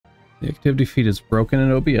The activity feed is broken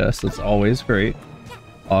in OBS. That's always great.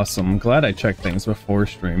 Awesome. I'm glad I checked things before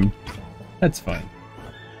stream. That's fine.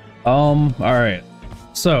 Alright.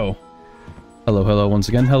 So, hello once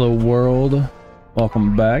again. Hello world.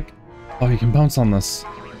 Welcome back. Oh, you can bounce on this.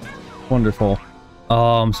 Wonderful.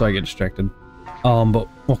 So I get distracted. But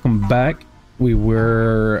welcome back. We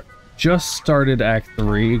were just started Act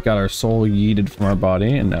 3, got our soul yeeted from our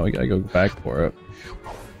body, and now we gotta go back for it.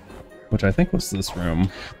 Which I think was this room.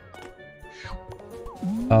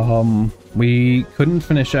 We couldn't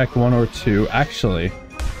finish Act 1 or 2. Actually,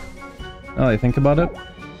 now that I think about it,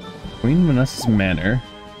 Queen Vanessa's Manor.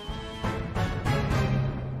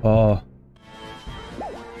 Oh.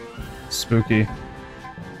 Spooky.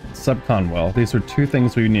 Subconwell. These were two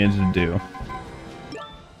things we needed to do.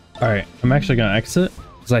 Alright, I'm actually gonna exit,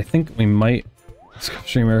 because I think we might...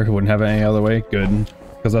 Streamer who wouldn't have it any other way. Good.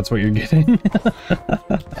 Because that's what you're getting.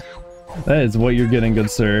 That is what you're getting, good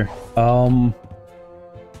sir.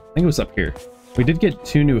 I think it was up here. We did get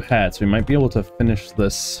 2 new hats. We might be able to finish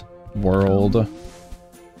this world.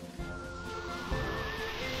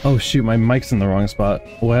 Oh shoot, my mic's in the wrong spot.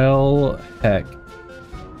 Well, heck.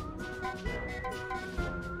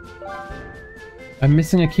 I'm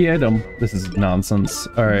missing a key item. This is nonsense.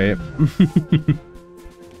 Alright.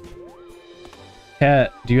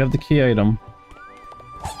 Cat, do you have the key item?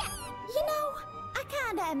 You know, I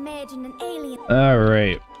kinda imagine an alien.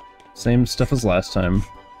 Alright. Same stuff as last time.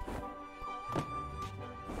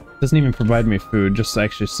 Doesn't even provide me food, just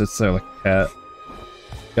actually sits there like a cat.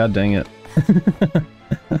 God dang it.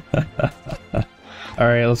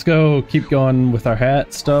 Alright, let's go keep going with our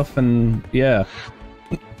hat stuff and yeah.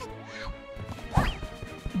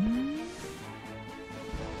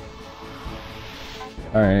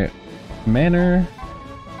 Alright. Manor.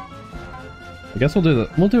 I guess we'll do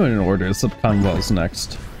it in order. Subconwell's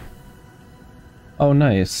next. Oh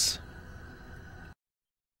nice.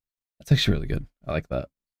 That's actually really good. I like that.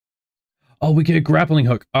 Oh, we get a grappling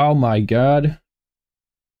hook. Oh my god.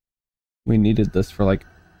 We needed this for like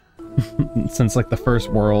since like the first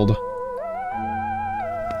world.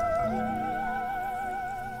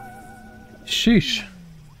 Sheesh.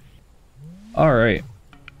 Alright.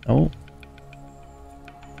 Oh.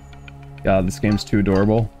 God, this game's too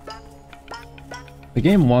adorable. The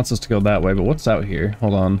game wants us to go that way, but what's out here?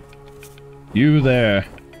 Hold on. You there.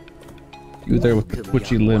 You there with the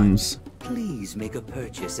twitchy limbs. Please make a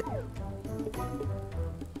purchase.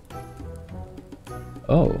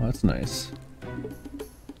 Oh, that's nice.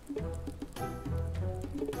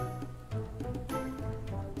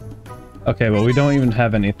 Okay, well we don't even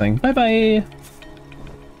have anything. Bye-bye!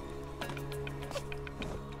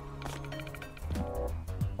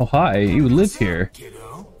 Oh hi, you live here.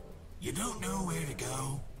 Kiddo, you don't know where to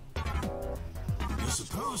go. You're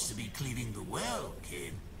supposed to be cleaning the well,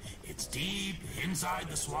 kid. It's deep inside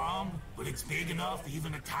the swamp, but it's big enough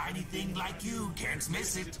even a tiny thing like you can't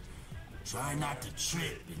miss it. Try not to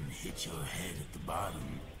trip and hit your head at the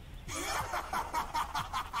bottom.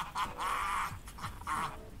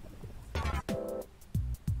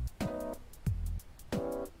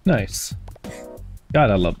 Nice. God,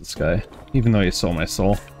 I love this guy, even though he stole my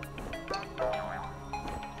soul.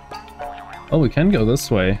 Oh, we can go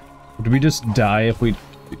this way. Did we just die if we...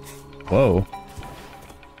 Whoa.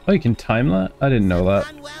 Oh, you can time that? I didn't know that.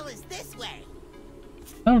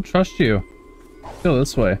 I don't trust you. Go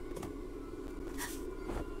this way.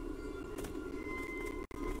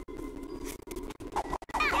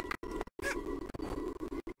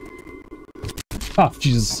 Oh,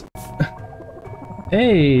 Jesus.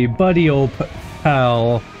 Hey, buddy, old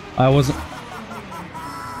pal. I wasn't...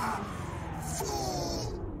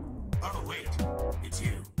 Oh, wait. It's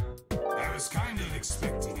you. I was kind of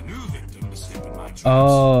expecting a new victim to step in my traps.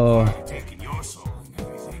 Oh. Taking your soul and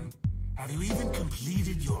everything. Have you even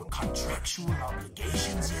completed your contractual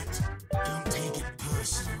obligations yet? Don't take it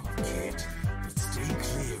personal, kid. But stay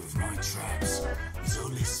clear of my traps. There's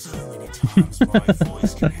only so many times my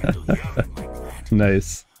voice can handle yelling like that.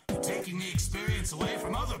 Nice. Taking the experience away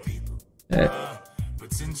from other people.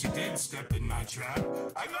 But since you did step in my trap,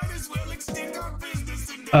 I might as well extend our business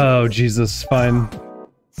into... Oh, Jesus, fine.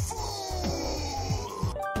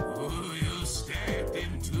 Ooh, you stepped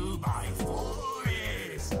into my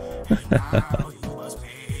forest, and now you must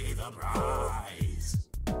pay the price.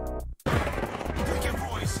 Pick your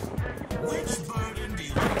poison. Which burden do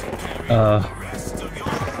you want to carry the rest of your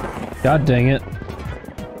life? God dang it.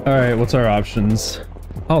 Alright, what's our options?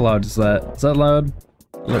 How loud is that? Is that loud?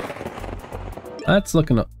 Look. That's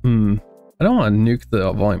looking up. I don't want to nuke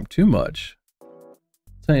the volume too much.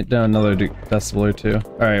 Turn it down another decibel or two.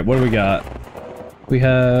 Alright, what do we got? We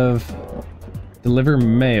have Deliver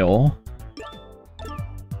mail.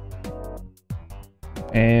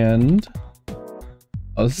 And...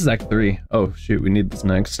 oh, this is Act 3. Oh, shoot, we need this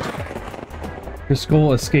next. Your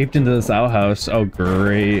skull escaped into this outhouse. Oh,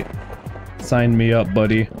 great. Sign me up,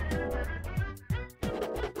 buddy.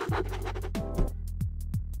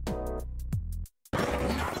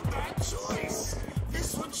 Not a bad choice.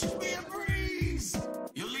 This one should be a breeze.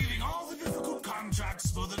 You're leaving all the difficult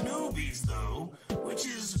contracts for the newbies, though, which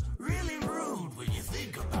is really rude when you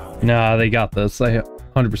think about it. Nah, they got this.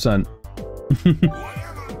 100%.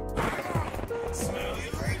 Smell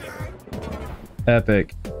you later.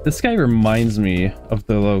 Epic. This guy reminds me of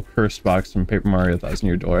the little cursed box from Paper Mario Thousand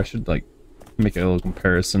Year Door. I should, like, make a little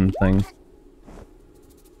comparison thing.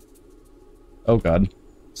 Oh god.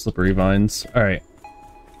 Slippery vines. Alright.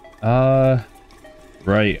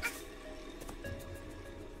 Right.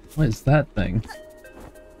 What is that thing?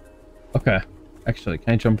 Okay. Actually,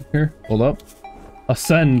 can I jump up here? Hold up.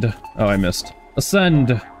 Ascend! Oh, I missed.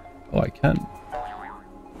 Ascend! Oh, I can.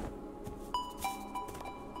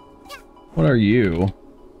 What are you?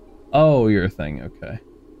 Oh, you're a thing, okay.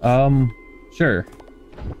 Sure.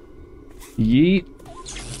 Yeet.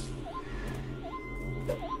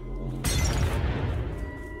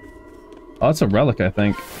 Oh, that's a relic, I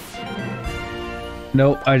think.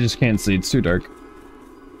 Nope, I just can't see, it's too dark.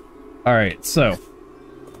 Alright, so.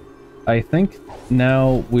 I think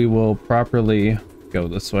now we will properly go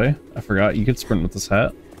this way. I forgot, you could sprint with this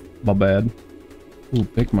hat. My bad. Ooh,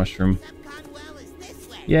 big mushroom.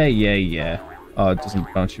 Yeah. Oh, it doesn't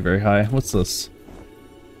bounce you very high. What's this?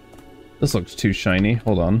 This looks too shiny.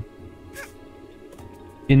 Hold on.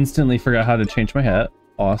 Instantly forgot how to change my hat.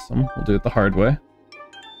 Awesome. We'll do it the hard way.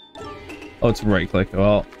 Oh, it's right click.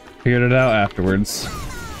 Well, figured it out afterwards.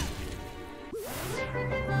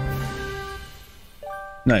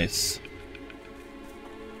 Nice.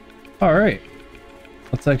 Alright.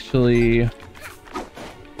 Let's actually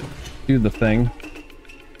do the thing.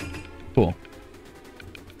 Cool.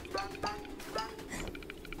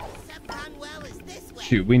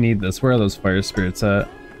 Shoot, we need this. Where are those fire spirits at?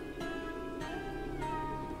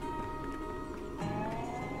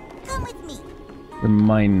 Come with me. They're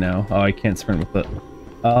mine now. Oh, I can't sprint with it.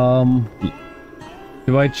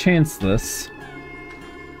 Do I chance this?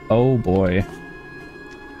 Oh boy.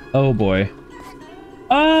 Oh boy.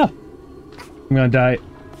 Ah! I'm gonna die.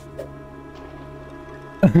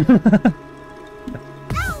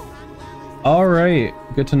 Alright,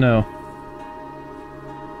 good to know.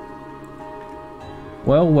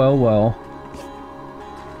 Well.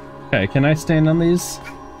 Okay, can I stand on these?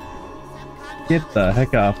 Get the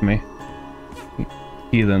heck off me.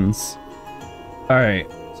 Heathens.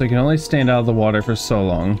 Alright, so you can only stand out of the water for so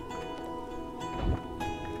long.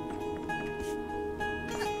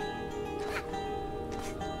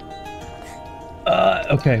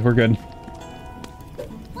 Okay, we're good.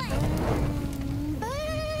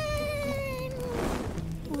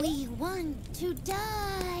 We want to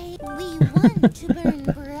die. We want to burn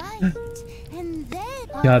bright. And then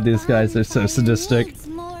God, these guys are so sadistic. needs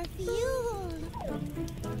more fuel.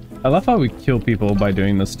 I love how we kill people by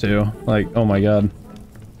doing this too. Like, oh my god.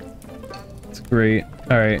 It's great.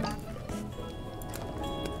 Alright.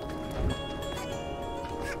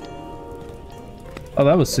 Oh,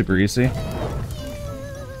 that was super easy.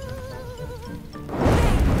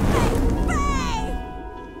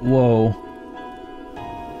 Whoa.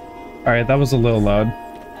 Alright, that was a little loud.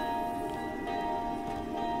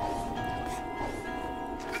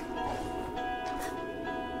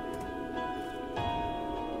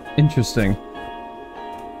 Interesting.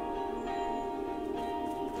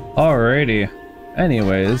 Alrighty.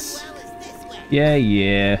 Anyways.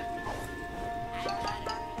 Yeah.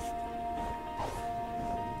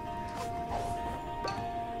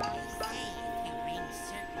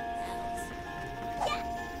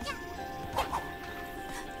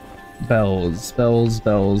 Bells.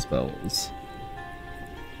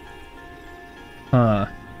 Huh.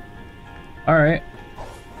 Alright.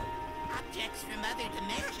 Objects from other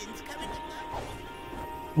dimensions coming to life.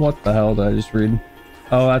 What the hell did I just read?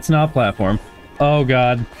 Oh, that's not a platform. Oh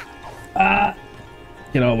god. Ah!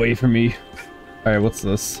 Get away from me. Alright, what's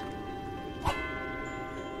this?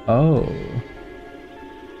 Oh.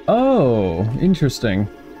 Oh, interesting.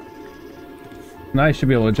 Now I should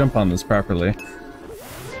be able to jump on this properly.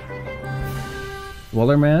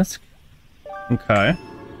 Dweller mask? Okay.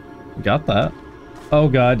 Got that. Oh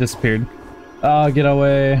god, disappeared. Ah, get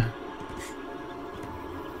away.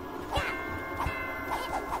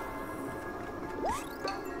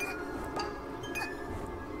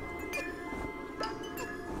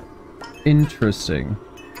 Interesting.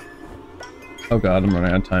 Oh god, I'm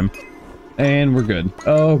running out of time. And we're good.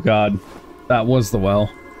 Oh god. That was the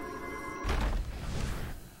well.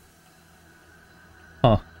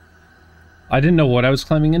 Huh. I didn't know what I was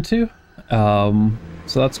climbing into. So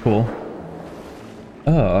that's cool.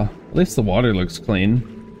 At least the water looks clean.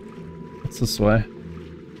 What's this way?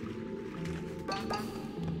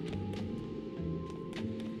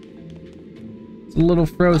 It's a little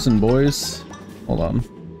frozen, boys. Hold on.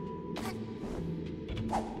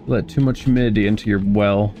 Let too much humidity into your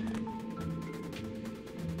well.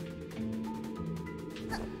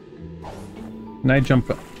 Can I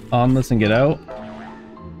jump on this and get out?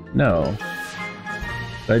 No.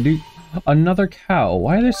 Did I do another cow?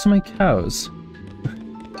 Why are there so many cows?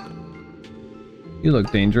 You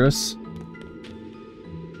look dangerous.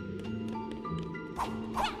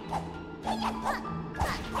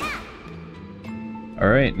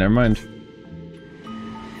 Alright, never mind.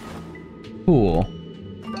 Cool.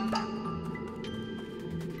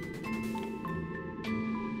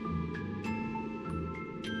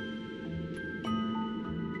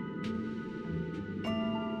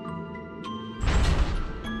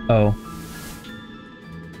 Oh.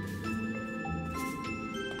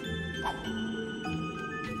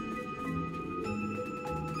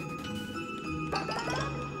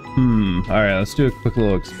 Alright, let's do a quick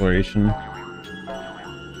little exploration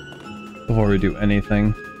before we do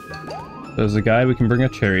anything. There's a guy we can bring a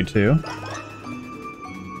cherry to.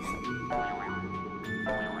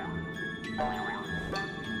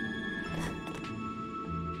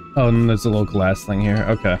 Oh, and there's a little glass thing here.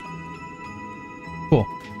 Okay. Cool.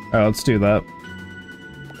 Alright, let's do that.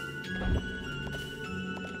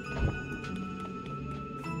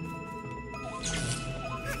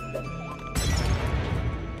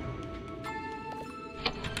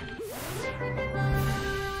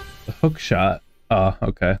 The hook shot. Oh,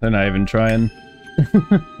 okay. They're not even trying.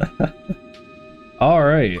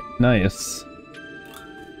 Alright, nice.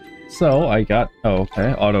 So, I got... Oh,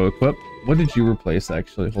 okay. Auto-equip. What did you replace,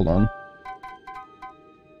 actually? Hold on.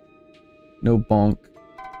 No bonk.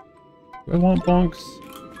 Do I want bonks?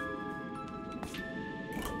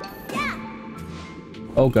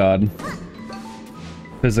 Oh god.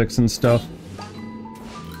 Physics and stuff.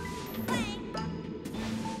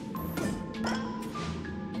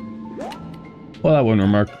 Well, that went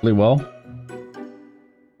remarkably well.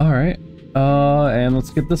 Alright. And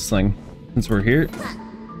let's get this thing. Since we're here.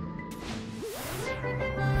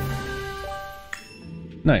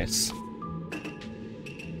 Nice.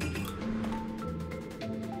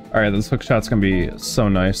 Alright, this hook shot's gonna be so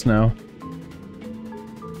nice now.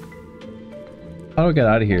 How do I get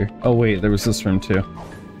out of here? Oh wait, there was this room too.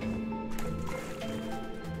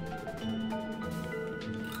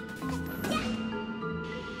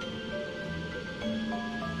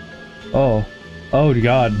 Oh. Oh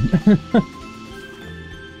god.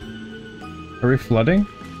 Are we flooding?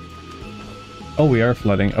 Oh, we are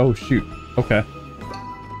flooding. Oh shoot. Okay.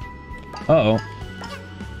 Uh-oh.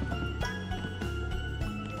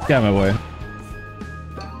 Get out of my way.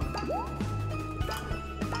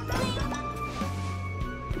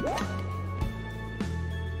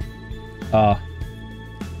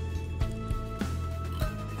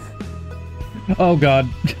 Oh god.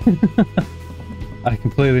 I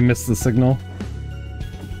completely missed the signal.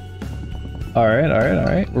 Alright, alright,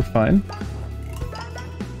 alright. We're fine.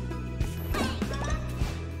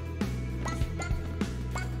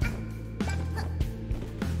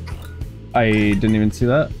 I didn't even see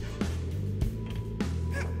that.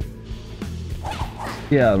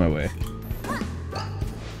 Get out of my way.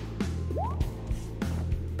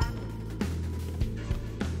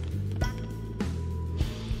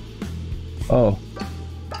 Oh.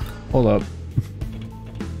 Hold up.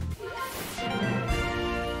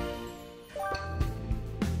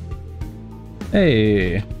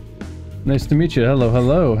 Hey. Nice to meet you. Hello,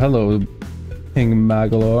 hello, hello, King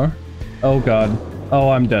Magalore. Oh god. Oh,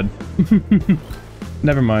 I'm dead.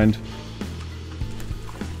 Never mind.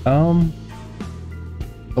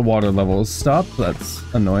 The water level has stopped. That's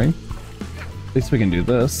annoying. At least we can do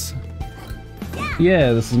this.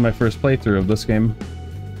 Yeah, this is my first playthrough of this game.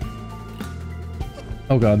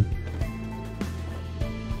 Oh god.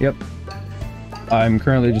 Yep. I'm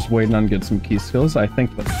currently just waiting on getting some key skills. I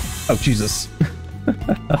think that... Oh, Jesus.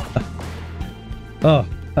 Oh,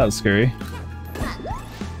 that was scary.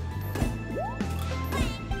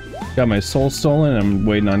 Got my soul stolen, and I'm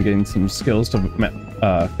waiting on getting some skills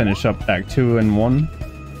to finish up Act 2 and 1.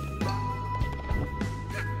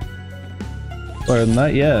 Other than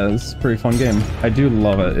that, yeah, it's a pretty fun game. I do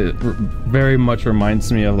love it. It very much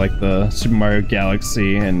reminds me of like the Super Mario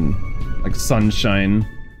Galaxy and like Sunshine,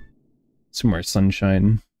 Super Mario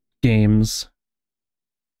Sunshine games.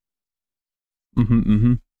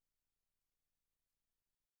 How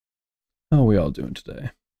are we all doing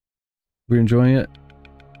today? We're enjoying it?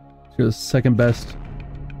 You're the second best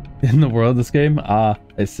in the world this game? Ah,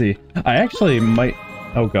 I see. I actually might...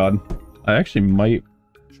 Oh god. I actually might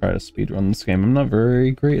try to speedrun this game. I'm not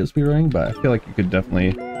very great at speedrunning, but I feel like you could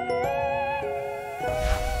definitely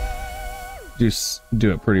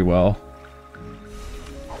do it pretty well.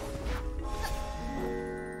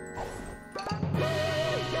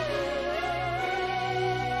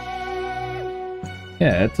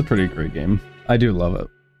 Yeah, it's a pretty great game. I do love it.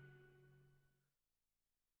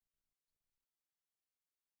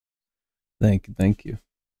 Thank you.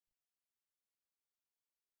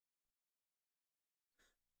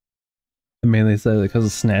 I mainly said it because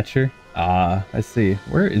of Snatcher. Ah, I see.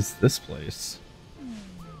 Where is this place?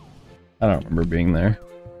 I don't remember being there.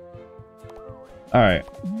 Alright.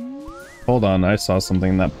 Hold on, I saw something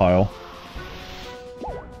in that pile.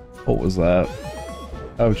 What was that?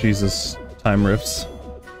 Oh Jesus, time rifts.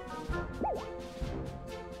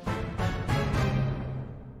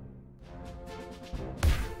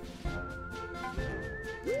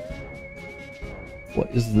 What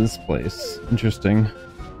is this place? Interesting.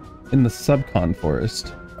 In the Subcon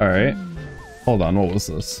Forest. Alright. Hold on, what was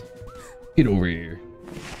this? Get over here.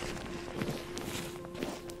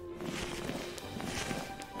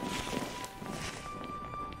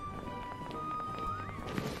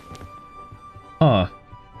 Huh.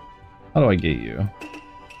 How do I get you?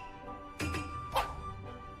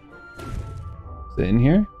 Is it in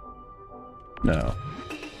here? No.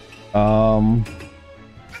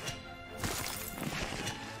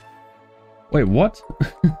 Wait, what?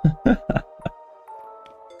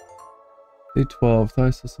 Day 12, thought I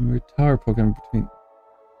saw some weird tower poking between.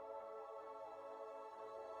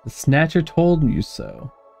 The Snatcher told you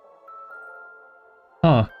so.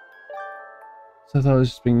 Huh. So I thought it was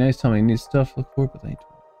just being nice, telling me new stuff, look forward, but they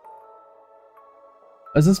told me.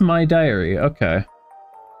 Is this my diary? Okay.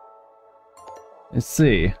 I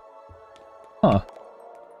see. Huh.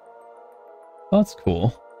 Well, that's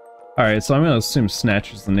cool. Alright, so I'm gonna assume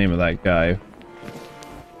Snatcher's the name of that guy.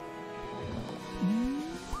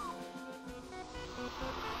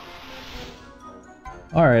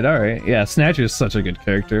 Alright. Yeah, Snatcher's such a good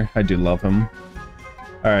character. I do love him.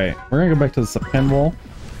 Alright, we're gonna go back to the Subcan wall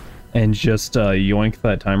and just yoink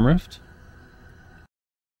that time rift.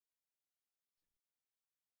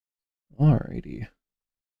 Alrighty.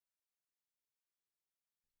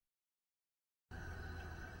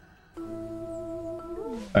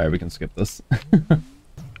 Alright, we can skip this.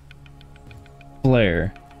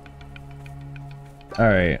 Flare.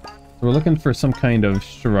 Alright, so we're looking for some kind of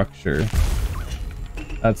structure.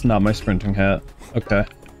 That's not my sprinting hat. Okay.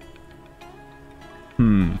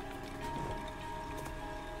 Subcon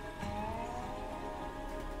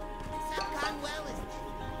well is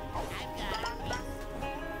I've got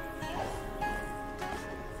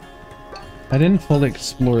I didn't fully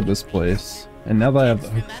explore this place, and now that I have the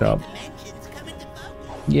hook job.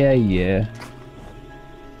 Yeah.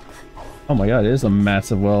 Oh my god, it is a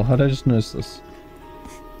massive well. How did I just notice this?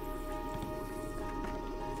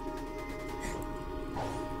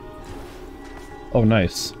 Oh,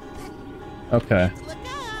 nice. Okay.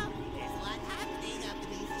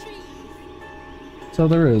 So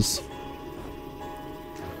there is.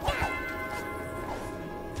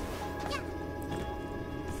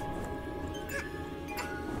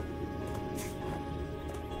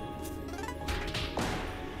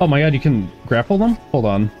 Oh my god, you can grapple them? Hold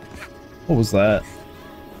on. What was that?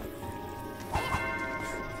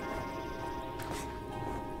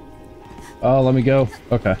 Oh, let me go.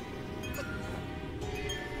 Okay.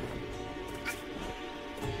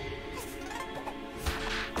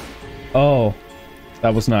 Oh,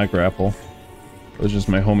 that was not grapple. It was just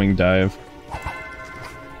my homing dive.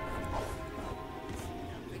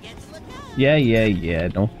 Yeah.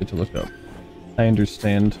 Don't forget to look up. I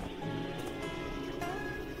understand.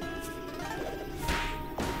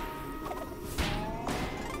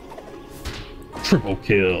 Triple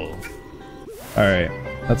kill. Alright,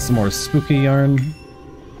 that's some more spooky yarn.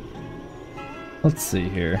 Let's see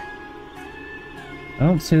here. I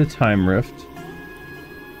don't see the time rift.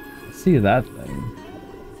 I see that thing.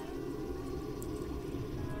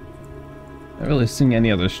 Not really seeing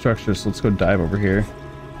any other structures, so let's go dive over here.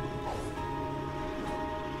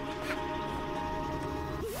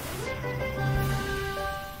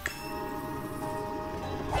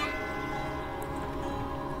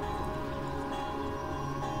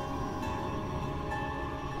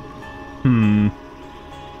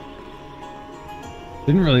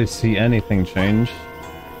 Didn't really see anything change.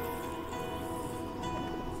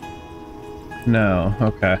 No,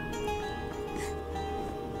 okay.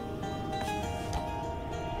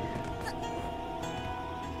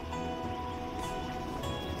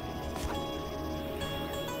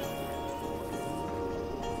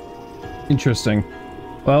 Interesting.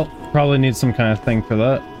 Well, probably need some kind of thing for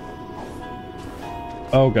that.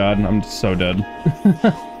 Oh god, I'm so dead.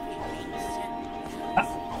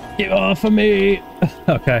 Get off of me!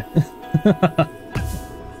 Okay.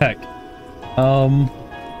 Heck.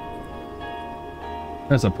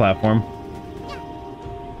 There's a platform.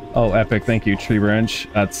 Oh, epic, thank you, tree branch.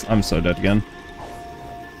 I'm so dead again.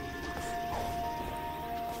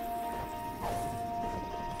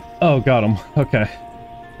 Oh, got him. Okay.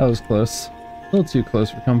 That was close. A little too close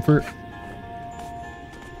for comfort.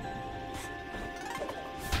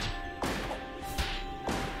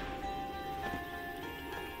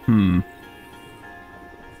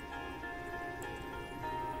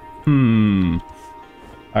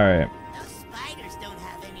 Alright. Those spiders don't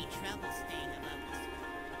have any trouble staying above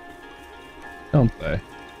the Don't they?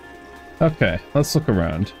 Okay, let's look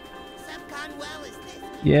around. Subcon well is this?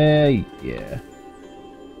 Yeah.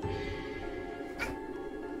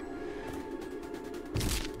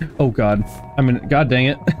 Oh god. God dang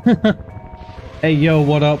it. Hey yo,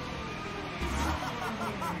 what up?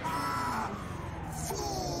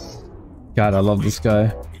 God, I love this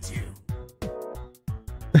guy. It's you.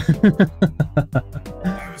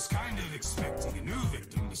 I was kind of expecting a new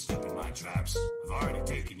victim to step in my traps. I've already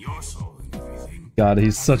taken your soul and everything. God,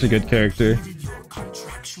 he's such a good character. Did your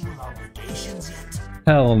contractual obligations yet?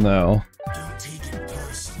 Hell no. Don't take it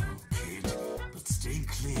personal, kid, but stay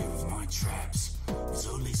clear of my traps. There's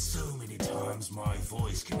only so many times my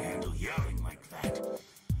voice can handle yelling like that.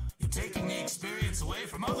 You're taking the experience away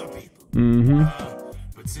from other people.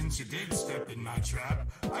 But since you did step in my trap,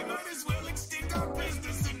 I might as well extend our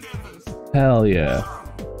business endeavors. Hell yeah.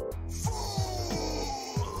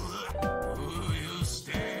 You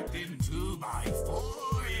stepped into my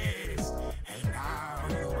forest, and now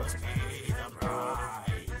you must pay the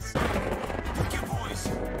price. Pick your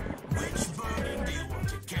poison. Which burden do you want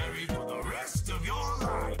to carry for the rest of your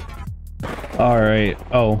life? Alright.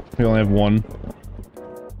 Oh, we only have one.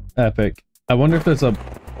 Epic. I wonder if there's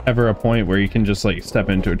ever a point where you can just like step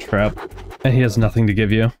into a trap and he has nothing to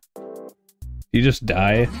give you. You just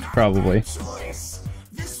die? Probably. Choice.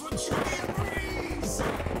 This one should be a breeze.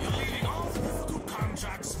 You're leaving all the difficult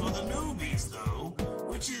contracts for the newbies, though,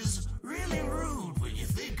 which is really rude when you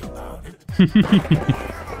think about it.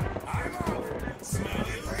 I'm off. Smell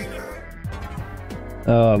you later.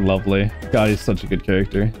 Oh, lovely. God, he's such a good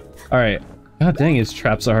character. Alright. God dang, his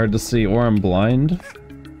traps are hard to see, or I'm blind?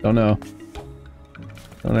 Don't know.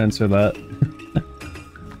 Don't answer that.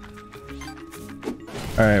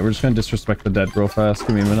 Alright, we're just gonna disrespect the dead real fast.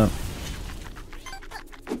 Give me a minute.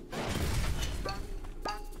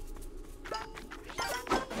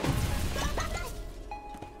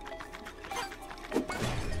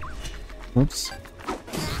 Oops.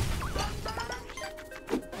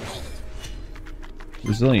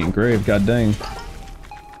 Resilient grave, god dang.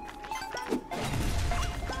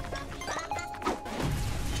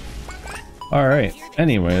 Alright,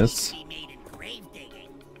 anyways.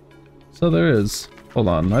 So there is. Hold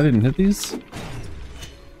on, I didn't hit these?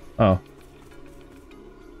 Oh.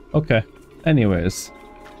 Okay. Anyways.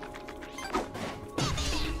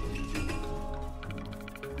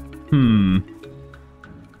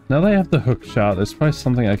 Now that I have the hook shot, there's probably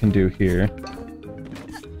something I can do here.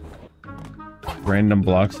 Random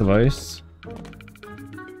blocks of ice.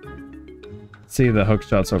 See, the hook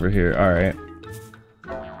shot's over here. Alright.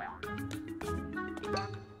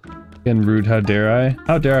 Again, rude, how dare I?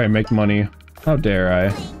 How dare I make money? How dare I?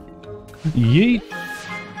 Yeet!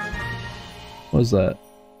 What is that?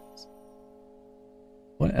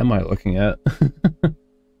 What am I looking at? Is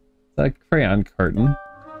that a crayon carton?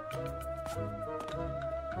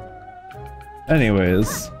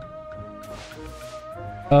 Anyways.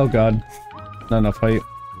 Oh god. Not enough height.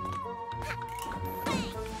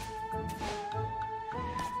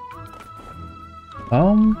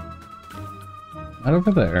 Not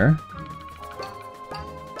over there.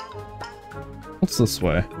 What's this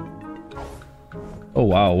way? Oh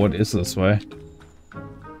wow, what is this way?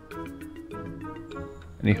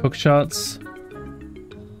 Any hook shots?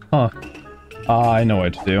 Huh. Ah, I know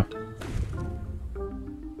what to do.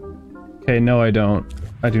 Okay, no I don't.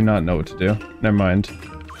 I do not know what to do. Never mind.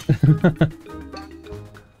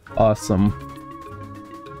 Awesome.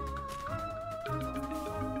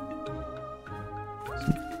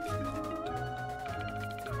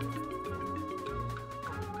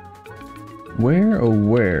 Where, oh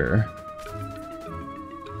where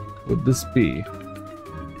would this be?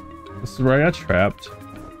 This is where I got trapped.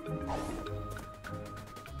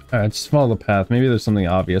 Alright, just follow the path. Maybe there's something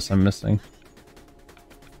obvious I'm missing.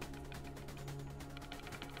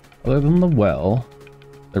 Other than the well,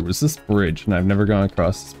 there was this bridge, and I've never gone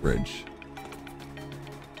across this bridge.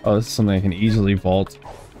 Oh, this is something I can easily vault.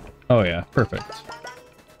 Oh yeah, perfect.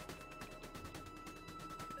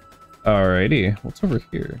 Alrighty, what's over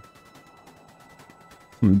here?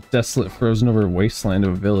 Some desolate, frozen over wasteland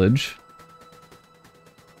of a village.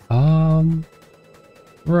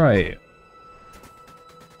 Right.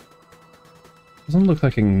 Doesn't look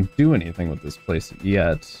like I can do anything with this place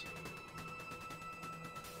yet.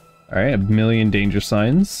 Alright, a million danger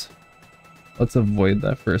signs. Let's avoid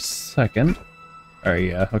that for a second. Alright,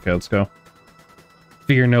 yeah, okay, let's go.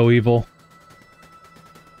 Fear no evil.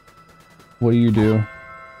 What do you do?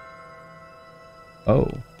 Oh.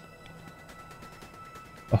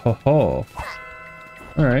 Oh ho ho.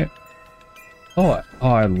 Alright. Oh,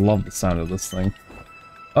 I love the sound of this thing.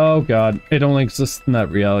 Oh god, it only exists in that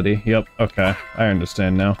reality. Yep, okay, I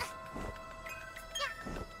understand now.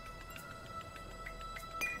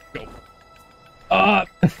 Go. Ah!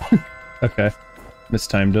 Okay,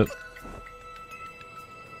 mistimed it.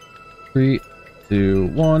 3, 2,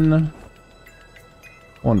 1.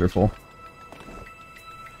 Wonderful.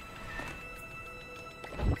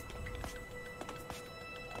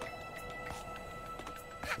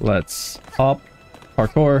 Let's hop.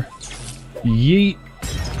 Parkour. Yeet.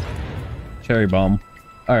 Cherry bomb.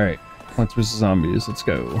 Alright. Plants vs. Zombies. Let's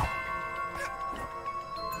go.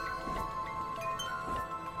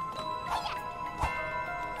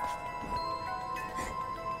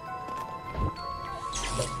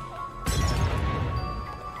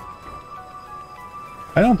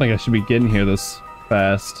 I don't think I should be getting here this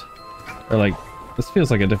fast. Or like, this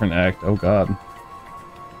feels like a different act. Oh god.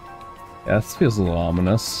 Yeah, this feels a little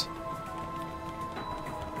ominous.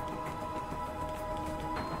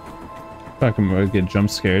 I can get jump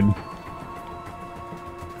scared.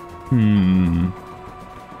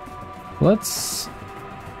 Let's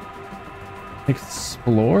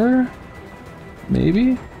explore?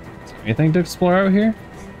 Maybe? Is there anything to explore out here?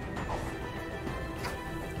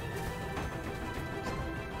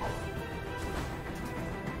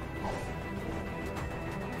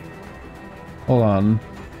 Hold on.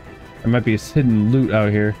 There might be hidden loot out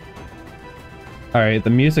here. Alright, the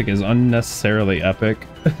music is unnecessarily epic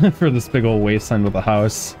for this big old wasteland with a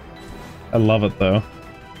house. I love it though.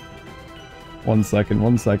 1 second,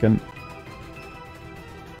 1 second.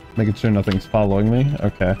 Making sure nothing's following me.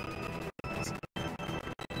 Okay.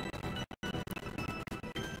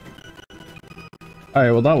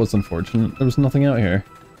 Alright, well that was unfortunate. There was nothing out here.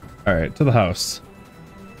 Alright, to the house.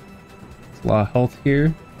 There's a lot of health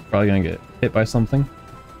here. Probably gonna get hit by something.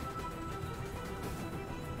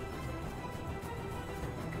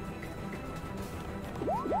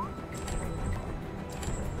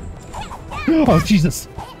 Oh, Jesus!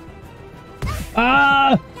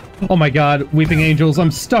 Ah! Oh my god, Weeping Angels,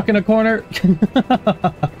 I'm stuck in a corner!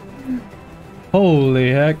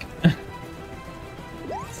 Holy heck.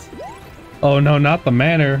 Oh no, not the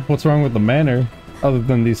manor. What's wrong with the manor? Other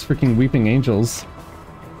than these freaking Weeping Angels.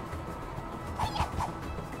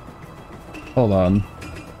 Hold on.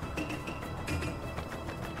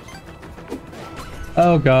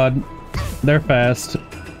 Oh god. They're fast.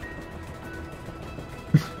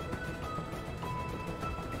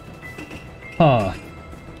 Huh.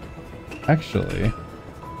 Actually.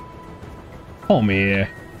 Homie.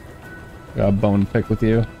 Got a bone to pick with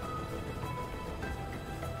you.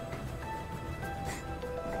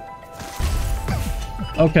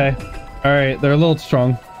 Okay. Alright, they're a little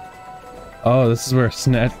strong. Oh, this is where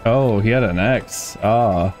Snatch... Oh, he had an X.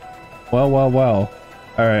 Ah. Well, well, well.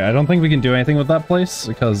 Alright, I don't think we can do anything with that place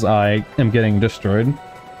because I am getting destroyed.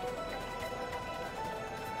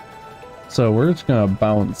 So we're just gonna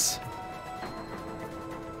bounce.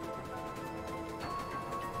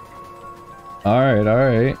 Alright,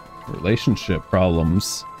 alright. Relationship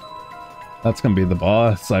problems. That's gonna be the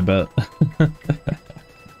boss, I bet.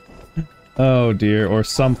 Oh dear, or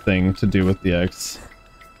something to do with the X.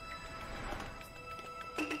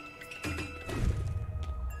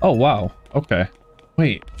 Oh wow, okay.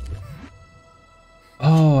 Wait.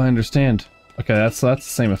 Oh, I understand. Okay, that's the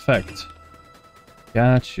same effect.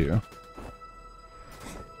 Got you.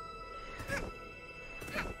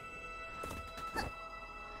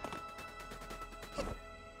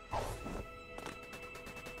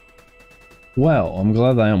 Well, I'm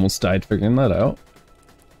glad I almost died figuring that out.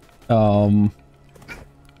 Oh,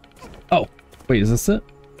 wait, is this it?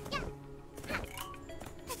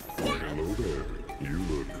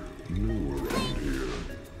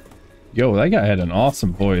 Yo, that guy had an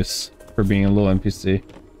awesome voice for being a little NPC.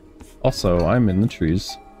 Also, I'm in the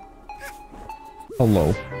trees.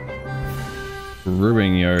 Hello.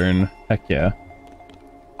 Brewing yarn. Heck yeah.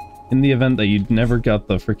 In the event that you never got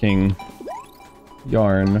the freaking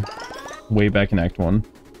yarn way back in Act 1.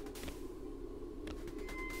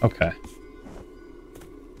 Okay.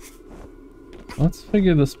 Let's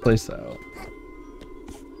figure this place out.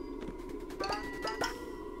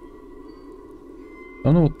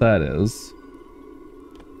 Don't know what that is.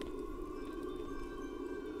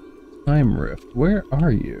 Time Rift. Where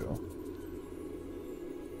are you?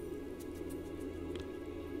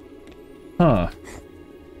 Huh.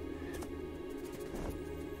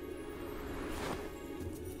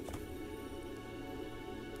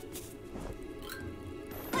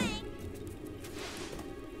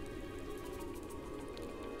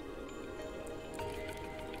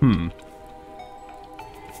 Hmm.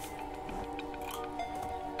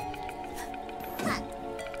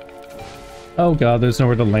 Oh god, there's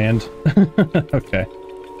nowhere to land. Okay.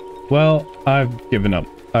 Well, I've given up.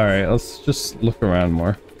 Alright, let's just look around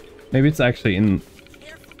more. Maybe it's actually in...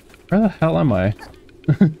 Where the hell am I?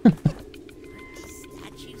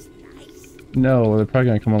 Statue's nice. No, they're probably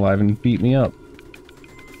gonna come alive and beat me up.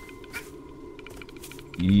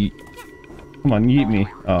 Yeet. Come on, yeet me.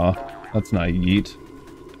 Oh, that's not yeet.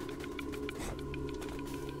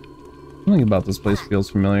 Something about this place feels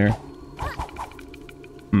familiar.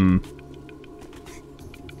 Hmm.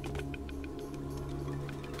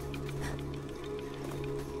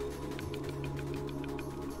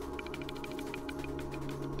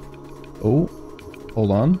 Oh,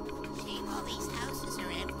 hold on. Shame all these houses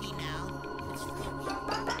are empty now.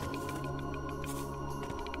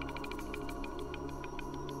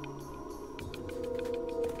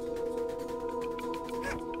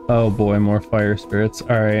 Oh boy, more fire spirits.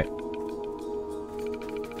 Alright.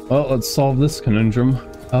 Well, let's solve this conundrum.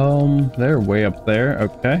 They're way up there.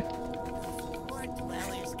 Okay. Poor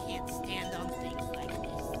dwellers can't stand on things like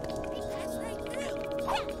this. They pass right through.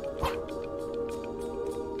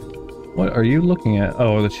 What are you looking at?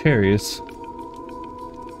 Oh, the cherries.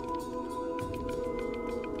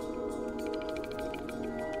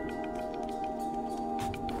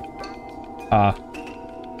 Ah.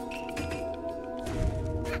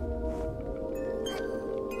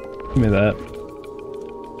 Give me that.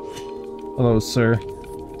 Hello, sir.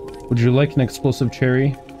 Would you like an explosive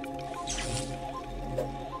cherry?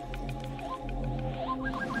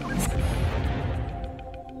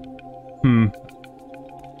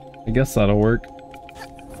 I guess that'll work.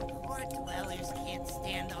 Poor dwellers can't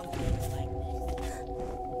stand on things like this.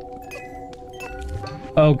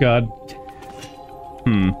 Oh god.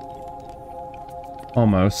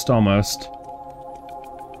 Almost. Poor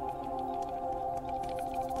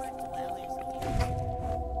dwellers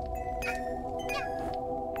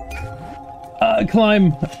can't.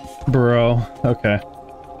 Climb! Bro. Okay.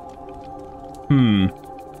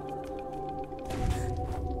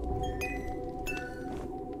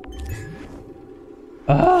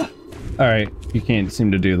 Alright, you can't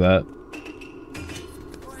seem to do that.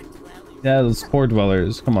 Poor dwellers. Yeah, those poor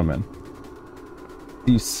dwellers. Come on, man.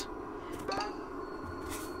 Peace.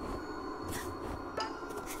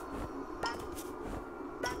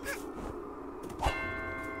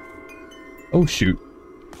 Oh, shoot.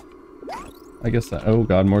 I guess that... Oh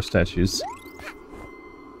god, more statues.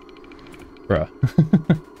 Bruh.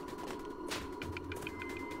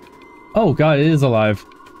 Oh god, it is alive.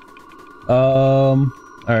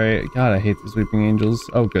 Alright. God, I hate these weeping angels.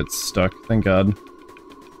 Oh good, it's stuck. Thank god.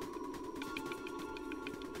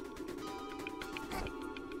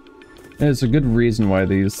 There's a good reason why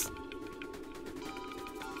these...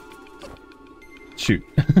 Shoot.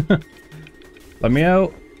 Let me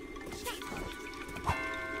out.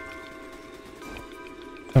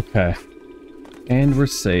 Okay. And we're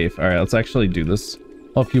safe. Alright, let's actually do this.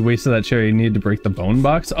 Oh, if you wasted that cherry, you need to break the bone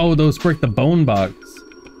box? Oh, those break the bone box.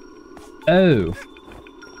 Oh.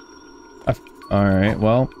 Alright,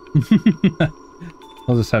 well.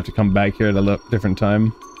 I'll just have to come back here at a different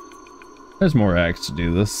time. There's more acts to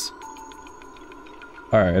do this.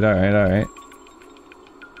 Alright.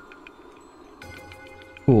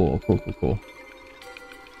 Cool.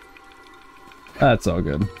 That's all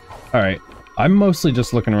good. Alright. I'm mostly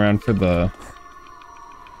just looking around for the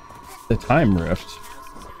time rift,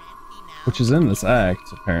 which is in this act,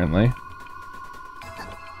 apparently.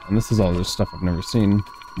 And this is all just stuff I've never seen.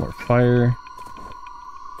 More fire.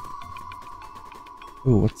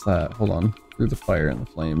 Ooh, what's that? Hold on. Through the fire and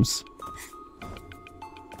the flames.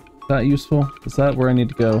 Is that useful? Is that where I need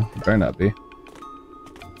to go? It better not be.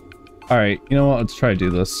 Alright, you know what? Let's try to do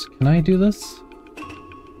this. Can I do this?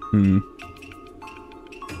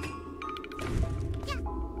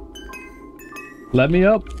 Let me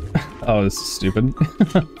up! Oh, this is stupid.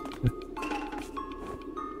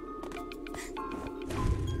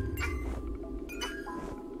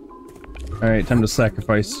 Alright, time to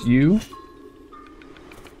sacrifice you.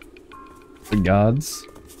 The gods.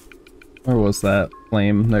 Where was that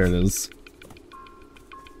flame? There it is.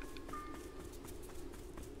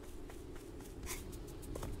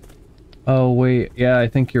 Oh wait, yeah, I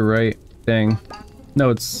think you're right. Dang.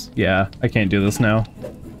 No, it's... yeah, I can't do this now.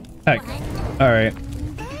 Heck. Alright.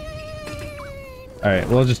 Alright,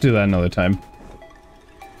 we'll just do that another time.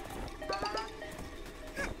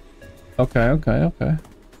 Okay, okay, okay.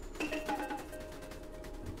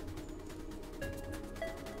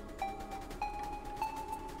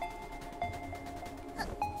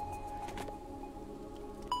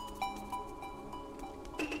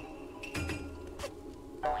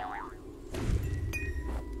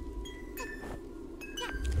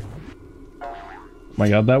 Oh my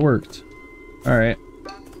god, that worked. Alright.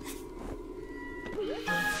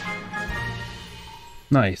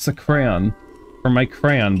 Nice, a crayon. For my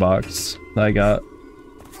crayon box that I got.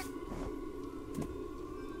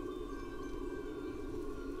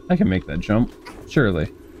 I can make that jump,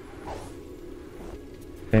 surely.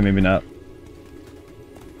 Okay, maybe not.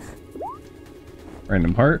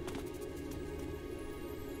 Random heart.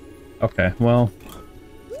 Okay, well.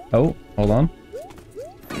 Oh, hold on.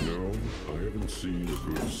 No, I haven't seen a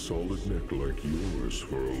good solid neck like yours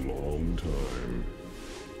for a long time.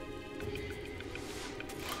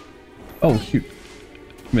 Oh, shoot.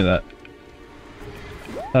 Give me that.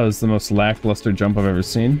 That was the most lackluster jump I've ever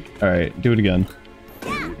seen. Alright, do it again.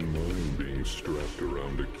 I wouldn't mind being strapped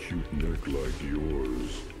around a cute neck like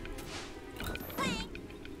yours.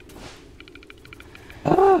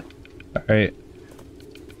 Ah! Alright.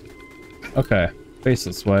 Okay, face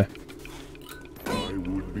this way. I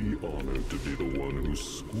would be honored to be the one who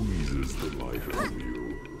squeezes the life out of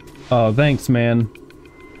you. Oh, thanks, man.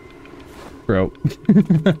 Bro.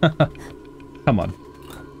 Come on.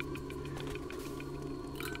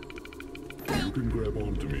 You can grab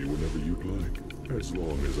onto me whenever you'd like, as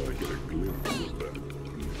long as I get a glimpse of that neck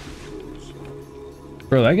of yours.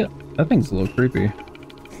 Bro, that thing's a little creepy.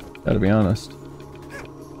 Gotta be honest.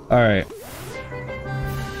 Alright.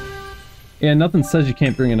 Yeah, nothing says you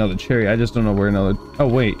can't bring another cherry. I just don't know where another... Oh,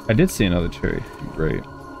 wait. I did see another cherry. Great.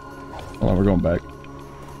 Hold on, we're going back.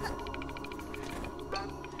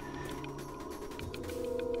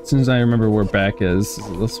 As soon as I remember where back is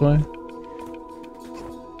it this way?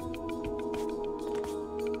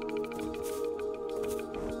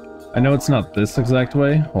 I know it's not this exact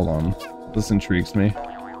way. Hold on. This intrigues me.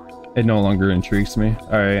 It no longer intrigues me.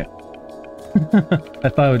 Alright. I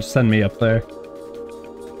thought it would send me up there.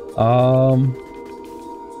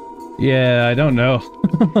 Yeah, I don't know.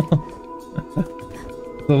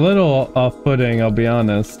 It's a little off-putting, I'll be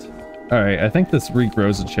honest. Alright, I think this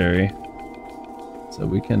regrows a cherry. So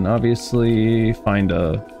we can obviously find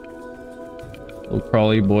a little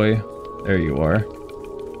crawly boy. There you are.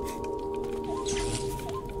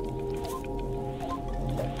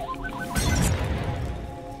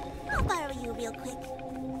 I'll borrow you real quick.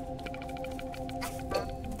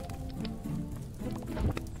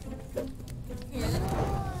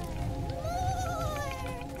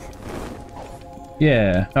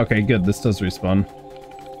 Yeah, okay, good. This does respawn.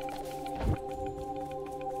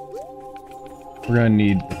 We're gonna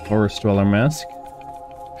need the Forest Dweller mask.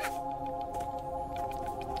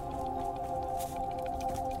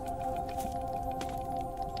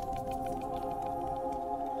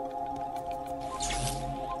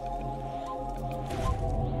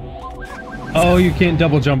 Oh, you can't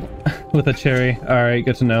double jump with a cherry. Alright,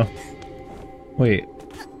 good to know. Wait.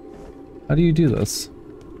 How do you do this?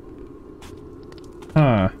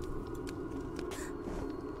 Huh.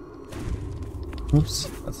 Oops,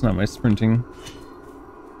 that's not my sprinting.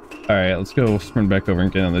 Alright, let's go sprint back over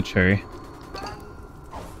and get on the cherry.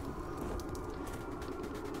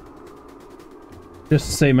 Just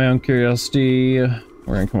to save my own curiosity,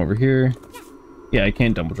 we're gonna come over here. Yeah, I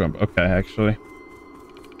can't double jump. Okay, actually.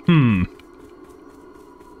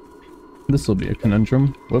 This will be a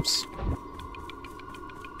conundrum. Whoops.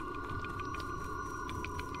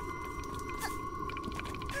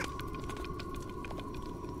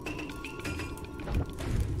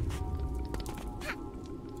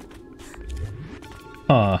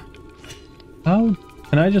 Huh. How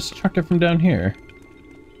can I just chuck it from down here?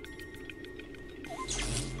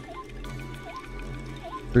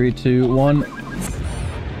 3, 2, 1.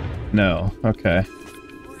 No. Okay.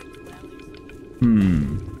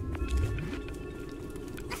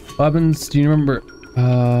 Bobbins, do you remember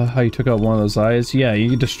how you took out one of those eyes? Yeah, you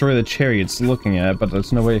can destroy the cherry it's looking at, but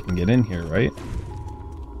there's no way it can get in here, right?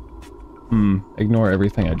 Ignore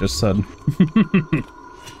everything I just said.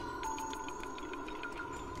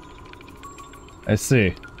 I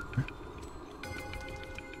see.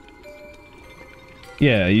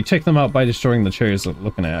 Yeah, you take them out by destroying the cherries that I'm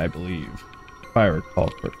looking at, I believe. If I recall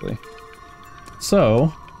correctly.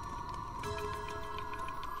 So...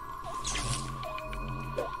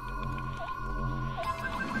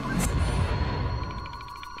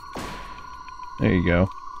 there you go.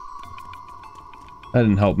 That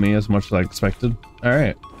didn't help me as much as I expected.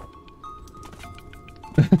 Alright.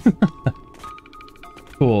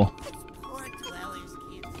 Cool. Poor dwellers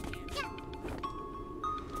can't stand.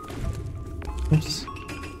 Oops.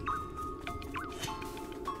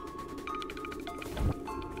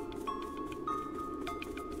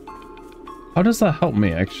 How does that help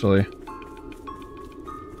me, actually?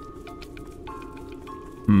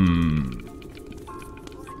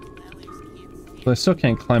 I still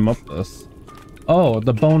can't climb up this. Oh,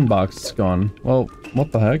 the bone box is gone. Well,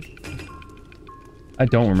 what the heck? I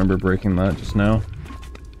don't remember breaking that just now.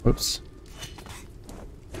 Whoops.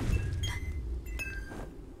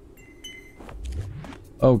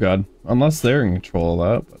 Oh god. Unless they're in control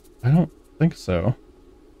of that, but I don't think so.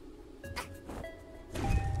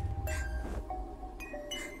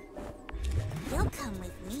 You'll come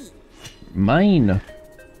with me. Mine.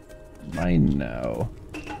 Mine now.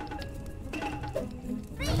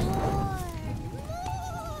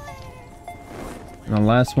 And the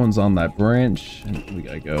last one's on that branch, and we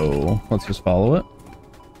gotta go. Let's just follow it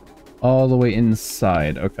all the way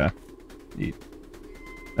inside. Okay. Neat.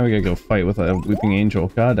 Now we gotta go fight with a weeping angel.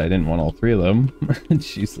 God, I didn't want all three of them.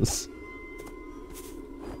 Jesus.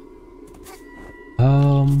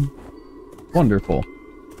 Wonderful.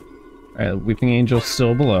 Alright, weeping angel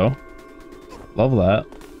still below. Love that.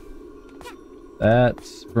 That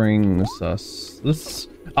brings us this.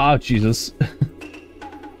 Ah, Jesus.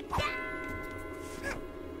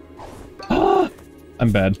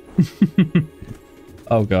 I'm bad.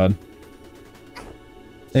 Oh god.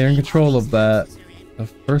 They're in control of that. The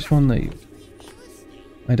first one that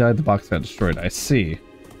I died, the box got destroyed. I see.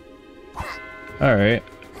 Alright.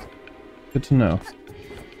 Good to know.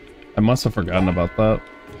 I must have forgotten about that.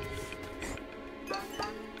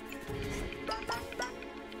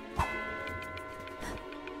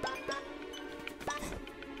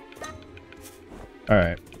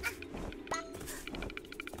 Alright.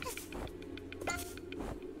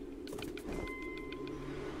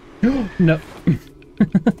 No.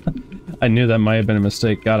 I knew that might have been a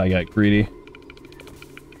mistake. God, I got greedy.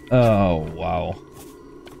 Oh, wow.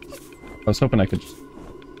 I was hoping I could just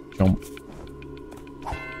jump.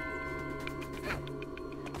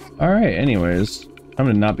 Alright, anyways. I'm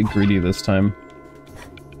gonna not be greedy this time.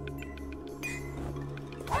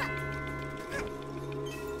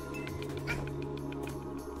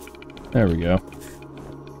 There we go.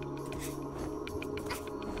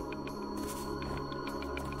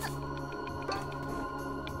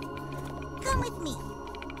 Come with me.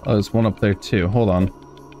 Oh, there's one up there too. Hold on.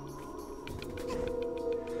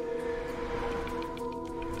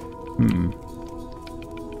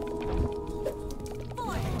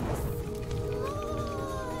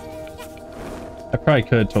 I probably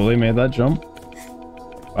could have totally made that jump.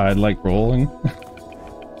 I'd like rolling.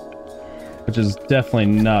 Which is definitely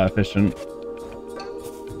not efficient.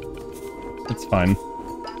 It's fine.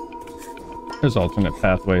 There's alternate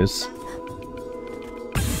pathways.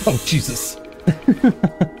 Oh, Jesus.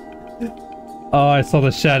 Oh, I saw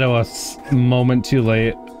the shadow a moment too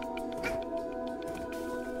late.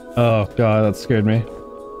 Oh, God, that scared me.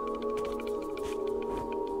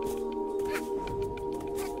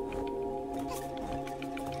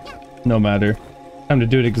 No matter. Time to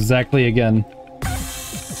do it exactly again.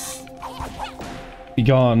 Be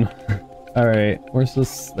gone. Alright, where's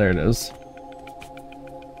this? There it is.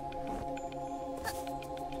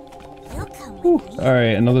 You'll come with me.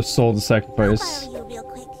 Alright, another soul to sacrifice. I'll borrow you real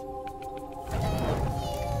quick.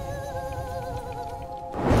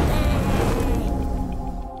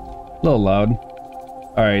 A little loud.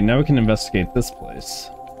 Alright, now we can investigate this place.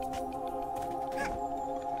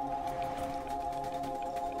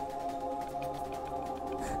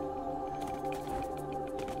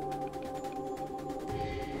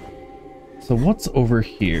 So what's over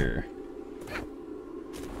here?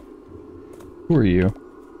 Who are you?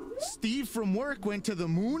 Steve from work went to the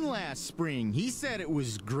moon last spring. He said it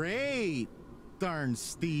was great. Darn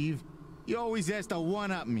Steve. He always has to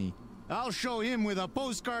one-up me. I'll show him with a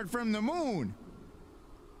postcard from the moon.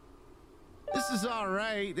 This is all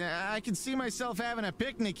right. I can see myself having a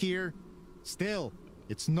picnic here. Still,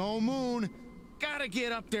 it's no moon. Gotta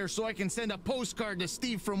get up there so I can send a postcard to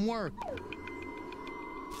Steve from work.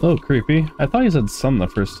 Oh, creepy. I thought you said sun the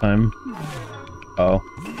first time. Oh.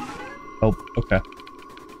 Oh, okay.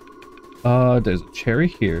 There's a cherry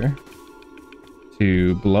here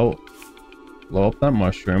to blow Blow up that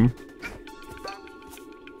mushroom.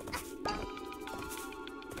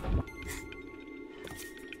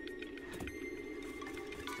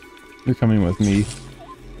 You're coming with me.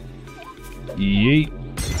 Yeet.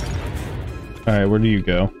 Alright, where do you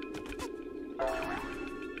go?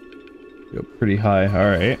 Go pretty high,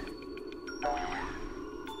 alright.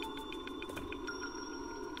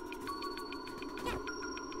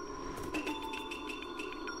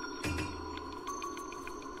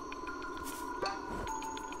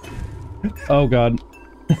 Oh god.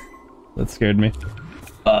 That scared me.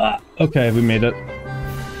 Okay, we made it.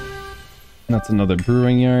 That's another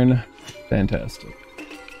brewing yarn. Fantastic.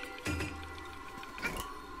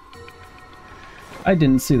 I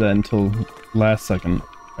didn't see that until last second.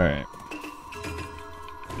 Alright.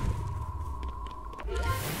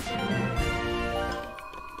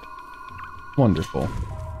 Wonderful.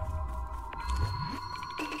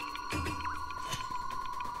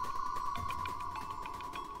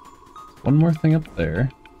 One more thing up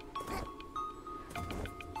there.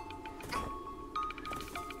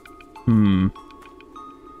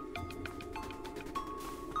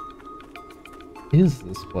 Is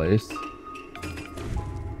this place?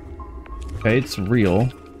 Okay, it's real.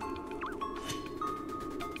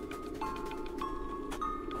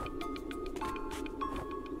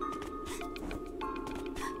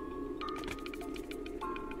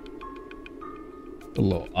 A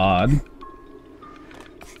little odd.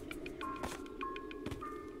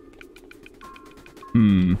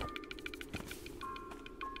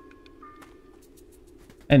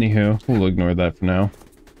 Anywho, we'll ignore that for now.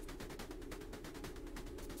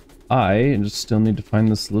 I just still need to find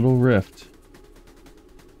this little rift.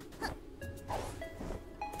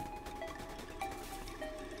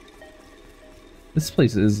 This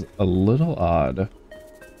place is a little odd.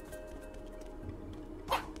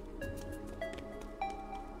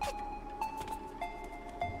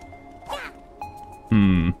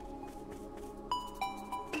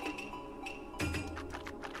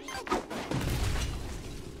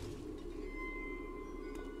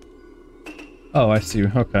 Oh, I see.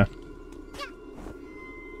 Okay.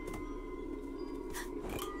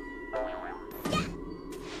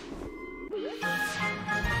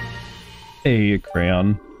 A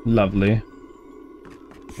crayon. Lovely.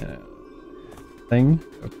 Thing.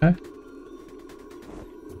 Okay.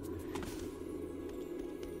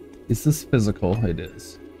 Is this physical? It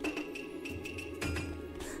is.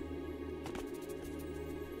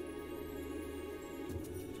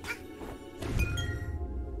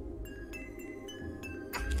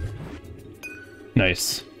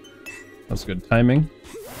 Nice. That's good timing.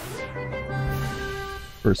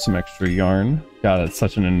 For some extra yarn. God, it's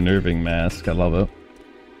such an unnerving mask. I love it.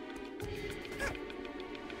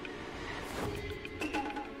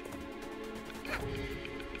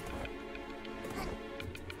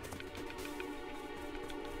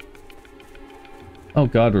 Oh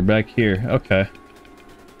god, we're back here. Okay.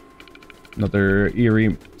 Another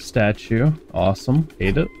eerie statue. Awesome.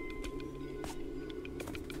 Hate it.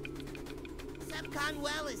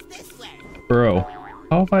 Bro,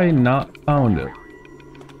 how have I not found it?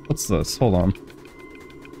 What's this? Hold on.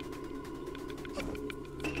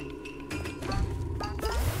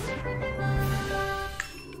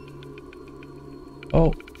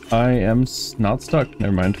 Oh, I am not stuck.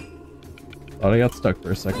 Never mind. Thought I got stuck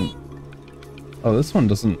for a second. Oh, this one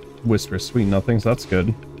doesn't whisper sweet nothings. That's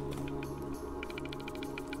good.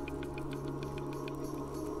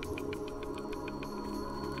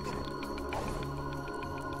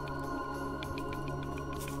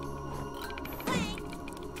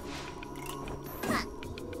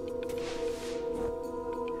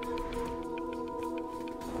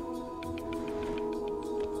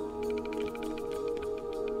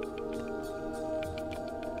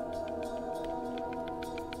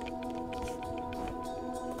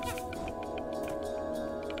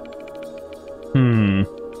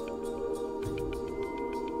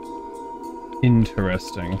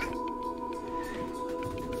 Interesting.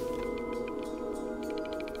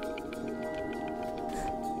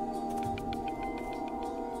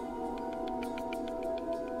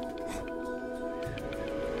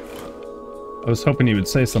 I was hoping you would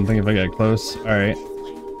say something if I got close. Alright.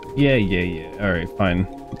 Yeah. Alright, fine.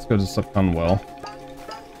 Let's go to Subcon Well.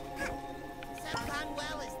 Subcon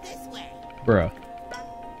Well is this way. Bruh.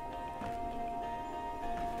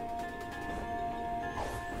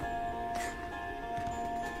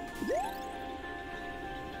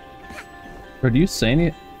 Bro, do you say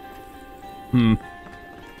any?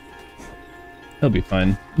 He'll be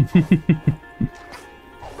fine.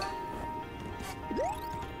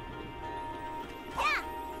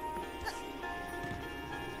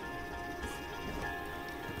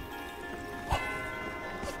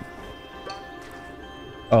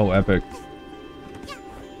 Oh, epic.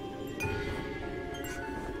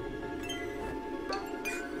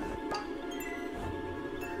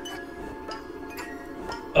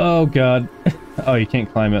 Oh god. Oh, you can't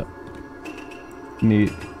climb it.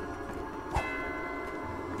 Neat.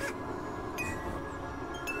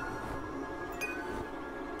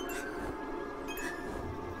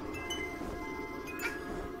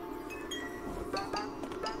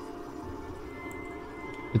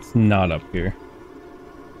 It's not up here.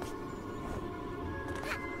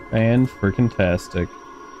 Fan-freaking-tastic.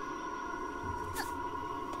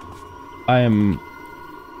 I am,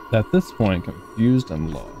 at this point, confused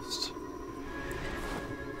and lost.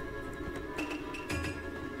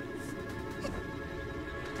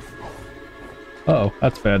 Uh-oh,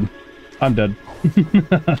 that's bad. I'm dead.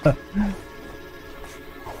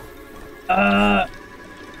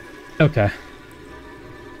 Okay.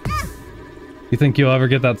 You think you'll ever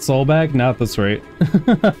get that soul back? Not at this rate.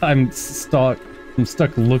 I'm stuck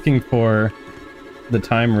looking for the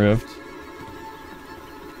time rift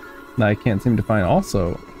that I can't seem to find.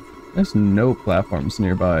 Also, there's no platforms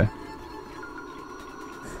nearby.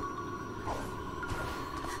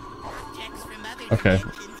 Okay,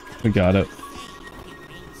 we got it.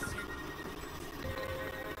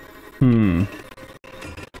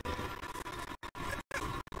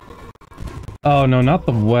 Oh no, not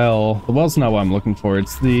the well. The well's not what I'm looking for.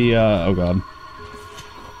 It's the, oh god.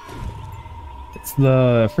 It's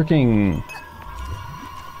the freaking...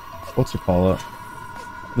 what's it call it?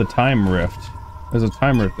 The time rift. There's a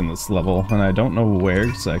time rift in this level, and I don't know where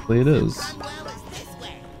exactly it is.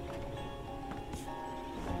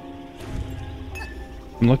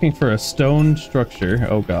 I'm looking for a stone structure.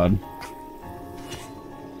 Oh god.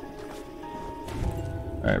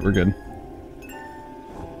 Alright, we're good.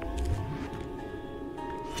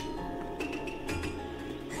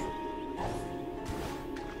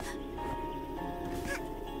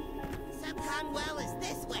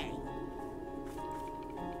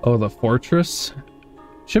 Oh, the fortress?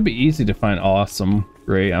 Should be easy to find. Awesome.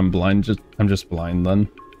 Great. I'm just blind then.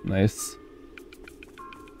 Nice.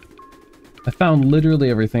 I found literally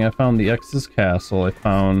everything. I found the X's castle. I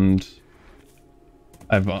found...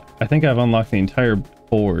 I think I've unlocked the entire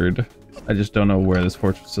board. I just don't know where this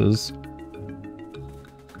fortress is.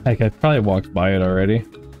 Heck, I probably walked by it already.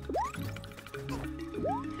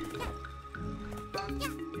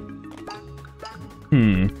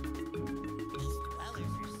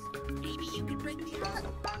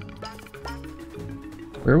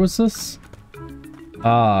 Where was this?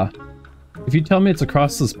 If you tell me it's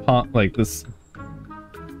across this pond, like this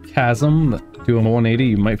chasm, do a 180,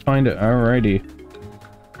 you might find it. Alrighty.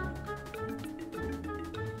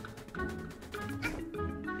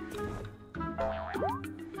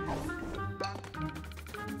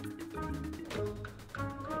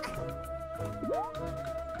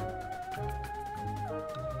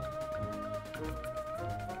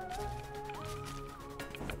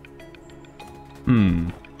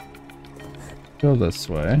 Go this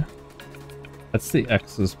way. That's the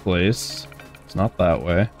X's place. It's not that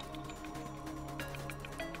way.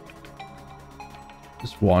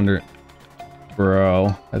 Just wander.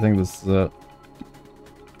 Bro, I think this is it.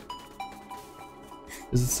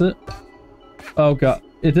 Is this it? Oh god,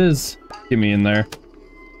 it is. Get me in there.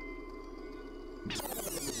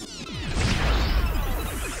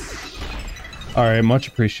 Alright, much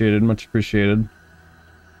appreciated, much appreciated.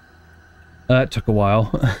 That took a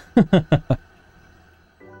while.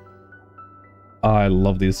 I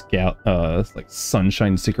love these like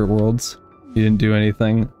sunshine secret worlds. You didn't do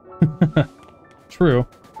anything. True.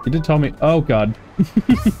 You did tell me. Oh god.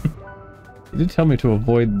 You did tell me to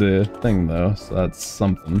avoid the thing though, so that's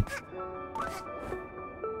something.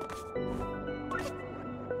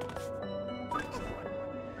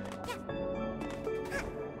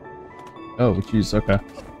 Oh jeez. Okay.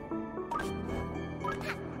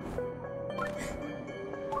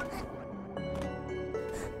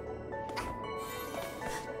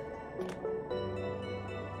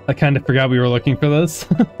 I kind of forgot we were looking for this.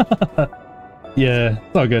 Yeah,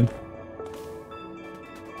 it's all good.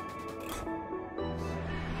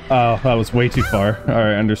 Oh, that was way too far.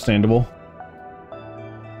 Alright, understandable.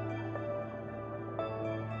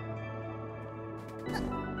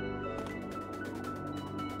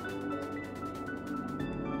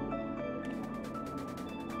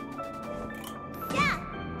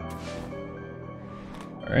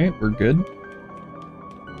 Alright, we're good.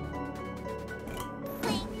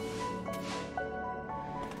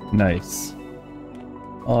 Nice.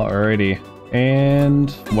 Alrighty.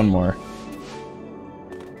 And one more.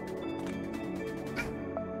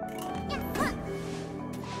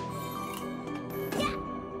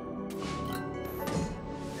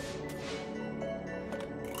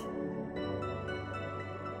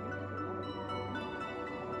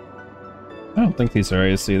 don't think these are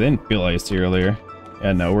icy. They didn't feel icy earlier.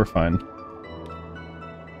 Yeah, no, we're fine.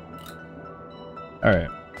 Alright.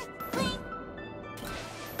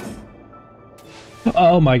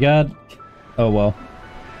 Oh my god. Oh well.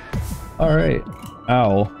 Alright.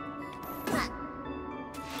 Ow.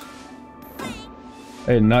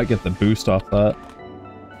 I did not get the boost off that.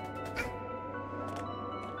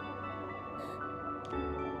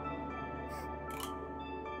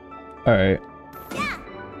 Alright.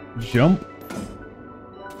 Jump.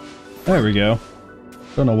 There we go.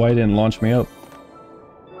 Don't know why it didn't launch me up.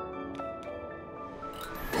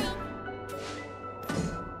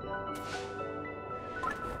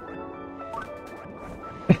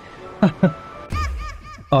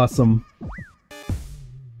 Awesome.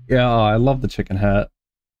 Yeah, oh, I love the chicken hat.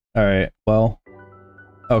 Alright, well.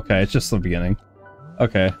 Okay, it's just the beginning.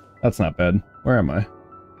 Okay, that's not bad. Where am I?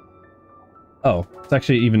 Oh, it's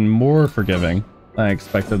actually even more forgiving than I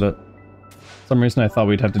expected it. For some reason I thought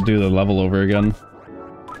we'd have to do the level over again.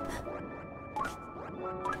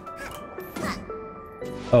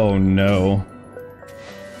 Oh no.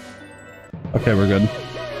 Okay, we're good.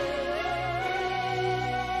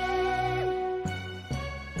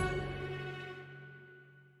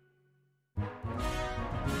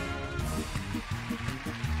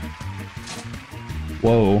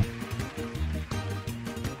 Whoa.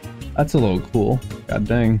 That's a little cool. God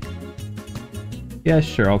dang. Yeah,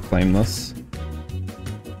 sure, I'll claim this.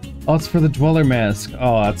 Oh, it's for the Dweller mask.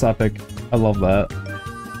 Oh, that's epic. I love that.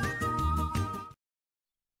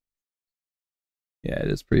 Yeah, it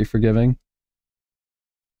is pretty forgiving.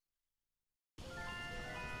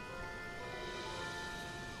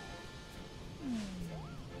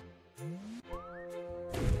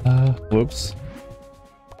 Whoops.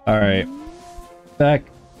 Alright. Back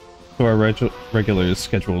to our regular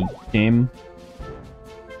scheduled game.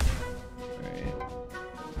 Alright.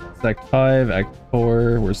 It's Act 5, Act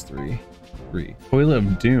 4, where's 3? 3. Toilet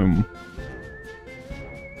of Doom.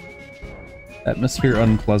 Atmosphere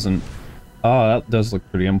unpleasant. Oh, that does look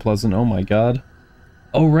pretty unpleasant. Oh my god.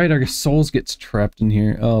 Oh right, our souls gets trapped in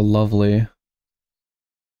here. Oh, lovely.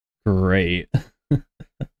 Great.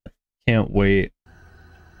 Can't wait.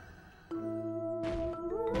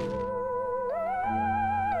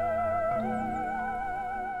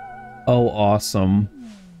 Oh, awesome.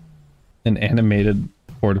 An animated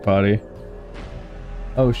porta potty.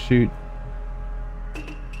 Oh, shoot.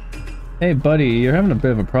 Hey, buddy, you're having a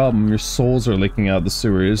bit of a problem. Your souls are leaking out the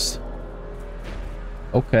sewers.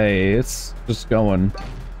 Okay, it's just going.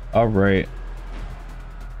 Alright.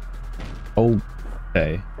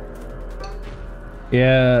 Okay.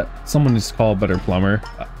 Yeah, someone needs to call a better plumber.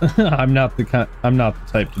 I'm not the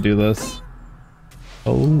type to do this.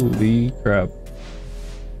 Holy crap.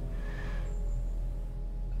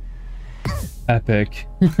 Epic.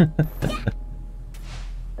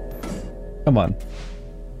 Come on.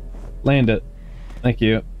 Land it. Thank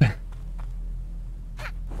you.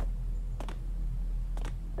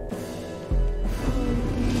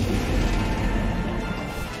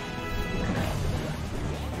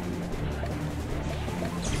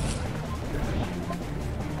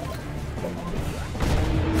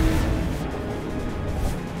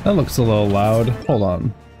 That looks a little loud. Hold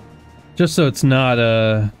on. Just so it's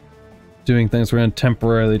not, doing things, we're gonna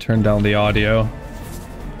temporarily turn down the audio.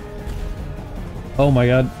 Oh my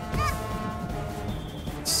god.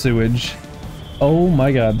 Sewage. Oh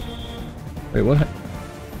my god. Wait, what?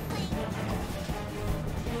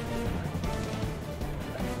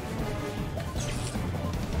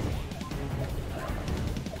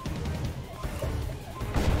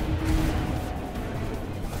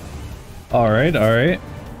 Alright, alright.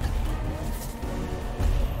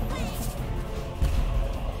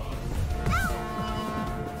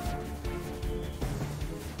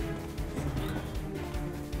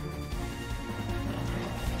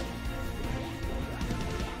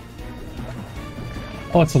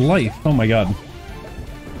 Oh, it's a life. Oh my god.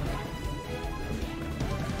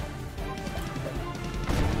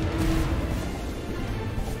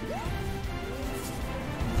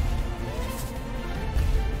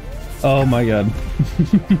 Oh my god.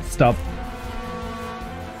 Stop.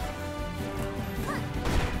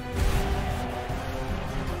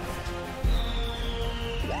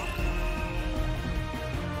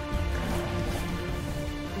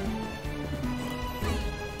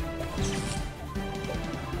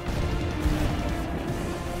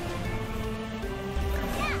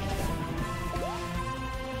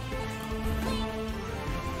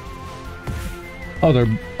 Oh, they're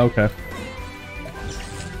okay.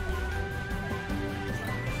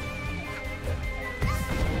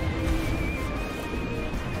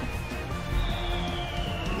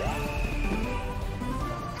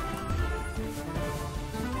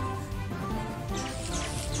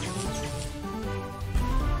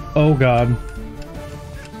 Oh god.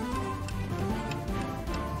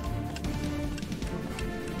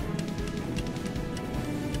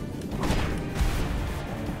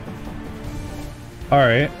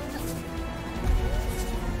 Alright.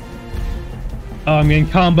 Oh, I'm getting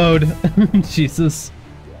comboed. Jesus.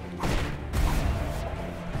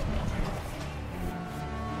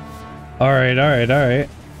 Alright, alright, alright.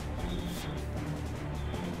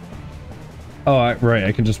 Oh, right,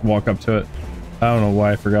 I can just walk up to it. I don't know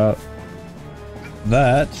why I forgot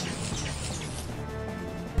that.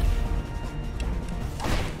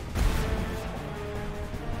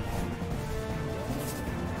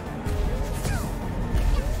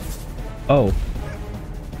 Oh.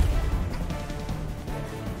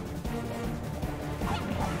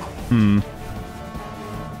 Hmm.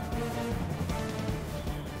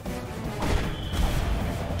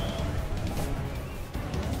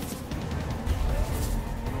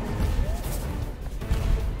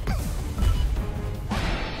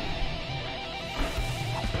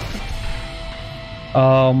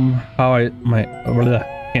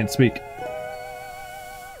 Can't speak.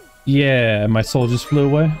 Yeah, my soul just flew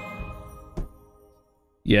away.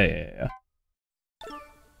 Yeah.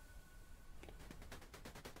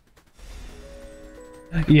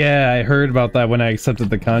 Yeah, I heard about that when I accepted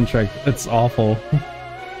the contract. It's awful.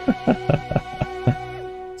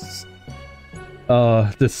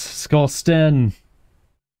 This Skull Sten.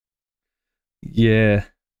 Yeah.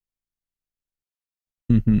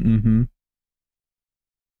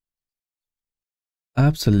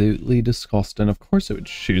 Absolutely disgusting. Of course it would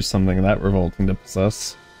choose something that revolting to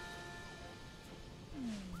possess.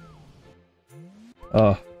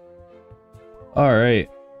 Alright.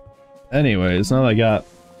 Anyways, now that I got...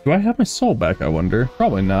 Do I have my soul back, I wonder?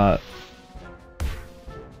 Probably not.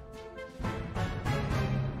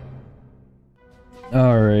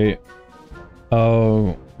 Alright.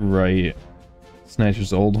 Oh, right.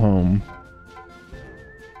 Snatcher's old home.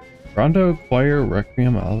 Rondo Choir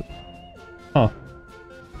Requiem out. Huh.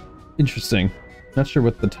 Interesting. Not sure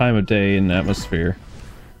what the time of day and atmosphere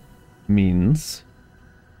means.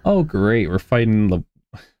 Oh great, we're fighting the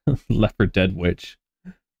Left 4 Dead witch.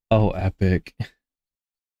 Oh, epic.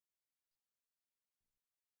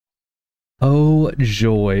 Oh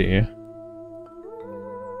joy.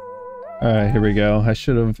 Alright, here we go. I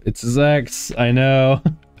should have... It's Zex, I know.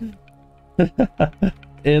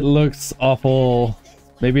 It looks awful.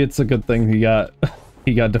 Maybe it's a good thing he got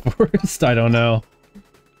divorced, I don't know.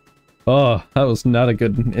 Oh, that was not a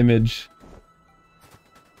good image.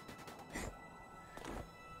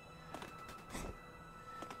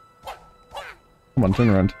 Come on, turn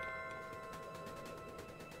around.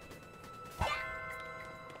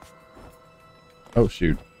 Oh,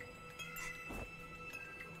 shoot.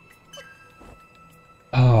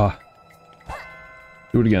 Ah.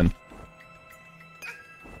 Do it again.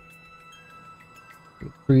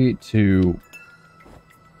 3, 2...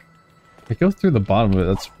 I go through the bottom of it,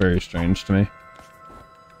 that's very strange to me.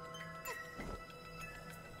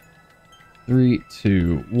 3,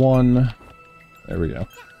 2, 1. There we go.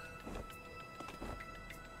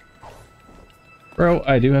 Bro,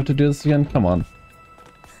 I do have to do this again? Come on.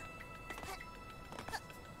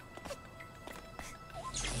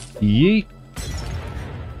 Yeet!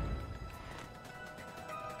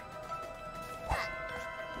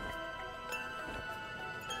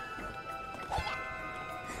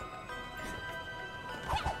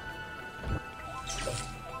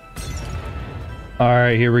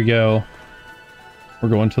 Alright, here we go. We're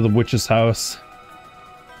going to the witch's house.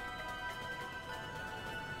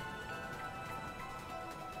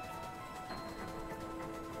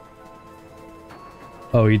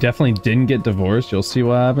 Oh, he definitely didn't get divorced. You'll see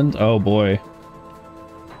what happened. Oh boy.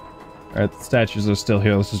 Alright, the statues are still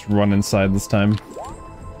here. Let's just run inside this time.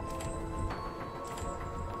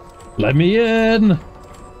 Let me in!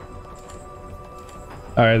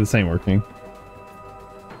 Alright, this ain't working.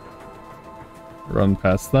 Run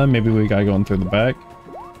past them. Maybe we gotta go in through the back.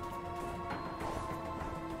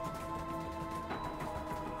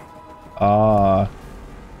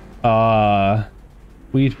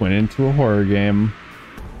 We went into a horror game.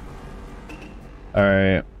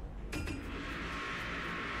 Alright.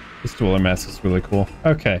 This Dweller mask is really cool.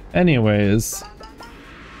 Okay, anyways.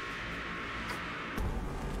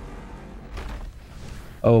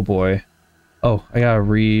 Oh boy. Oh, I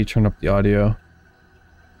gotta turn up the audio.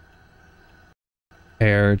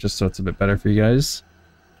 Hair, just so it's a bit better for you guys.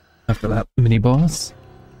 After that mini boss.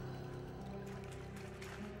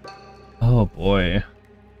 Oh boy.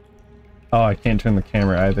 Oh, I can't turn the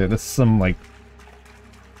camera either. This is some like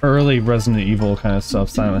early Resident Evil kind of stuff,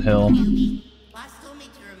 Silent Hill. Boss told me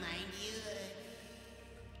to remind you,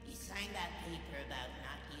 You signed that paper about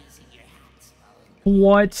not using your hats while in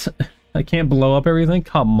What? I can't blow up everything?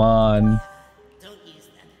 Come on. Don't use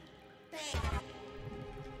them. Thanks.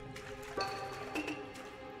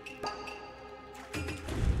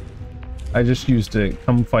 I just used it.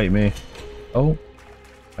 Come fight me. Oh.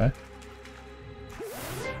 Okay.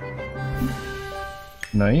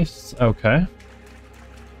 Nice. Okay.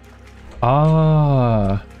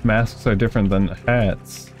 Ah, masks are different than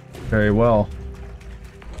hats. Very well.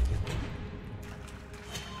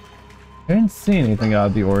 I didn't see anything out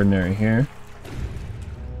of the ordinary here.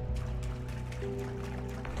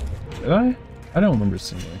 Did I? I don't remember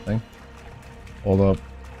seeing anything. Hold up.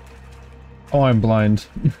 Oh, I'm blind.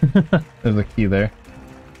 There's a key there.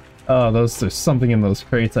 Oh, there's something in those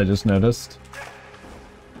crates I just noticed.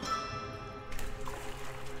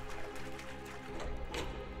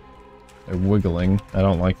 They're wiggling. I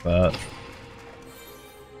don't like that.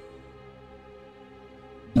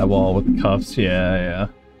 That wall with the cuffs. Yeah, yeah.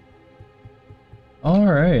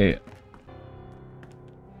 Alright.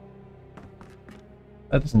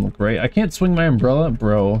 That doesn't look right. I can't swing my umbrella?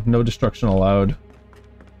 Bro, no destruction allowed.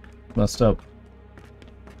 Messed up.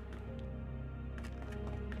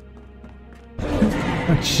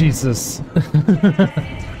 Oh, Jesus.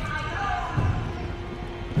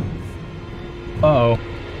 Uh-oh.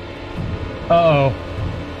 Uh-oh.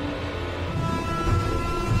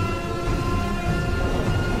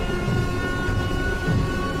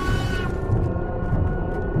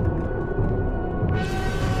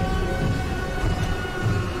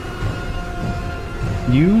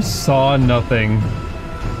 You saw nothing.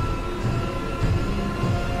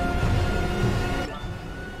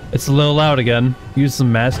 It's a little loud again. Use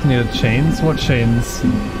some mask near the chains? What chains?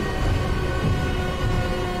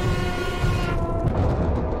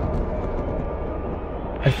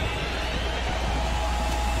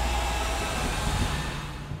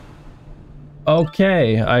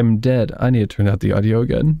 Okay, I'm dead. I need to turn out the audio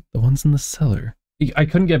again. The one's in the cellar. I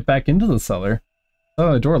couldn't get back into the cellar.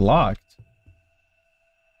 Oh, the door locked.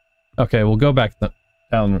 Okay, we'll go back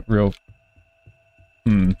down real...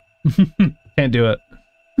 Can't do it.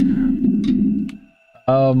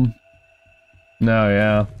 No,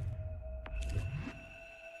 yeah.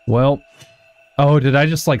 Well... Oh, did I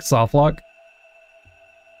just, like, soft lock?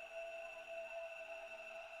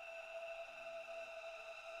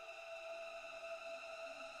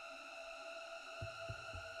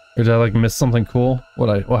 Or did I, like, miss something cool?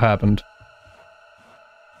 What happened?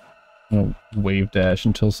 I'll wave dash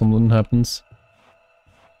until something happens.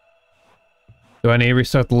 Do I need to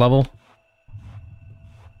restart the level?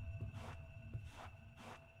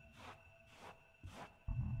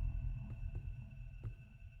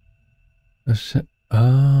 Oh shit.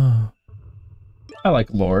 Oh. I like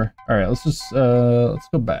lore. Alright, let's just let's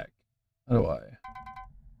go back. How do I?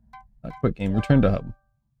 Quick game, return to hub.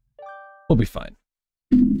 We'll be fine.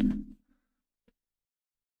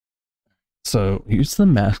 So use the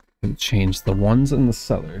mask to change the ones in the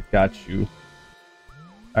cellar. Got you.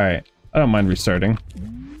 Alright. I don't mind restarting.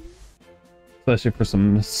 Especially for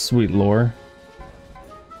some sweet lore.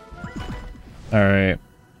 Alright.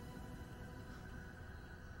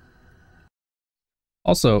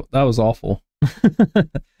 Also, that was awful.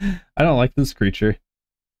 I don't like this creature.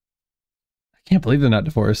 I can't believe they're not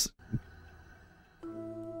divorced.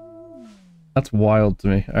 That's wild to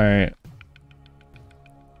me. Alright.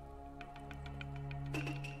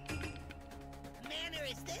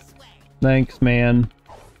 Thanks, man.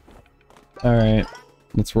 Alright,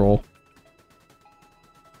 let's roll.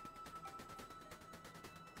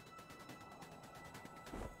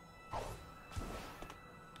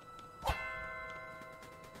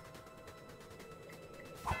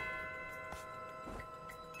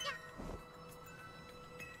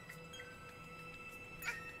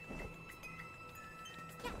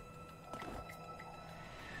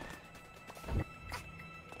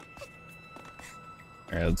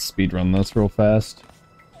 Alright, let's speedrun this real fast.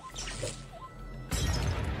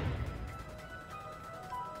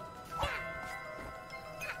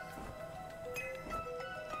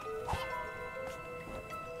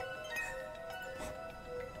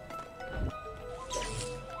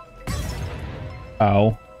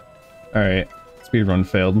 Ow. Alright, speedrun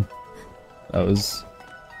failed. That was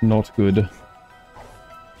not good.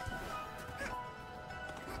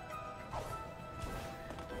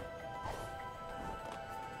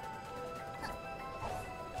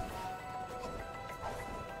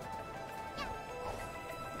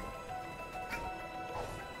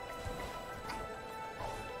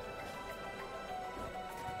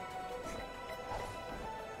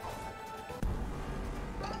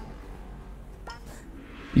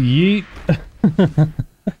 Yeet.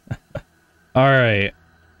 Alright.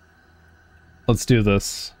 Let's do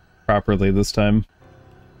this properly this time.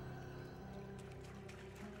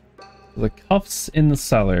 The cuffs in the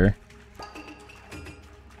cellar.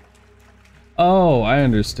 Oh, I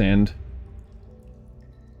understand.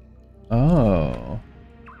 Oh.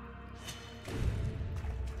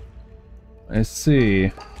 I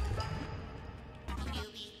see.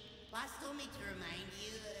 Boss told me to remind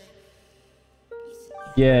you.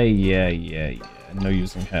 Yeah. No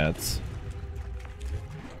using hats.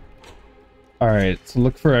 Alright, so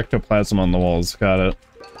look for ectoplasm on the walls. Got it.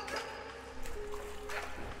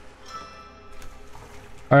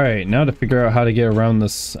 Alright, now to figure out how to get around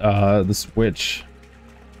this, this witch.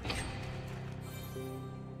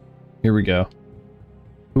 Here we go.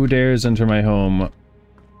 Who dares enter my home?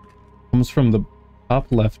 Comes from the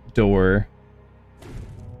top left door.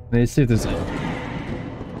 Let's see if there's...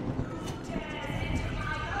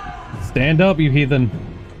 Stand up, you heathen!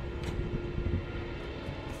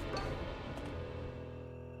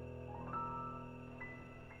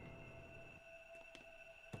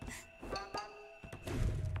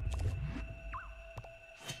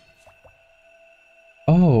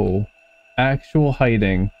 Oh, actual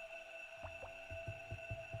hiding.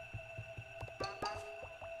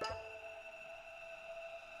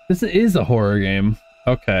 This is a horror game.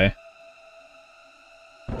 Okay.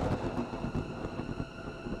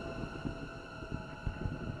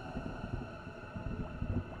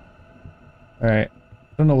 Alright. I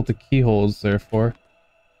don't know what the keyhole is there for.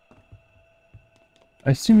 I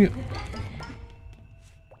assume you...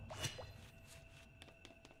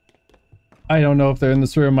 I don't know if they're in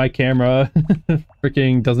this room. My camera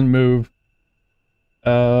freaking doesn't move.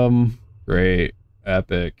 Great.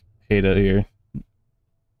 Epic. Hate it here.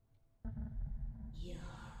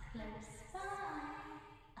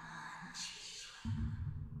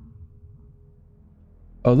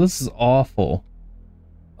 Oh, this is awful.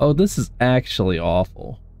 Oh, this is actually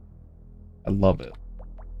awful. I love it.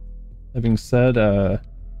 That being said,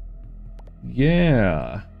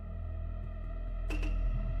 yeah.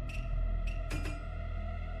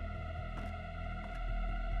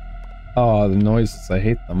 Oh, the noises. I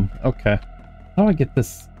hate them. Okay. How do I get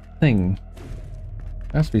this thing?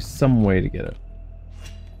 There has to be some way to get it.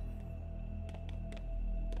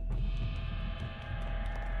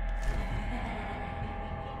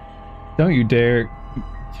 Don't you dare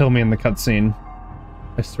kill me in the cutscene.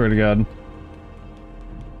 I swear to God.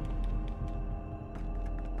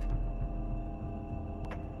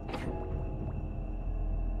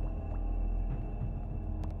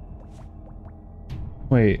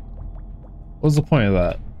 Wait. What was the point of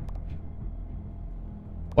that?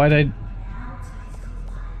 Why'd I...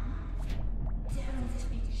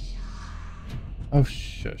 Oh,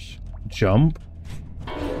 shush. Jump?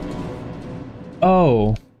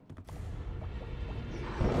 Oh.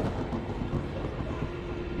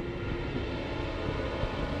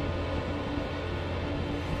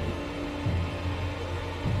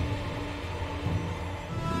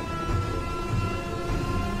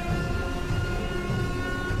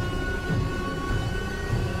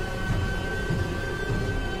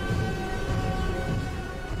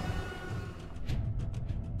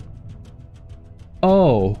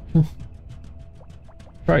 Oh.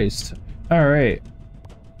 Christ. Alright.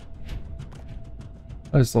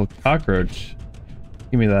 Oh, this little cockroach.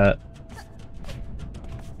 Give me that.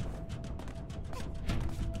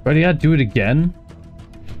 But yeah, do it again?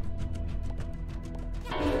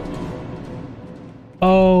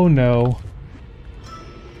 Oh no.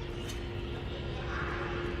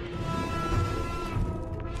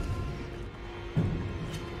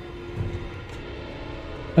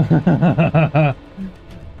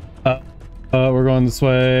 We're going this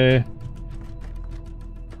way.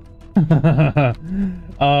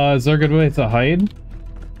 Is there a good way to hide?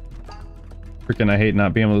 Freaking, I hate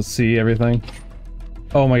not being able to see everything.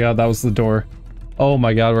 Oh my God, that was the door. Oh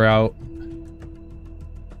my God, we're out.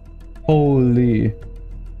 Holy.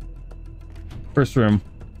 First room.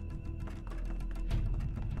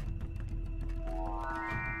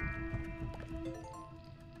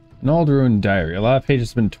 An old ruined diary. A lot of pages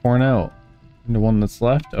have been torn out. And the one that's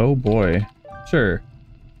left? Oh boy. Sure.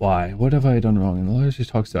 Why? What have I done wrong? In the letter she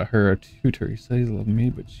talks about her tutor. He says he loves me,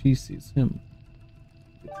 but she sees him.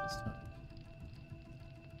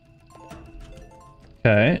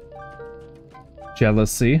 Okay.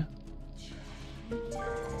 Jealousy.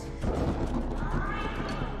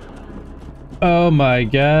 Oh my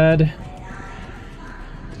God.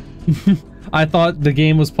 I thought the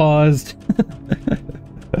game was paused.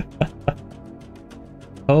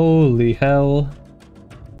 Holy hell.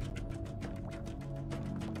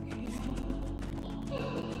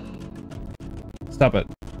 Stop it.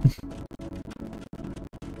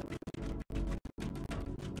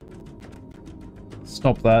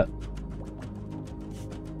 Stop that.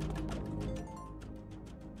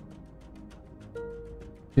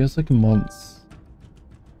 Feels like months.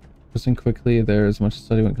 Pressing quickly, there is much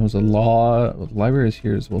study when it comes to law. The library is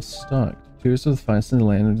here as well stocked. Tourists are the finest in the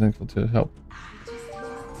land and thankful to help.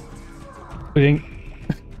 Waiting.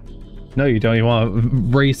 No, you don't. You want to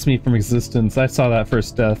erase me from existence. I saw that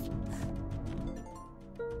first death.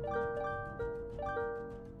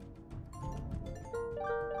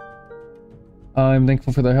 I'm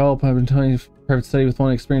thankful for their help. I've been telling you private study with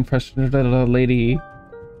one experienced practitioner, lady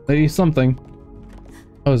something.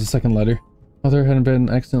 Oh, it's a second letter. Mother hadn't been an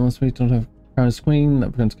accident last week. Don't have crown as queen.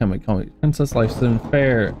 That prince can't call me princess. Life's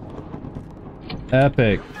unfair.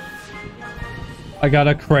 Epic. I got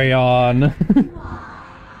a crayon.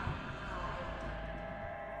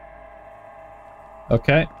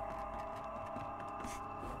 Okay.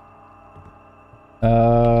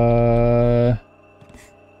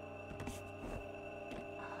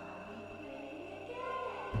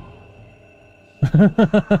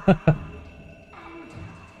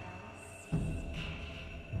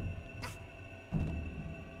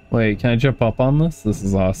 Wait, can I jump up on this? This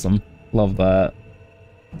is awesome. Love that.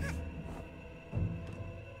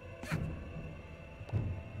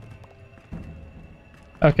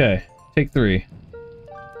 Okay, take 3.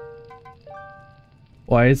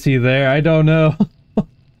 Why is he there? I don't know.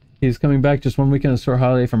 He's coming back just 1 weekend, a short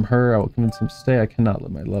holiday from her. I will convince him to stay. I cannot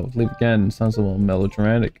let my love leave again. Sounds a little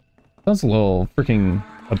melodramatic. Sounds a little freaking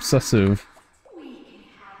obsessive.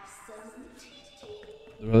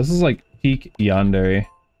 Well, this is like peak yandere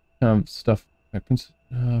stuff. My prince,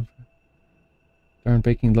 darn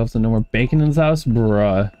baking loves it. No more bacon in his house,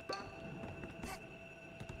 bruh.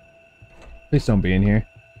 Please don't be in here.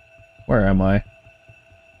 Where am I?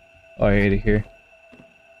 Oh, I hate it here.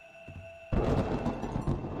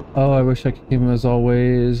 Oh, I wish I could keep him as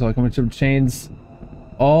always. Like how much of chains.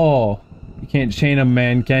 Oh, you can't chain a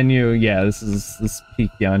man, can you? Yeah, this is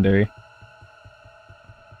peak yandere.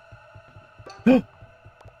 You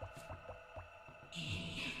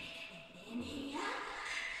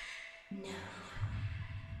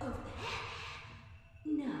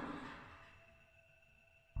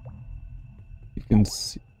can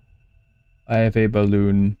see. I have a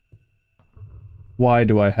balloon. Why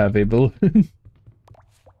do I have a balloon?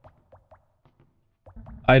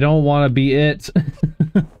 I don't want to be it.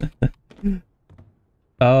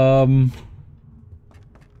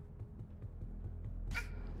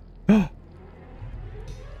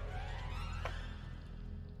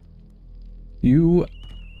 You.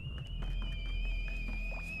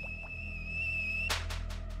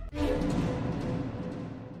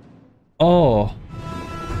 Oh.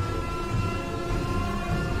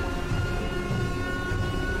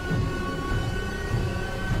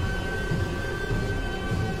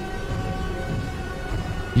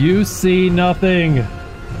 You see nothing.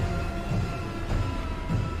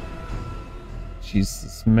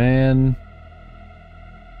 Jesus, man.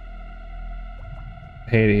 I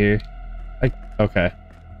hate it here. Okay.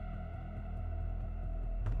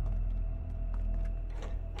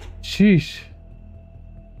 Sheesh.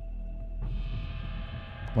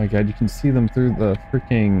 Oh my god, you can see them through the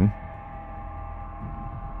freaking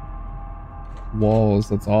walls.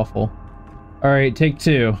 That's awful. Alright, take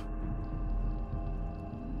 2.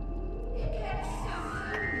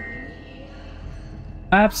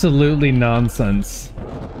 Absolutely nonsense.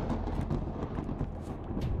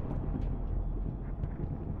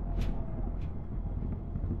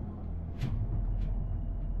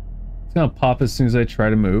 It's gonna pop as soon as I try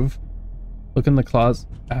to move. Look in the closet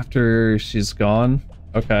after she's gone.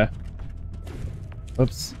 Okay.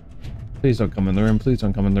 Oops. Please don't come in the room. Please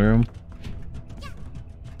don't come in the room.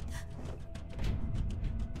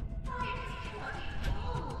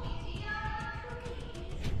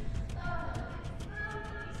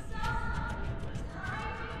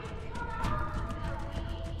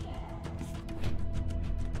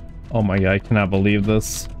 Oh my god, I cannot believe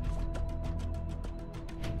this.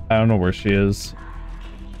 I don't know where she is.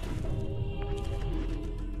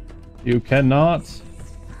 You cannot.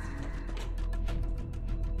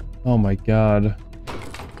 Oh my god.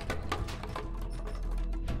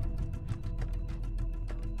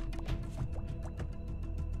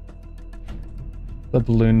 The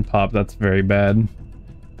balloon pop, that's very bad.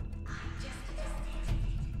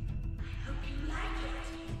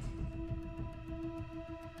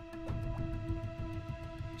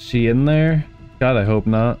 She in there? God, I hope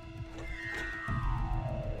not.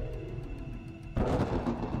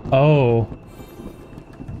 Oh.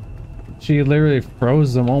 She literally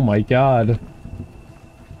froze him. Oh my god.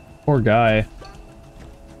 Poor guy.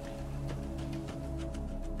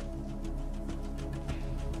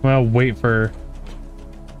 Well, wait for...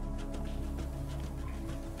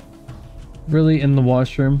 Really in the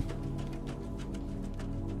washroom?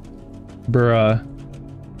 Bruh.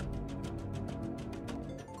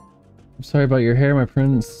 I'm sorry about your hair, my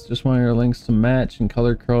prince. Just wanted your links to match and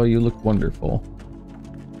color curl. You look wonderful.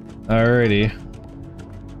 Alrighty.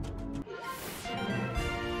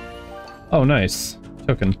 Oh, nice.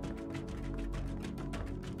 Token.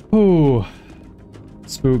 Ooh.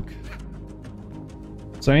 Spook.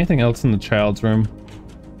 Is there anything else in the child's room?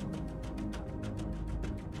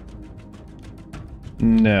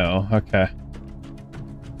 No. Okay.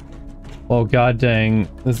 Well, god dang.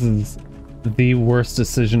 This is the worst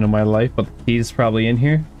decision of my life, but he's probably in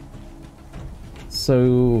here.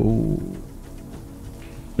 So...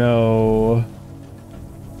 No.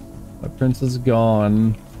 My prince is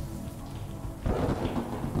gone.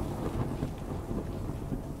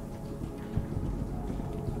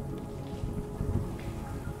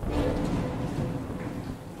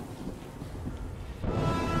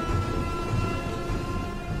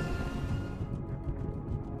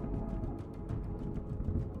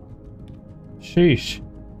 Sheesh.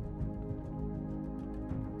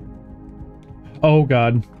 Oh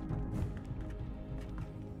god.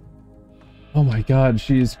 Oh my god,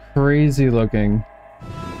 she's crazy looking.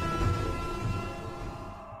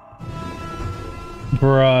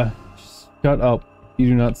 Bruh. Shut up. You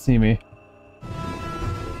do not see me.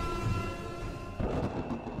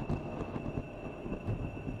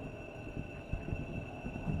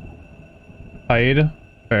 Hide.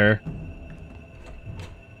 Fair.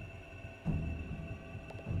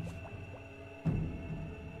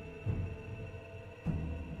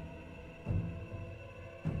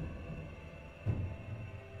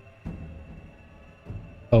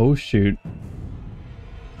 Oh shoot.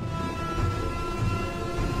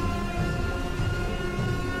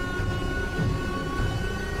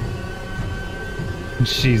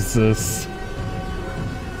 Jesus.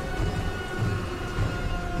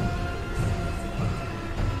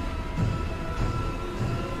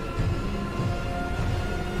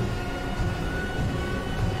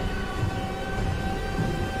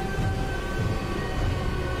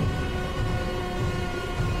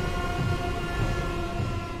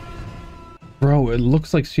 Bro, it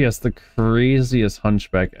looks like she has the craziest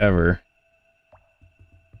hunchback ever.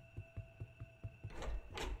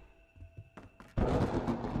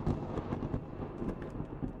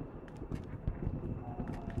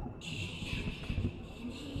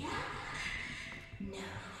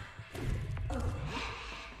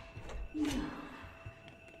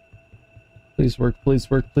 Please work, please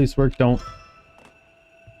work, please work, don't.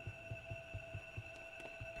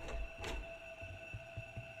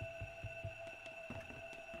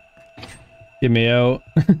 Get me out.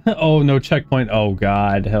 Oh, no checkpoint. Oh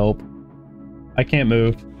god, help. I can't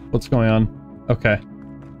move. What's going on? Okay.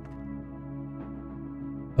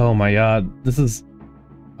 Oh my god, this is...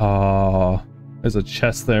 Oh, there's a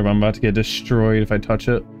chest there, but I'm about to get destroyed if I touch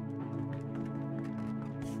it.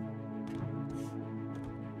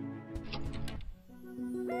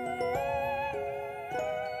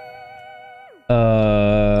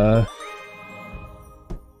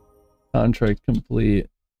 Contract complete.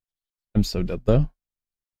 I'm so dead though.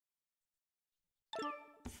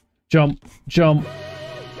 Jump, jump.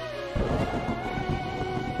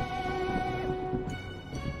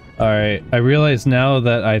 All right, I realize now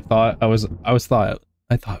that I thought I was gonna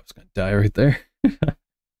die right there.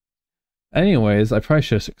 Anyways, I probably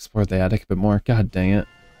should have explored the attic a bit more. God dang it.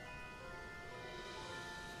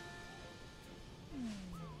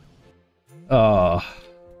 Oh,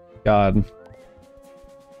 God.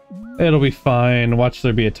 It'll be fine. Watch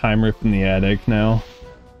there be a time rip in the attic now.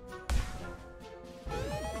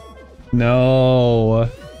 No.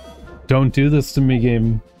 Don't do this to me,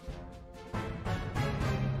 game.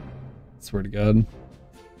 Swear to God.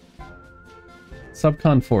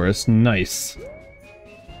 Subcon Forest. Nice.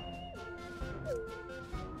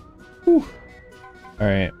 Whew.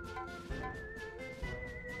 Alright.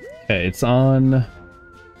 Okay, it's on...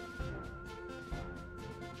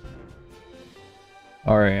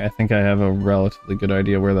 Alright, I think I have a relatively good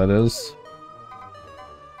idea where that is.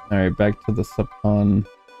 Alright, back to the Subcon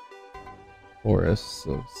Forest.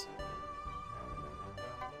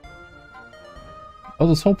 Oh,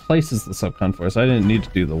 this whole place is the Subcon Forest. I didn't need to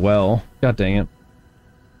do the well. God dang it.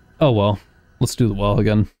 Oh well. Let's do the well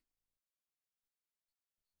again.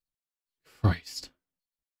 Christ.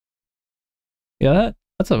 Yeah,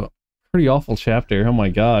 that's a pretty awful chapter. Oh my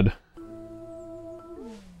god.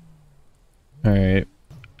 Alright.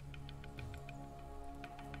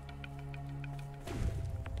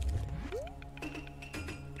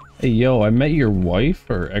 Hey, yo, I met your wife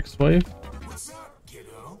or ex-wife? What's up,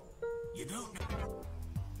 kiddo? You don't know.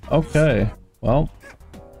 Okay, well.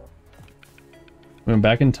 Went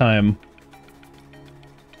back in time.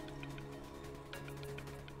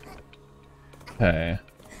 Okay.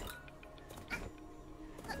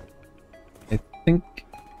 I think...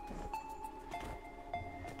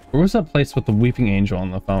 Where was that place with the weeping angel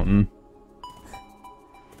on the fountain?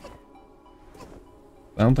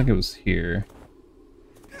 I don't think it was here.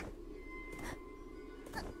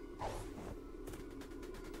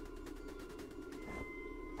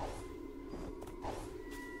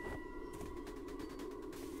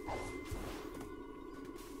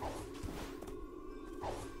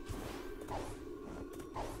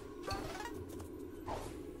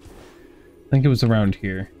 I think it was around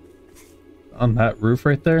here. On that roof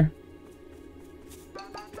right there.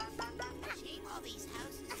 Shame all these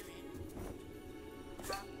houses are in.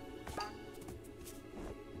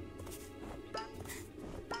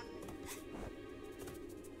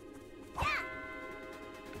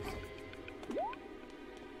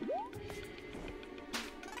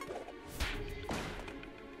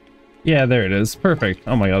 Yeah, there it is. Perfect.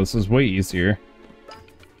 Oh my god, this is way easier.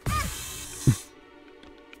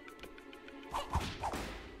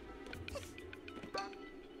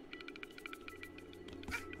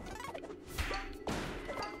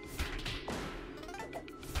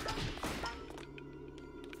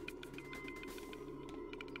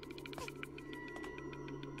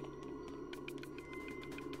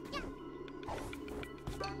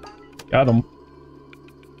 Got him.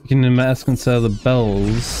 You can unmask instead of the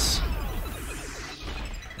bells.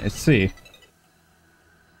 I see.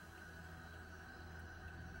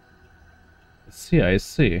 I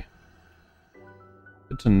see.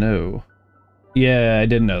 Good to know. Yeah, I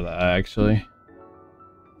didn't know that, actually.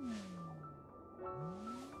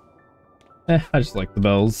 I just like the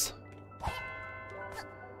bells.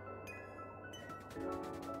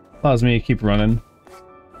 Allows me to keep running.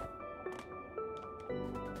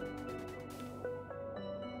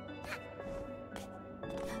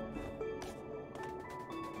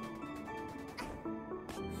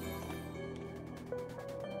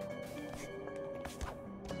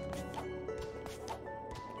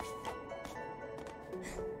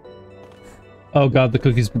 Oh god, the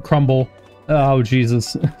cookies crumble. Oh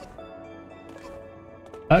Jesus.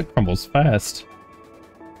 That crumbles fast.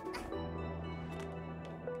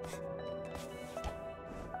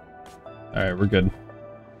 Alright, we're good.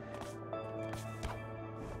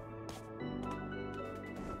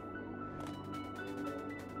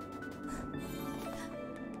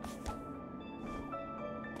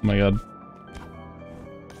 Oh my god.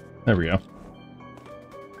 There we go.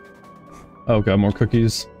 Oh god, more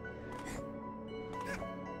cookies.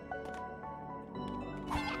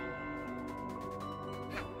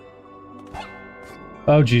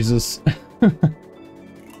 Oh Jesus.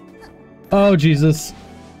 Oh Jesus.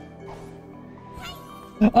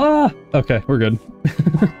 Ah! Okay, we're good.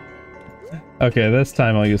 Okay, this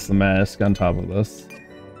time I'll use the mask on top of this.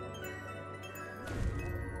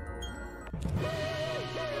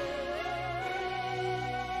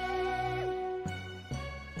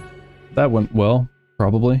 That went well,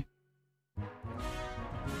 probably.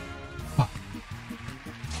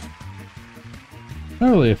 Not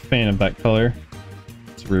really a fan of that color.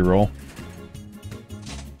 Let's reroll.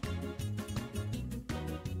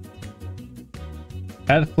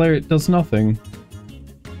 Add flare, it does nothing.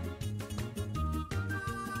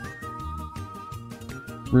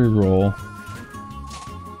 Reroll.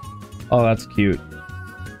 Oh, that's cute.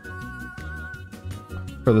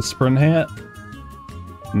 For the sprint hat?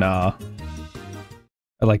 Nah.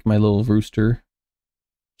 I like my little rooster.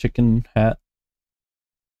 Chicken hat.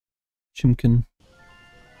 Chimkin.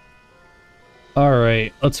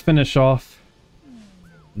 Alright, let's finish off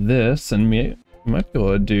this, and we might be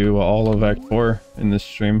able to do all of Act 4 in this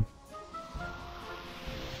stream.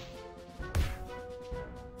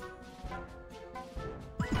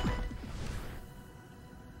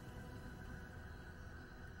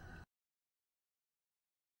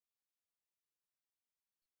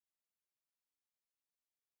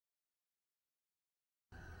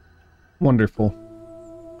 Wonderful.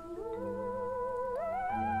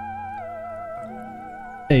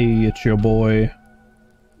 Hey, it's your boy.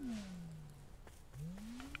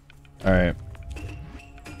 Alright.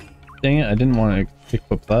 Dang it, I didn't want to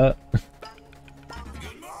equip that.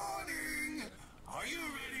 Good morning! Are you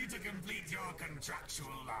ready to complete your contractual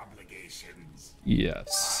obligations?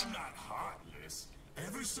 Yes. I'm not heartless.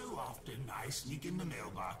 Ever so often, I sneak into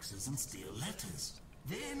mailboxes and steal letters.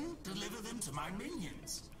 Then deliver them to my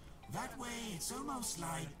minions. That way, it's almost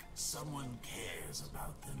like someone cares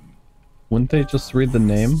about them. Wouldn't they just read the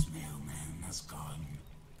name? Mailman has gone.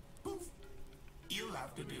 Poof. You'll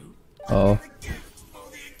have to do. Oh. A gift for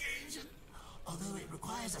the occasion. Although it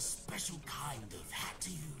requires a special kind of hat to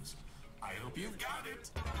use. I hope you've got it.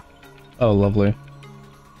 Oh, lovely.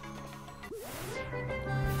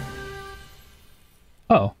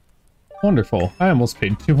 Oh, wonderful. I almost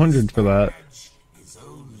paid 200 for that. It's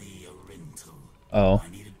only a rental. Oh. I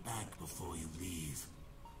need it back before you leave.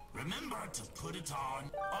 Remember to put it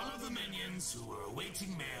on. All of the minions who are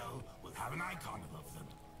awaiting mail will have an icon above them.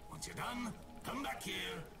 Once you're done, come back here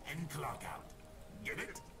and clock out. Get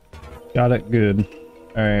it? Got it. Good.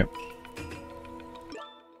 Alright.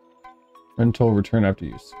 Rental return after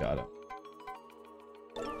use. Got it.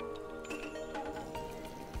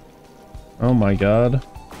 Oh my god.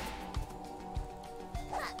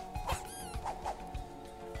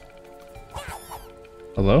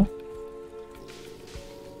 Hello?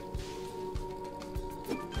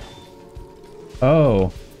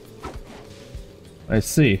 Oh. I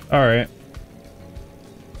see. Alright.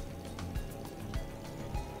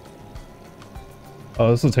 Oh,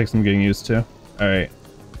 this will take some getting used to. Alright.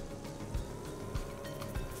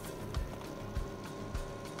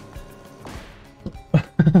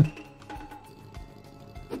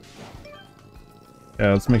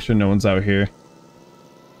 Yeah, let's make sure no one's out here.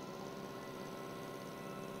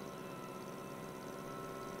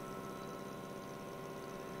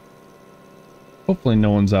 Hopefully no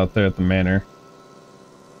one's out there at the manor.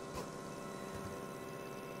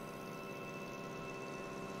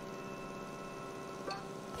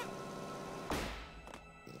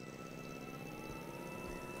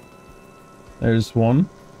 There's one.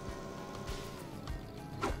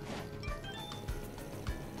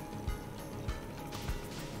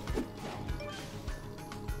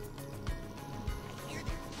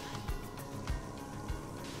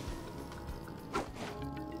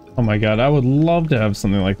 Oh my god, I would love to have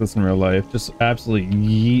something like this in real life. Just absolutely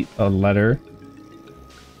yeet a letter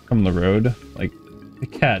from the road. Like,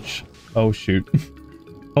 catch. Oh shoot.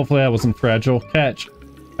 Hopefully that wasn't fragile. Catch.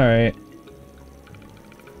 Alright.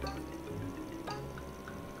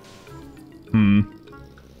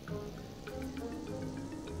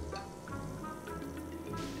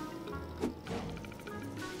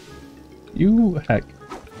 You heck.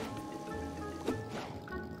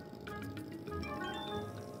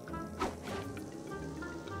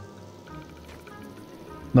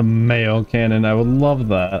 The mail cannon, I would love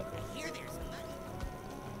that. Here there's money.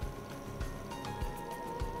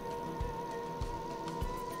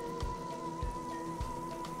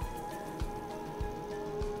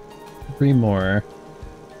 3 more.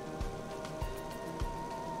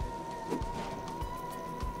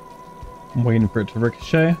 I'm waiting for it to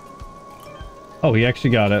ricochet. Oh, he actually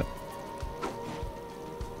got it.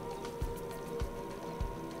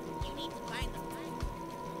 You need to find the money.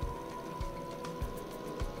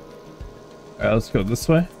 Alright, let's go this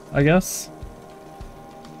way, I guess.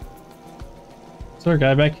 Is there a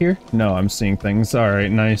guy back here? No, I'm seeing things. Alright,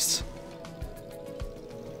 nice.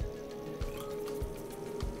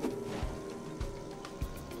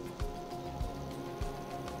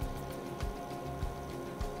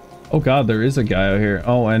 Oh god, there is a guy out here.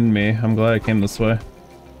 Oh, and me. I'm glad I came this way.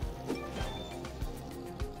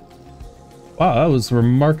 Wow, that was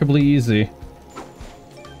remarkably easy.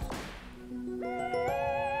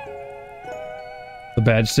 The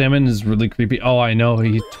badge salmon is really creepy. Oh, I know.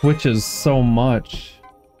 He twitches so much.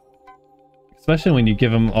 Especially when you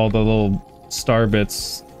give him all the little star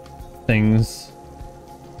bits things.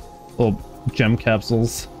 Little gem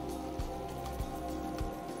capsules.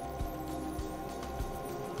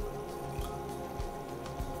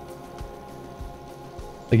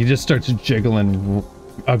 Like, he just starts jiggling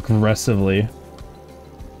aggressively.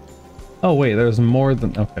 Oh, wait, there's more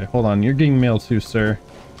than... Okay, hold on. You're getting mail too, sir.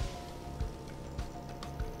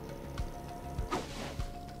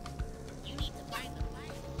 You need to find the money.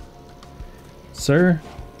 Sir?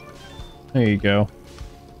 There you go.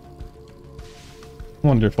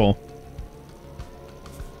 Wonderful.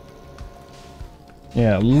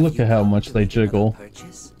 Yeah, look at how much they jiggle.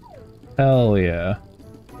 Purchase? Hell yeah.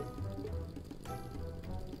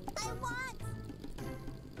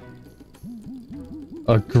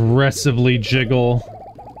 Aggressively jiggle.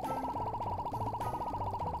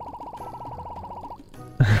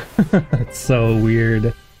 It's so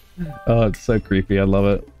weird. Oh, it's so creepy. I love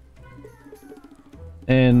it.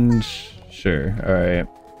 And sure, alright.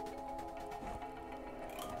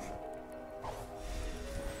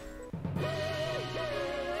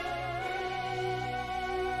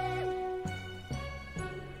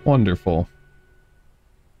 Wonderful.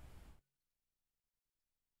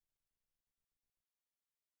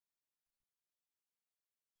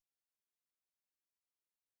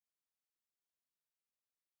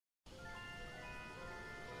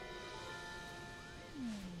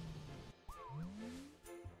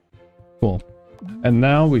 And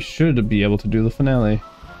now we should be able to do the finale.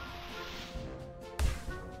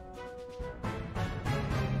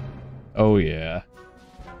 Oh yeah.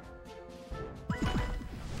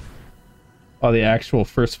 Oh, the actual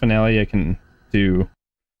first finale I can do.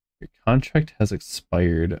 Your contract has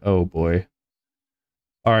expired. Oh boy.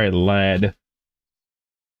 Alright, lad.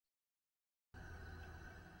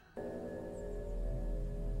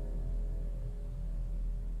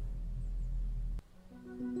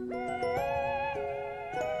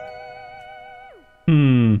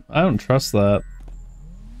 I don't trust that.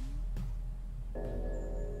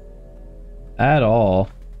 At all,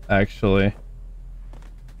 actually.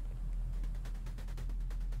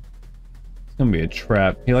 It's gonna be a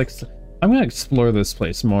trap. He likes... I'm gonna explore this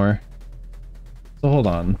place more. So hold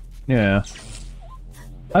on. Yeah.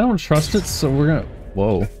 I don't trust it, so we're gonna...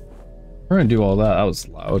 Whoa. We're gonna do all that. That was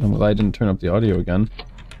loud. I'm glad I didn't turn up the audio again.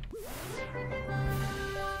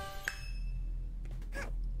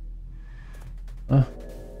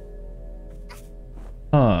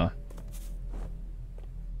 Huh.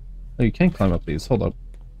 Oh, you can't climb up these. Hold up.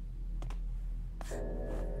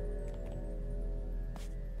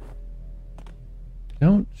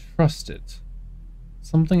 Don't trust it.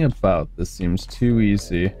 Something about this seems too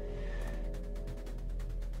easy.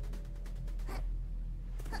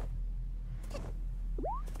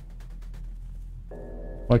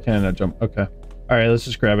 Why can't I jump? Okay. Alright, let's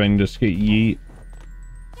just grab it and just get yeet.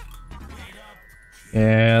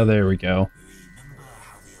 Yeah, there we go.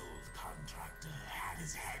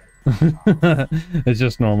 It's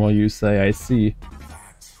just normal, you say. I see.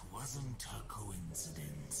 That wasn't a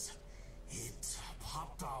coincidence. It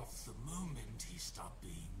popped off the moment he stopped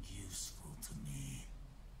being useful to me.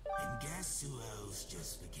 And guess who else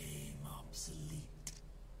just became obsolete?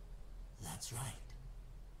 That's right.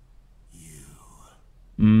 You.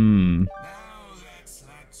 Mmm. Now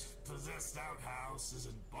that possessed outhouse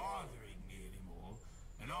isn't bothering me anymore,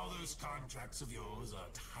 and all those contracts of yours are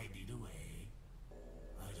tidied away,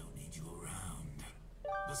 I don't need you around.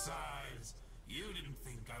 Besides, you didn't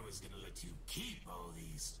think I was gonna let you keep all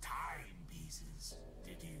these timepieces,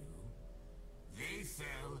 did you? They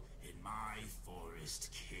fell in my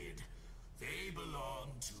forest, kid. They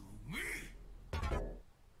belong to me.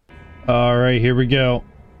 Alright, here we go.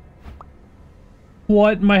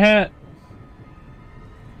 What? My hat?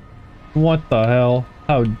 What the hell?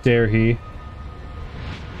 How dare he?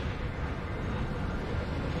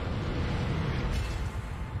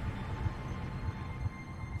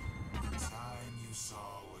 Time you saw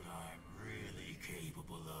what I'm really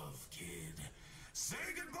capable of, kid. Say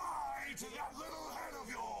goodbye to that little head of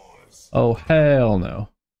yours. Oh, hell no.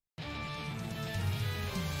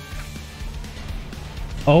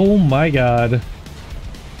 Oh my god.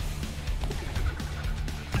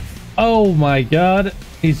 Oh my god.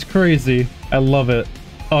 He's crazy. I love it.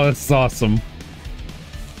 Oh, this is awesome.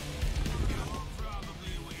 You're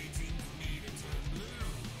probably waiting for me to turn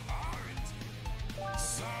blue, aren't you?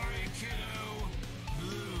 Sorry, kiddo.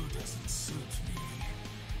 Blue doesn't suit me.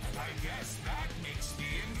 And I guess that makes me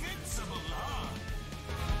invincible, huh?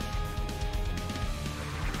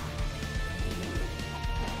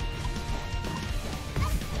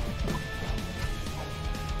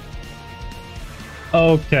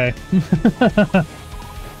 Okay.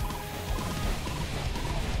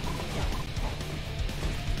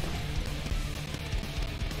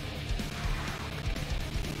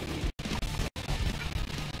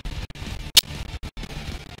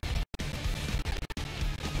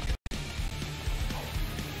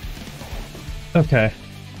 Okay.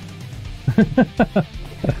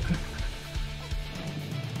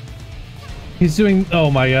 He's doing... Oh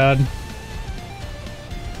my god.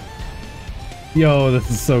 Yo, this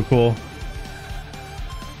is so cool.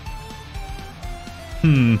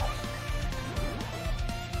 I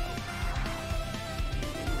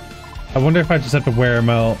wonder if I just have to wear him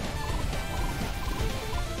out.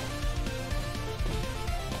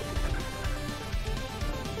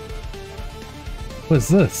 What is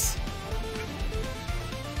this?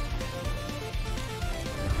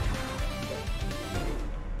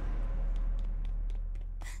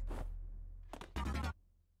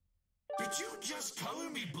 Did you just color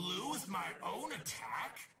me blue with my own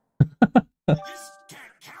attack? This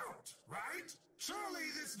can't count, right? Surely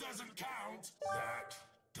this doesn't count. That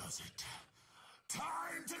does it.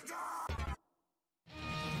 Time to die!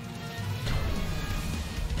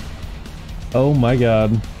 Oh my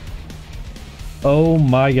god. Oh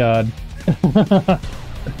my god.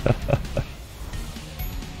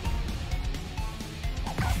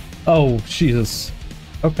 Oh, Jesus.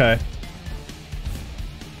 Okay.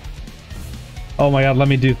 Oh my god, let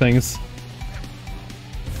me do things.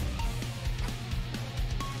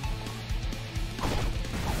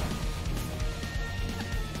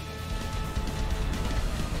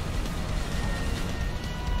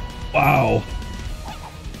 Wow.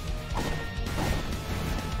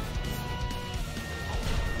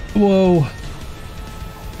 Whoa.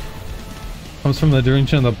 Comes from the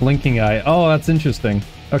direction of the blinking eye. Oh, that's interesting.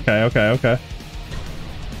 Okay, okay, okay.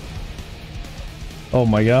 Oh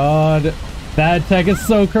my god. That tech is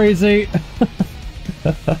so crazy.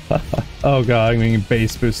 Oh god, I'm getting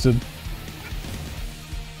base boosted.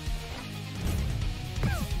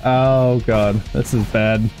 Oh god, this is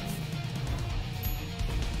bad.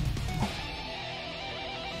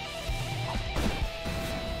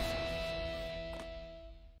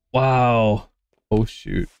 Wow. Oh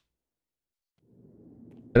shoot.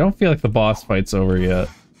 I don't feel like the boss fight's over yet.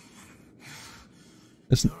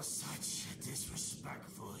 It's... You're such a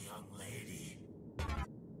disrespectful young lady.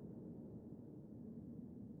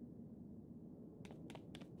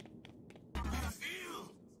 I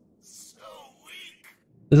feel so weak.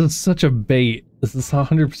 This is such a bait. This is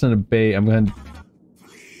 100% a bait. I'm going to...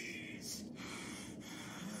 Please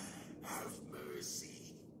have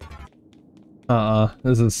mercy.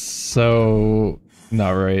 This is so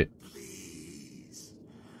not right. Please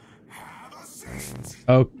have assist.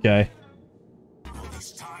 Okay. All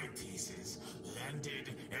these timepieces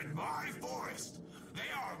landed in my forest. They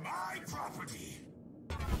are my property.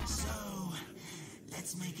 So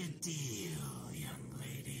let's make a deal, young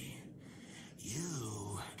lady.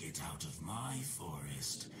 You get out of my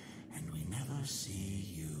forest, and we never see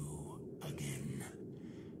you again.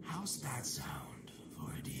 How's that sound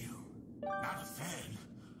for a deal? Not a fan.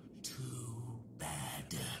 Too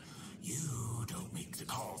bad. You don't make the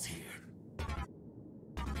calls here.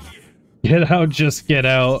 Here, Get out, just get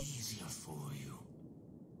out. easier for you.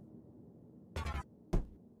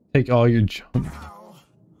 Take all your junk. Now,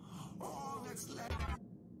 all that's left.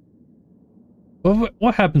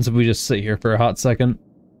 What happens if we just sit here for a hot second?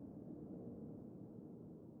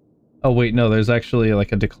 Oh wait, no, there's actually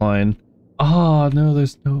like a decline. Oh, no,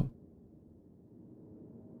 there's no...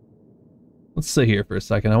 Let's sit here for a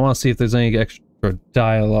second. I want to see if there's any extra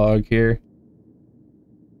dialogue here.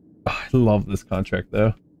 Oh, I love this contract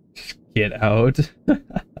though. Just get out.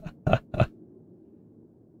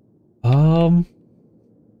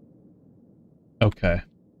 Okay.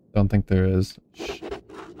 Don't think there is. Shh.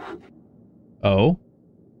 Oh.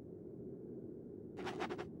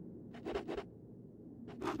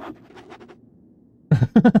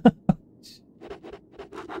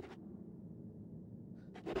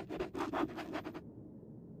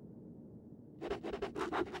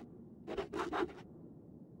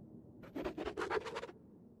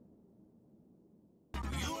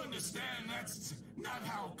 You understand that's not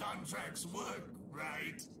how contracts work,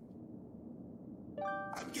 right?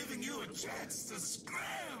 I'm giving you a chance to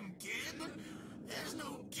scram, kid. There's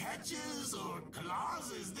no catches or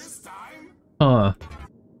clauses this time. Huh.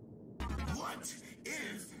 What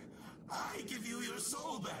if I give you your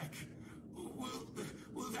soul back?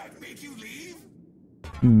 Will that make you leave?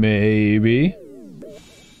 Maybe.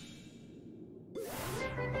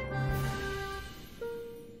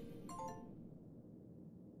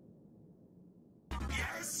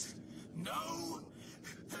 Yes? No?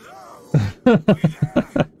 Hello?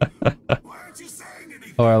 Why aren't you saying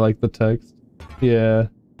anything? Oh, I like the text. Yeah.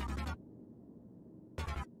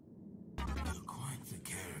 You're quite the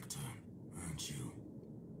character, aren't you?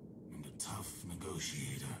 And a tough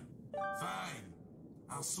negotiator. Fine.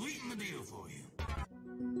 I'll sweeten the deal for you.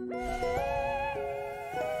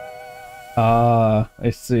 Ah, I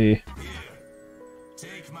see. Here.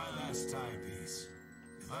 Take my last timepiece.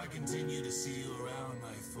 If I continue to see you around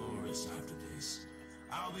my forest after this,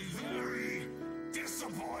 I'll be very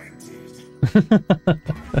disappointed.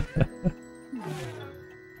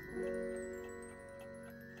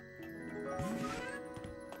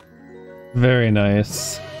 Very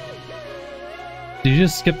nice. Did you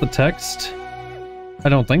just skip the text? I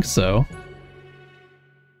don't think so.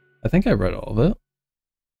 I think I read all of it.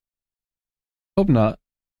 Hope not.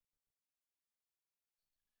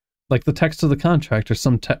 Like the text of the contract or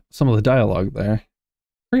some of the dialogue there.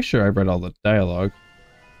 Pretty sure I read all the dialogue.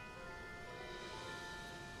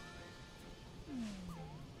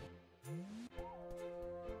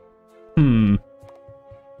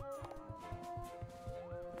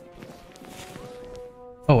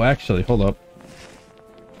 Oh, actually, hold up.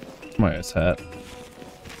 My ass hat.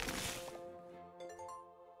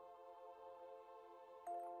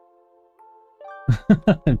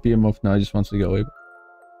 BMO now just wants to go away.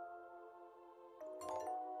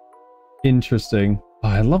 Interesting. Oh,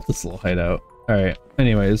 I love this little hideout. Alright,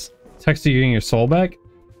 anyways. Text you getting your soul back?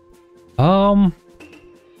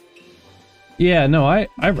 Yeah, no, I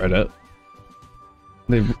read it.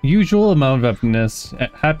 The usual amount of emptiness.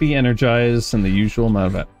 Happy, energized, and the usual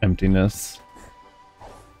amount of emptiness.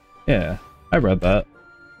 Yeah, I read that.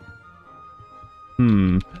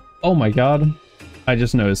 Oh my god. I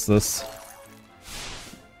just noticed this.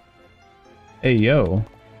 Hey, yo.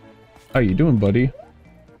 How you doing, buddy?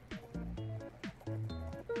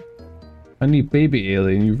 Honey baby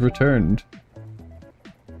alien, you've returned.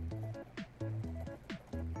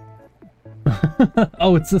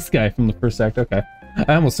 Oh, it's this guy from the first act, okay.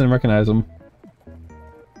 I almost didn't recognize him.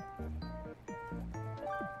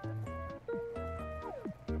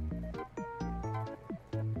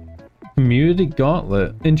 Community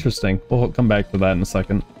Gauntlet. Interesting. We'll come back to that in a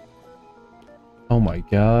second. Oh my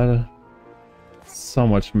god. So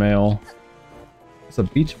much mail. There's a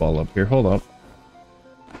beach ball up here. Hold up.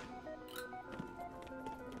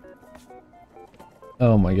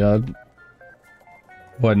 Oh my god.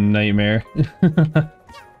 What a nightmare. Can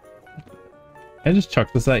I just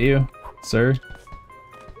chuck this at you, sir?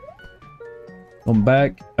 Come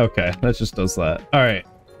back. Okay, that just does that. Alright.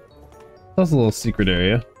 That's a little secret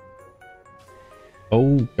area.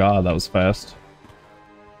 Oh god, that was fast.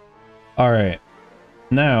 Alright.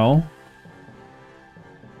 Now,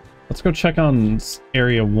 let's go check on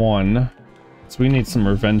Area 1. So we need some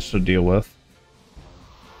revenge to deal with.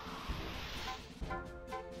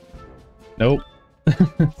 Nope.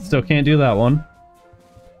 Still can't do that one.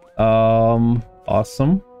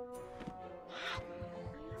 Awesome.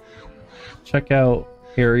 Check out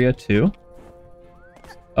Area 2.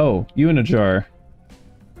 Oh, you in a jar.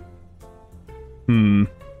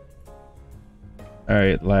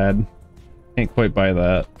 Alright, lad. Can't quite buy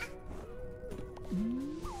that.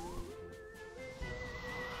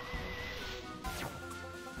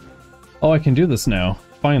 Oh, I can do this now.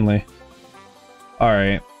 Finally.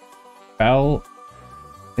 Alright.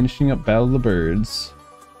 Finishing up Battle of the Birds.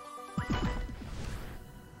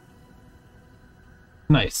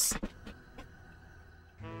 Nice.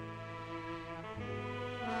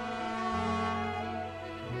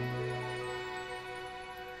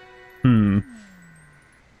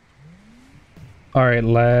 Alright,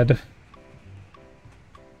 lad.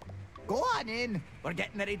 Go on in. We're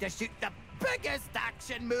getting ready to shoot the biggest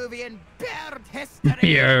action movie in Beard history.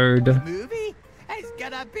 Beard. The movie is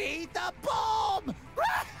gonna be the bomb.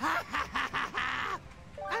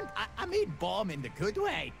 And I mean bomb in the good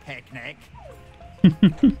way, Picnic.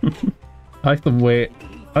 I like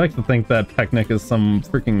to think that Picnic is some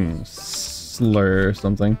freaking slur or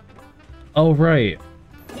something. Oh right.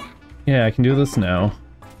 Yeah, I can do this now.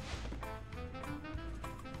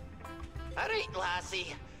 Alright,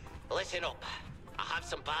 lassie. Listen up. I have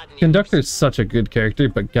some bad news. Conductor's such a good character,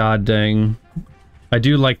 but god dang. I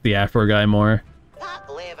do like the Afro guy more. That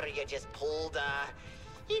lever you just pulled,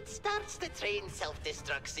 it starts the train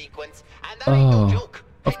self-destruct sequence, and that ain't no joke.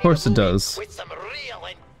 Of course it does. With some real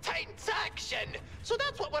intense action. So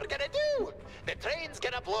that's what we're gonna do. The train's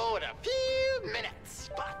gonna blow in a few minutes,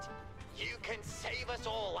 but you can save us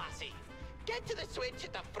all, lassie. Get to the switch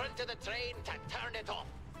at the front of the train to turn it off.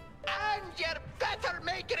 And you better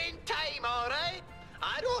make it in time, alright?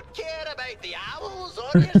 I don't care about the owls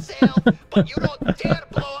or yourself, but you don't dare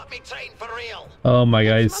blow up me train for real. Oh my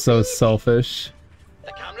god, he's so selfish.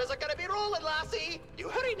 The cameras are gonna be rolling, lassie. You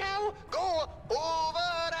hurry now. Go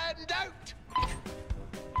over and out.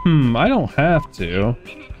 I don't have to.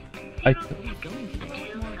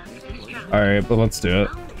 Alright, but let's do it.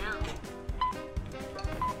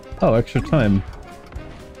 Oh, extra time.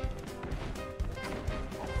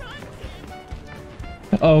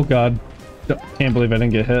 Oh god. Can't believe I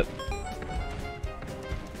didn't get hit.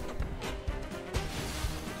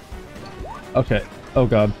 Okay. Oh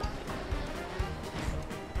god.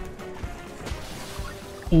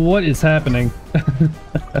 What is happening?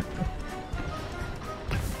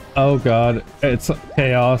 Oh god. It's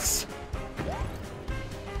chaos.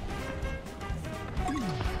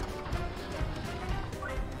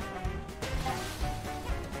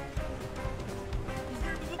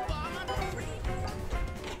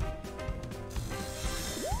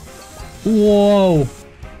 Whoa!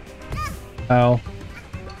 Ow.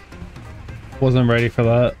 Wasn't ready for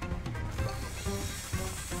that.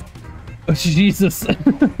 Oh, Jesus!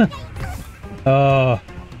 Oh.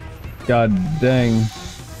 God dang.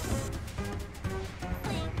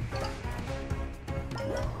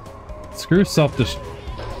 Screw self-destruct.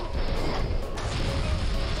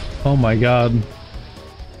 Oh my god.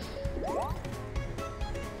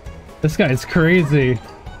 This guy's crazy.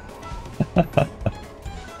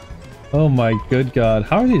 Oh my good god.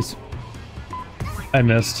 How are these? I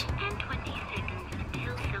missed.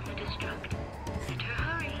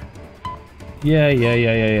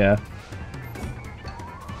 Yeah.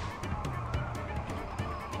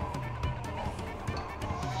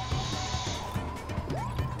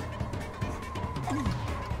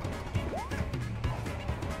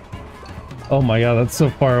 Oh my god, that's so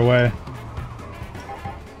far away.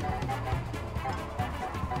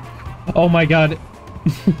 Oh my god.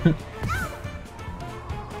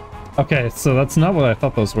 Okay, so that's not what I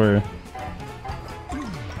thought those were.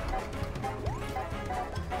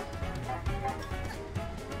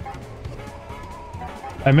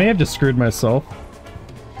 I may have just screwed myself.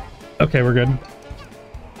 Okay, we're good.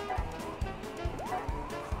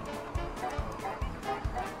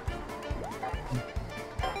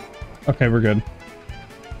 Okay, we're good.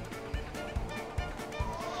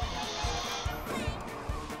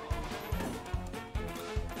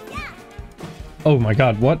 Oh my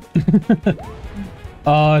god, what?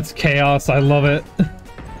 Oh, it's chaos. I love it.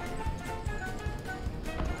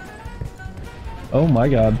 Oh my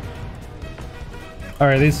god.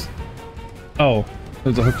 Alright, these... Oh,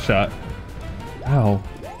 there's a hook shot. Ow.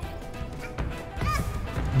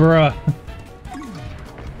 Bruh.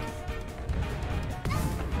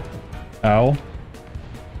 Ow.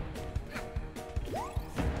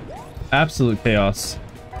 Absolute chaos.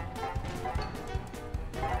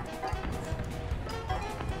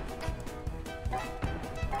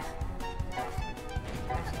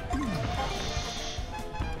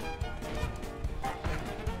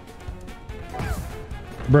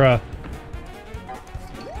 Bruh.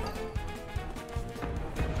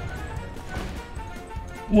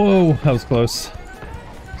 Whoa, that was close.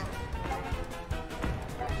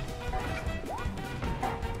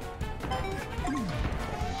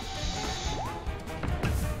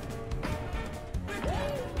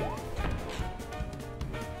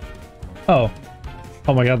 Oh.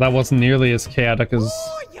 Oh my god, that wasn't nearly as chaotic as...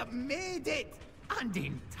 Oh, you made it! And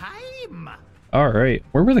in time! Alright,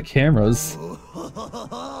 where were the cameras?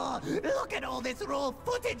 Look at all this raw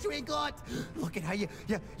footage we got! Look at how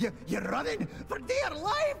you're running for dear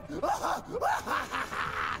life!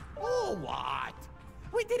 Oh, what?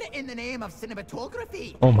 We did it in the name of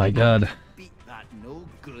cinematography! Oh my god. Beat that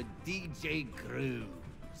no-good DJ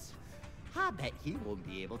Grooves. I bet he won't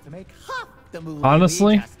be able to make half the movie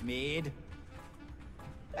Honestly? we just made.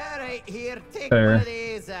 Alright, here, take Fair. one of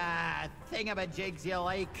these thingamajigs you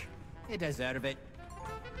like. You deserve it.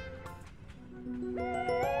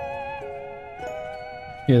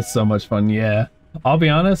 He has so much fun, yeah. I'll be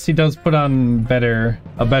honest, he does put on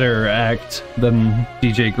a better act than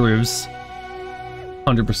DJ Grooves.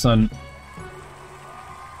 100%.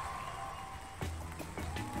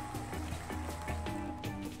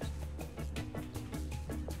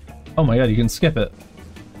 Oh my god, you can skip it.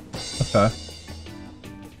 Okay.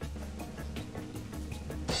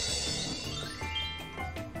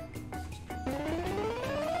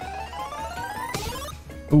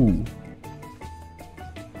 Ooh.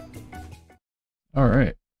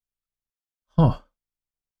 Alright. Huh.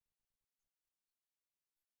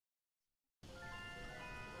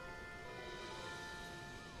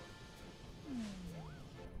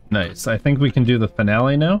 Nice. I think we can do the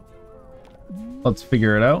finale now. Let's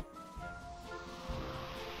figure it out.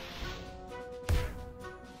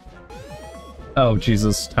 Oh,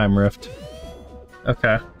 Jesus. Time rift.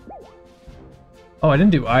 Okay. Oh, I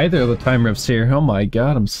didn't do either of the time rifts here. Oh my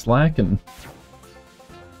god, I'm slacking.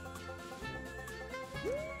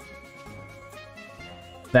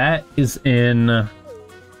 That is in the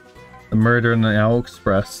Murder in the Owl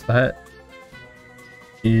Express. That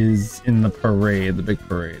is in the parade, the big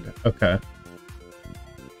parade. Okay.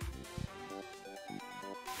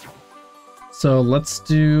 So let's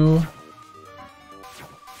do...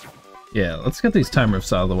 Yeah, let's get these time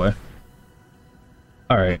rifts out of the way.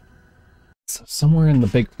 Alright. So somewhere in the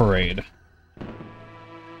big parade.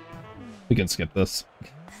 We can skip this.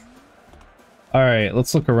 Alright,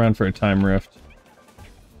 let's look around for a time rift.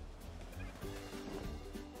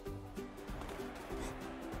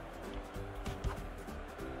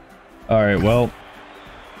 Alright, well...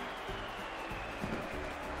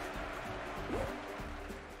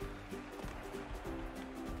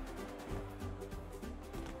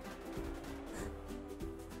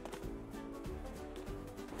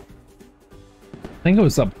 I think it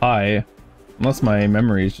was up high. Unless my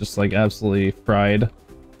memory is just like absolutely fried.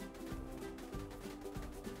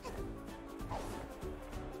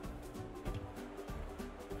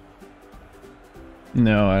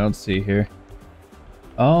 No, I don't see here.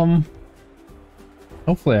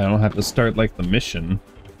 Hopefully I don't have to start like the mission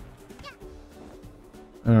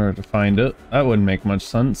in order to find it. That wouldn't make much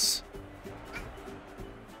sense.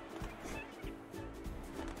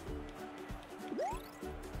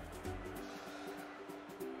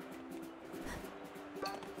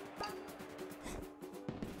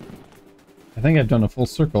 I think I've done a full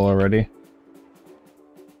circle already.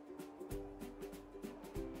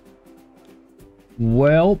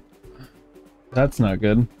 Well, That's not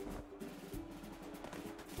good.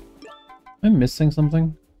 Am I missing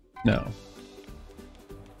something? No.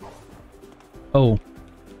 Oh.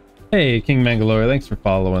 Hey, King Mangalore, thanks for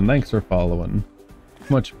following. Thanks for following.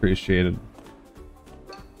 Much appreciated.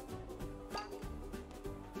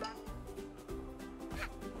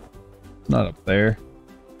 Not up there.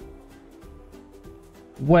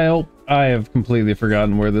 Well, I have completely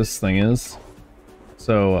forgotten where this thing is.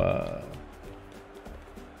 So,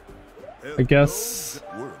 I guess...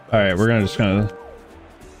 Alright, we're gonna just kind of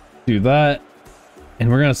do that. And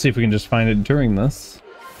we're gonna see if we can just find it during this.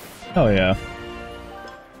 Oh yeah.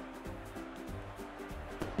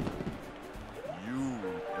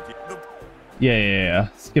 Yeah.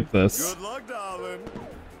 Skip this. Good luck, darling.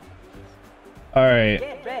 Alright.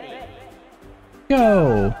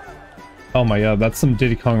 Go! Oh my god, that's some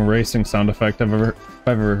Diddy Kong racing sound effect I've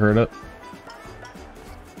ever heard it.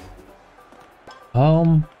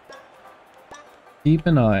 Keep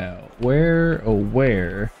an eye out. Where? Oh,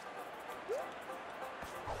 where?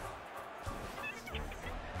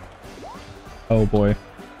 Oh boy.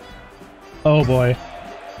 Oh boy.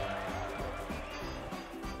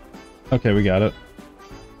 Okay, we got it.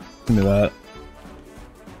 Give me that.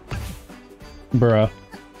 Bruh.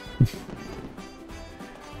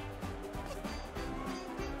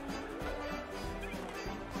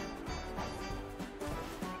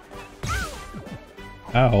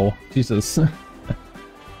 Ow. Jesus.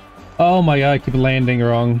 Oh my god, I keep landing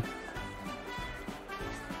wrong.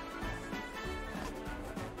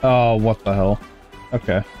 Oh, what the hell?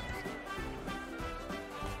 Okay.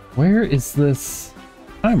 Where is this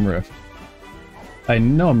time rift? I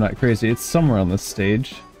know I'm not crazy. It's somewhere on this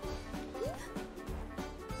stage.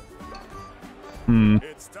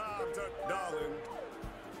 It's time to, darling.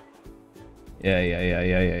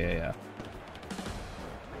 Yeah.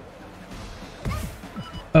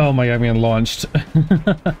 Oh my god, I'm getting launched.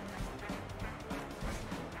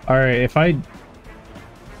 Alright, if I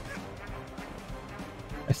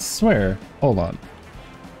swear, hold on.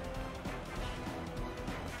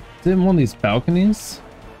 Is it in one of these balconies?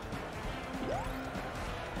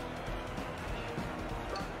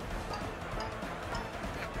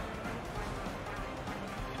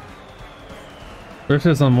 Or if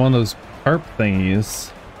it's on one of those harp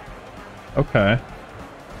thingies. Okay.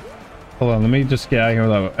 Hold on, let me just get out of here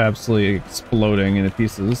without absolutely exploding into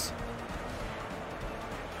pieces.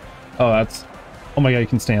 Oh, that's... Oh my god, you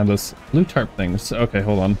can stand this. Blue tarp things. Okay,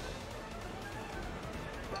 hold on.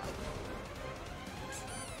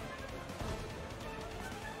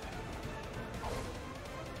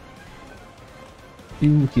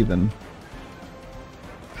 You heathen.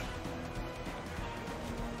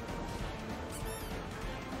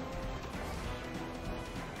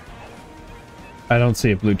 I don't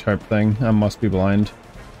see a blue tarp thing. I must be blind.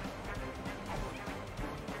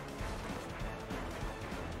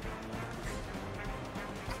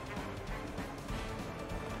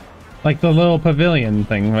 Like the little pavilion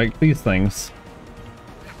thing, like these things.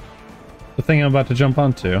 The thing I'm about to jump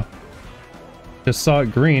onto. Just saw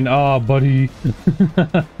it green. Oh, buddy.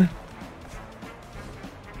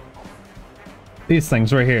 These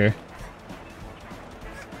things right here.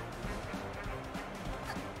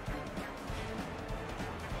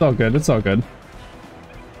 It's all good, it's all good. It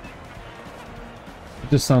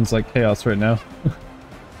just sounds like chaos right now.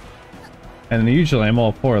 And usually I'm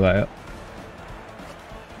all for that.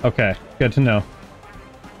 Okay, good to know.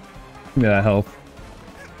 Give me that health.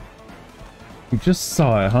 You just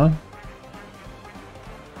saw it, huh?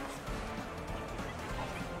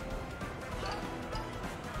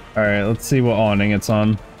 Alright, let's see what awning it's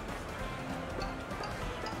on.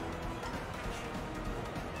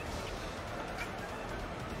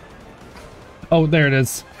 Oh, there it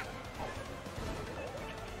is.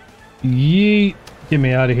 Yeet. Get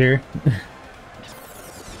me out of here.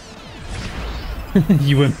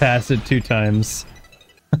 You went past it 2 times.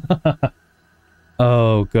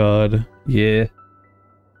 Oh, God. Yeah.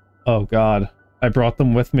 Oh, God. I brought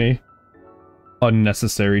them with me.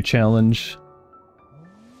 Unnecessary challenge.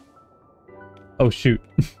 Oh, shoot.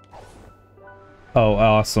 Oh,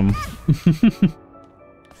 awesome.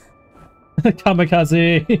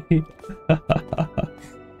 Kamikaze!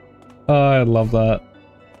 Oh, I love that.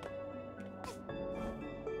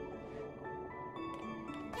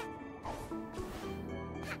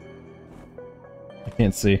 I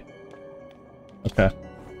can't see. Okay.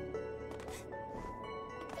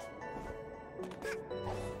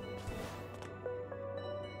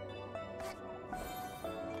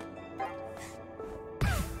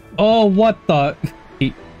 Oh, what the?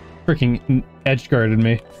 He freaking edge guarded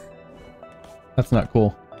me. That's not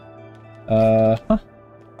cool. Huh?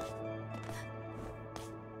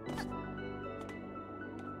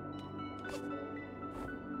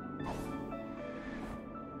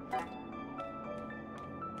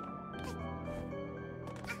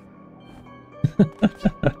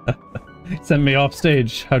 Sent me off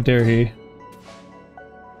stage. How dare he?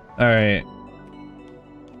 Alright.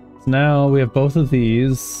 So now we have both of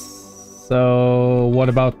these. So what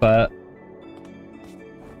about that?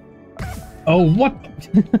 Oh, what?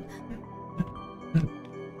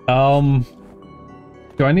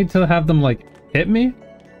 Do I need to have them like hit me?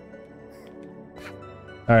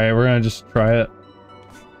 Alright, we're gonna just try it.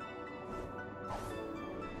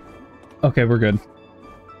 Okay, we're good.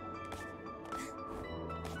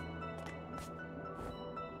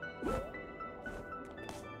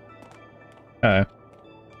 Okay.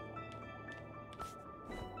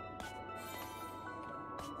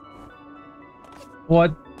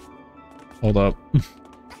 What? Hold up.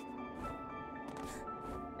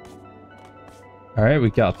 Alright,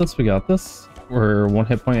 we got this, we got this. We're 1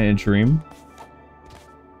 hit point in a dream.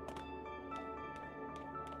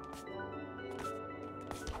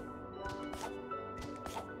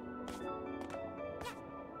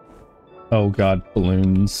 Oh god,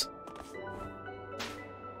 balloons.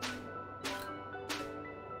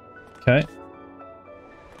 Okay.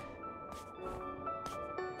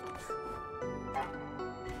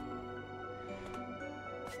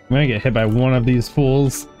 I'm gonna get hit by one of these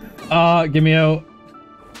fools. Get me out.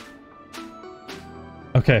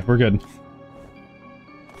 Okay, we're good.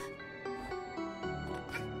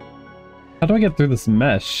 How do I get through this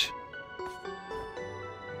mesh?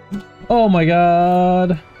 Oh my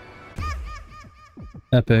god.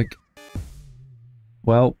 Epic.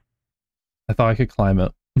 Well, I thought I could climb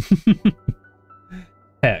it.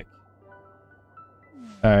 Heck.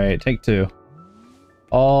 Alright, take 2.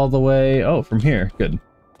 All the way... Oh, from here. Good.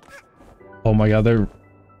 Oh my god, they're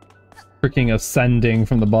freaking ascending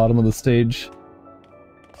from the bottom of the stage.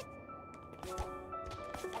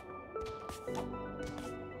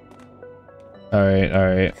 Alright,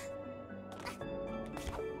 alright.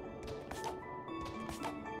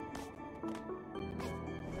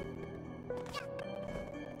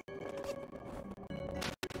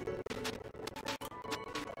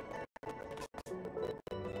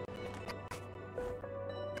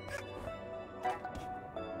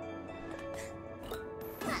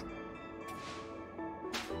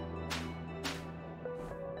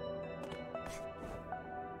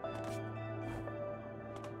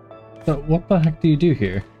 So what the heck do you do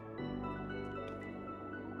here?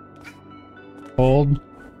 Hold.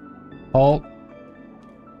 Halt.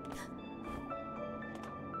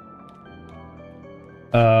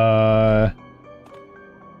 I'm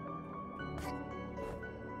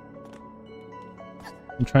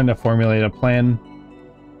trying to formulate a plan.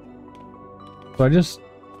 So I just...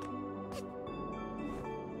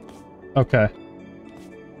 Okay.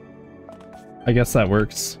 I guess that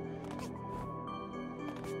works.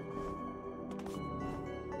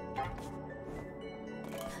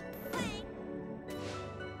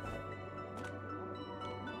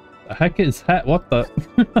 The heck is hat? What the?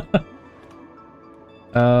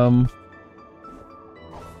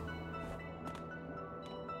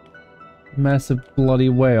 Massive bloody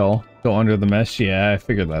whale. Go under the mesh? Yeah, I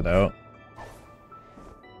figured that out.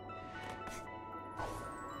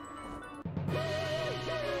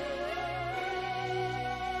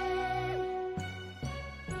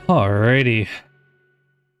 Alrighty.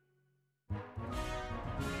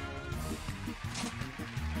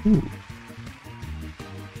 Ooh.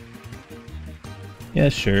 Yeah,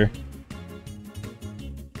 sure.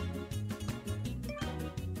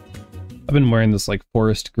 I've been wearing this like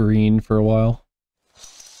forest green for a while.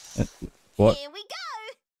 What? Here we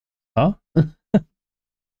go. Huh?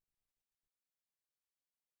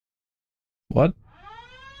 What?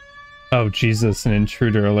 Oh Jesus, an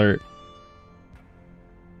intruder alert.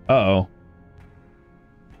 Uh-oh.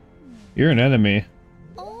 You're an enemy.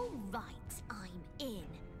 All right, I'm in.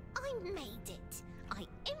 I made it. I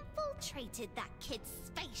infiltrated that kid's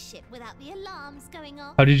spaceship without the alarms going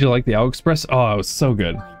off. How did you like the Owl Express? Oh, it was so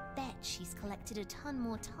good. I bet she's collected a ton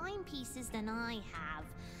more timepieces than I have.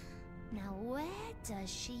 Now where does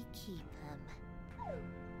she keep them?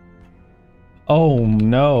 Oh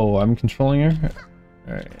no, I'm controlling her?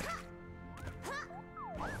 Alright.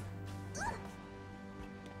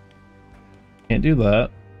 Can't do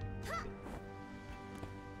that.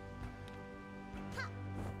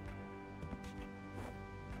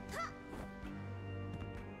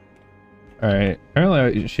 Alright,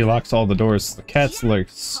 apparently she locks all the doors. The cat's like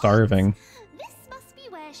starving. This must be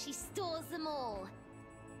where she stores them all.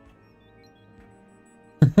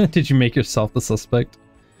 Did you make yourself the suspect?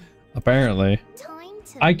 Apparently. Time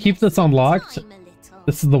to I keep this mess with unlocked. time a little.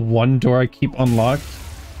 This is the one door I keep unlocked.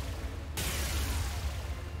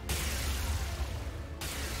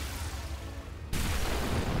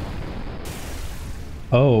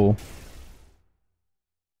 Oh.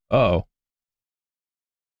 Oh.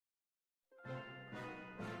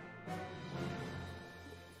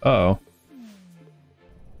 Uh-oh.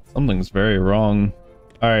 Something's very wrong.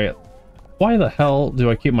 Alright. Why the hell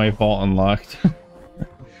do I keep my vault unlocked?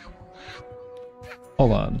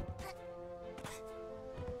 Hold on.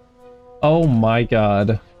 Oh my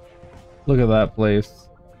god. Look at that place.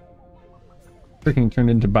 Freaking turned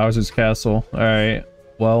into Bowser's Castle. Alright.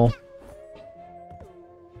 Well.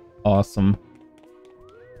 Awesome.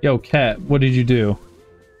 Yo, cat, what did you do?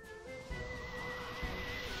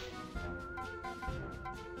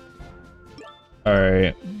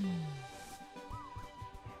 Alright.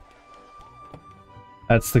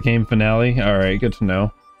 That's the game finale? Alright, good to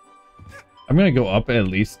know. I'm gonna go up at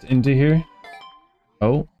least into here.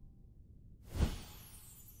 Oh.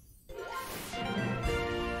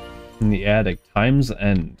 In the attic. Time's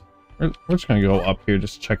End. We're just gonna go up here,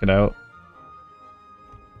 just check it out.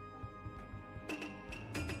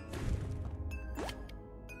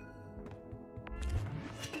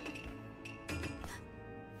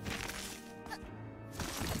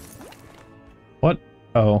 What?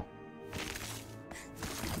 Oh.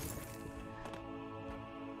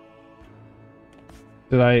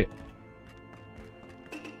 Did I...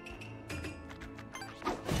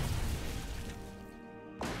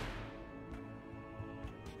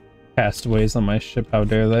 Castaways on my ship, how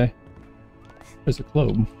dare they? There's a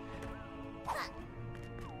globe.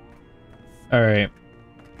 Alright.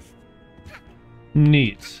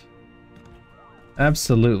 Neat.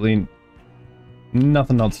 Absolutely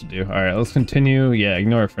nothing else to do. Alright, let's continue. Yeah,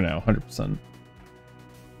 ignore it for now, 100%.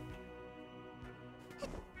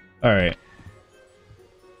 Alright.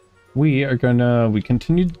 We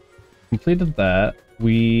completed that.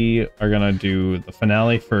 We are gonna do the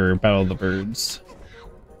finale for Battle of the Birds.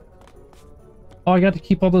 Oh, I got to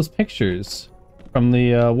keep all those pictures from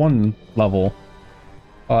the one level.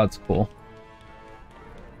 Oh, that's cool.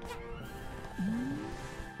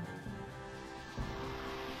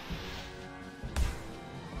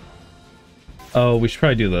 Oh, we should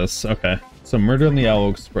probably do this. Okay. So, Murder on the Owl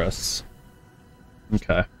Express.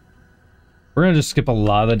 Okay. We're gonna just skip a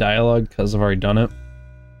lot of the dialogue because I've already done it.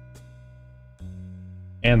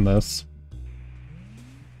 And this.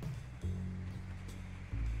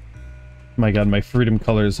 My god, my freedom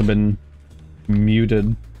colors have been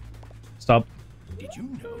muted. Stop. Did you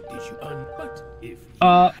know? Did you but if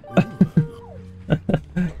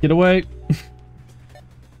Get away.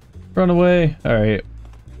 Run away. Alright.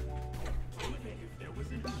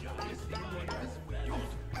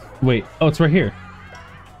 Wait. Oh, it's right here.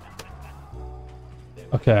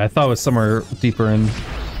 Okay, I thought it was somewhere deeper in.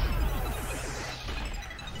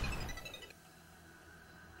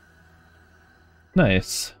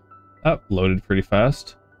 Nice. That loaded pretty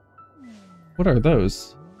fast. What are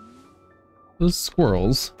those? Those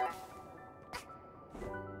squirrels.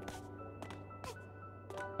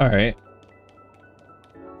 Alright.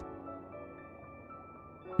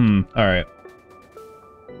 Alright.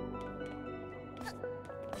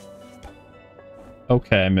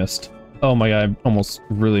 Okay, I missed. Oh my god, I almost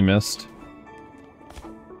really missed.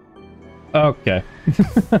 Okay.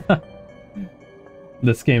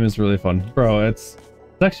 This game is really fun. Bro, it's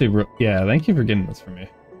actually yeah, thank you for getting this for me.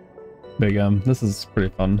 Big this is pretty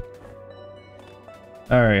fun.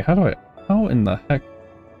 Alright, how in the heck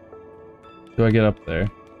do I get up there?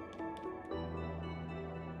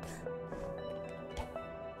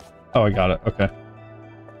 Oh, I got it, okay.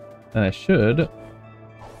 And I should.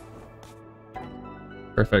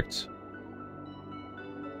 Perfect.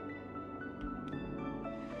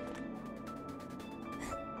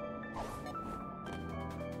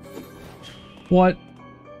 What?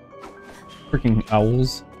 Freaking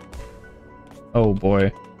owls. Oh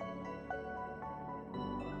boy.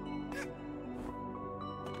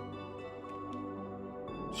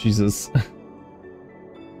 Jesus.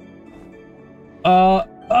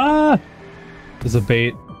 There's a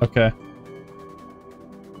bait. Okay.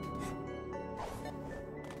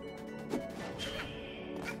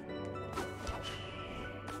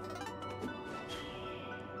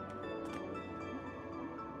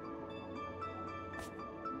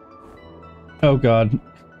 Oh god.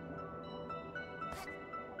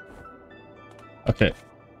 Okay.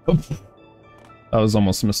 Oops. That was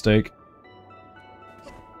almost a mistake.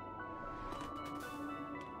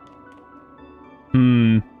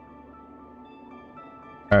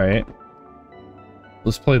 Alright.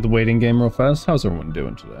 Let's play the waiting game real fast. How's everyone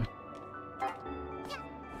doing today?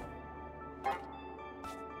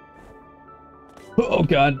 Oh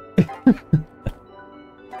god.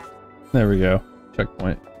 There we go.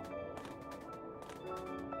 Checkpoint.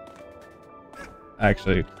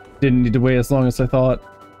 Actually, didn't need to wait as long as I thought.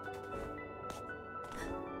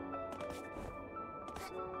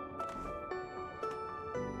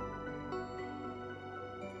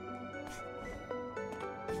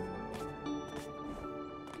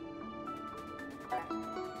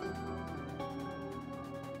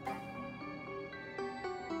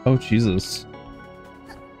 Oh, Jesus.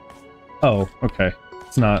 Oh, okay.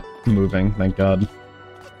 It's not moving, thank God.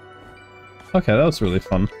 Okay, that was really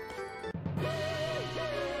fun.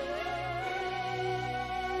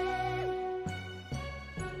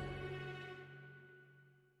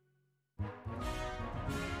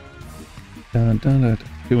 Dun, dun, dun.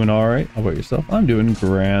 Doing alright? How about yourself? I'm doing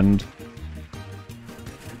grand.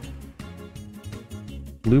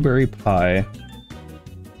 Blueberry pie.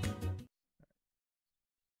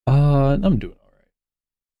 I'm doing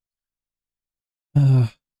alright.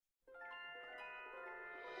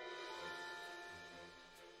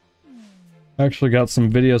 I actually got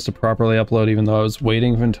some videos to properly upload, even though I was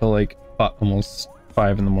waiting until like almost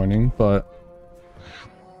 5 in the morning, but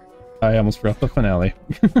I almost forgot the finale.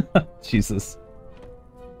 Jesus.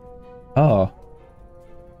 Oh.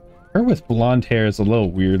 Her with blonde hair is a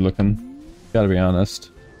little weird looking. Gotta be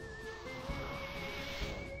honest.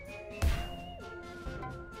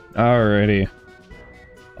 Alrighty.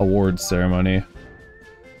 Awards ceremony.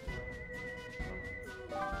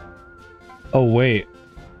 Oh, wait.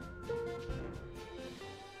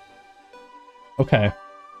 Okay.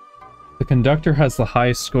 The conductor has the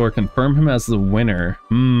highest score. Confirm him as the winner.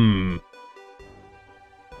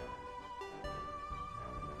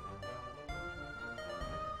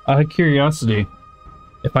 Out of curiosity,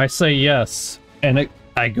 if I say yes, and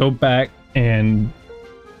I go back and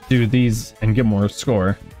do these and get more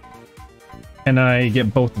score, and I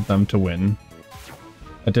get both of them to win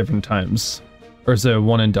at different times, or is it a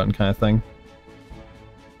one and done kind of thing?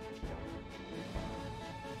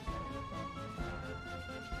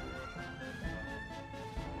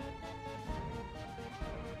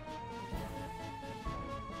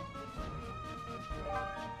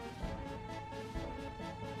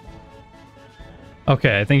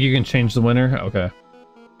 Okay, I think you can change the winner. Okay.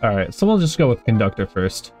 Alright, so we'll just go with conductor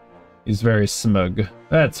first. He's very smug.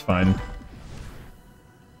 That's fine.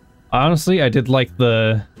 Honestly, I did like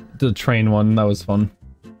the train one. That was fun.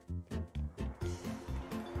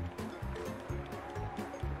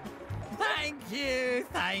 Thank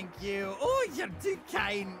you. Oh, you're too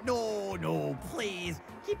kind. No, please.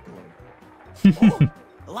 Keep going.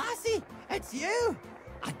 Oh, Lassie, it's you.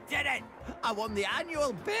 I did it. I won the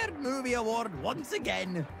annual Bird Movie Award once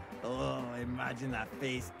again. Oh, imagine that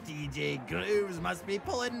face DJ Grooves must be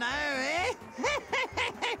pulling now, eh?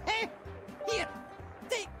 Here,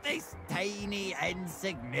 take this tiny,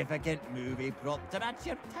 insignificant movie prop to match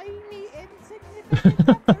your tiny,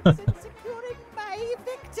 insignificant efforts in securing my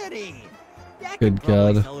victory. Yeah, good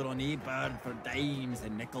God. Sell it on eBird for dimes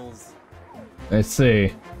and nickels. I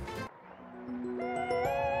see.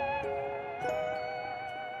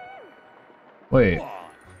 Wait.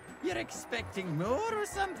 What? You're expecting more or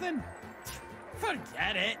something?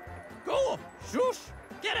 Forget it. Go, shush,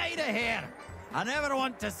 get out of here. I never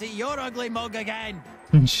want to see your ugly mug again.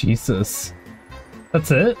 Jesus.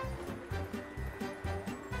 That's it?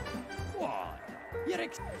 What? You're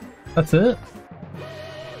That's it?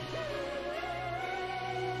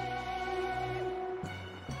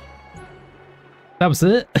 That was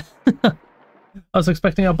it? I was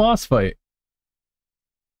expecting a boss fight.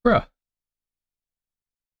 Bruh.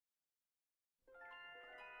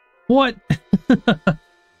 What?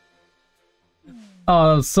 Oh,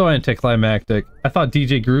 that was so anticlimactic. I thought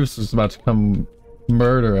DJ Grooves was about to come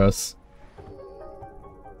murder us.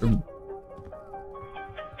 The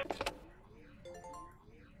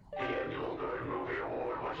annual Bird Movie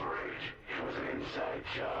Award was great. It was an inside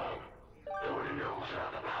job. Gordon knows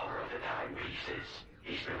about the power of the timepieces.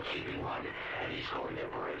 He's been keeping one, and he's going to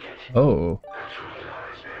break it. Oh. The truth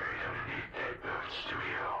lies buried underneath Deadbird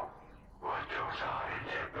Studio. What goes on in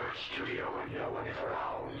Deadbird Studio when no one is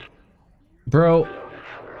around? Bro. Blow the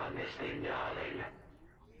color on this thing, darling.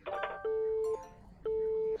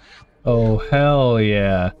 Oh, hell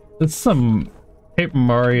yeah. That's some Paper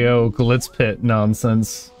Mario Glitz Pit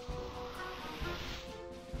nonsense.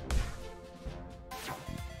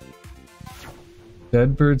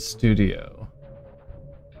 Deadbird Studio.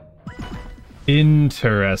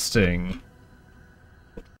 Interesting.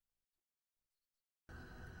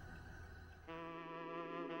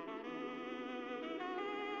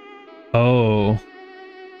 Oh.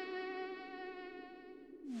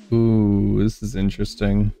 Ooh, this is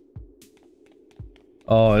interesting.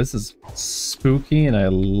 Oh, this is spooky and I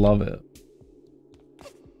love it.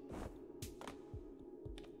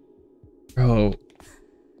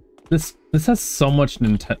 This has so much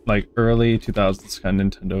Nintendo, like early 2000s kind of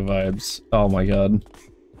Nintendo vibes. Oh my god.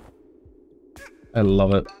 I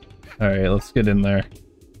love it. Alright, let's get in there.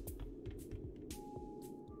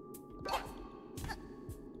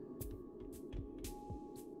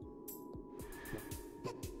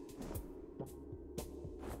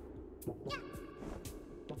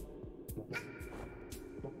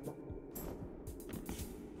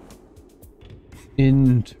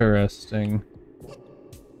 Interesting.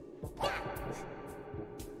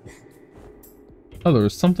 Oh, there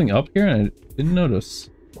was something up here and I didn't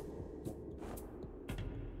notice.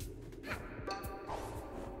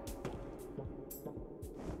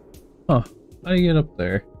 Huh. How do you get up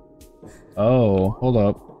there? Oh, hold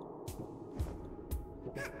up.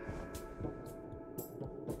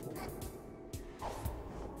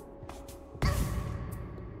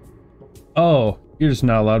 Oh, you're just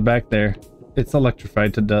not allowed back there. It's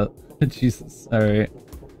electrified to death. Jesus. Alright.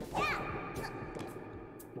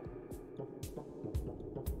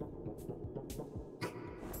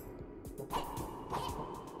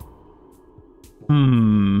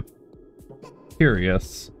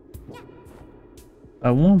 Curious. I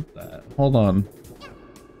want that. Hold on.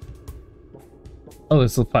 Oh,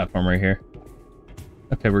 there's a platform right here.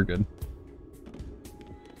 Okay, we're good.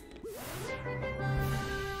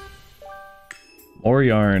 More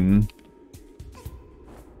yarn.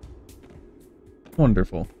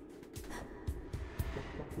 Wonderful.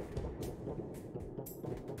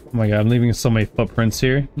 Oh my god, I'm leaving so many footprints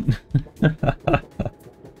here.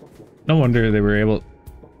 No wonder they were able...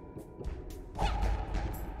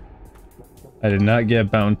 I did not get a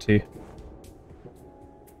bounty.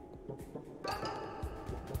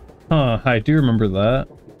 Huh, I do remember that.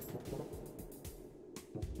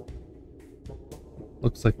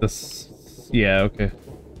 Looks like this... Yeah, okay.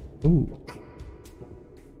 Ooh.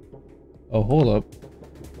 Oh, hold up.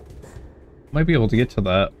 Might be able to get to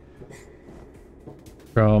that.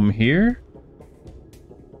 From here?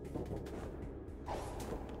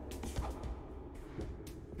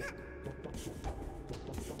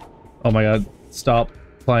 Oh my god, stop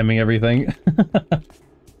climbing everything.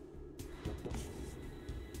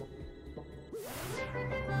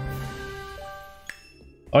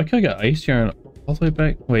 Oh, I could've got ice yarn all the way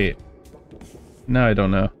back. Wait. Now I don't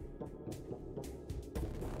know.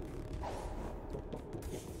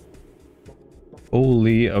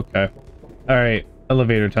 Holy, okay. Alright,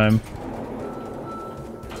 elevator time.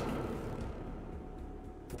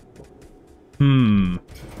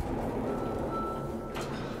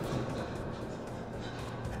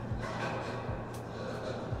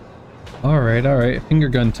 Alright, finger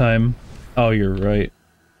gun time. Oh, you're right.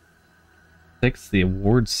 6, the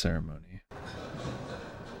awards ceremony.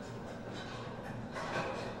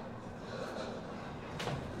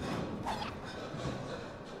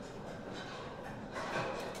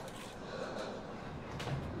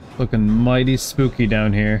 Looking mighty spooky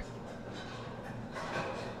down here.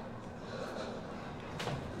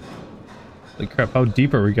 Holy crap, how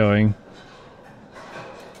deep are we going?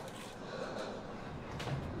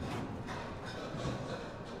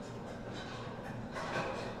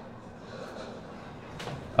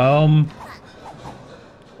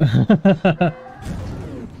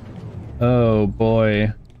 Oh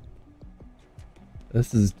boy.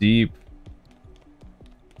 This is deep.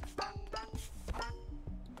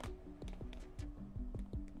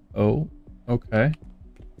 Oh, okay.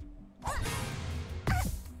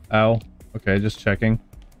 Ow. Okay, just checking.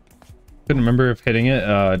 Couldn't remember if hitting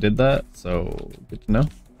it did that, so good to know.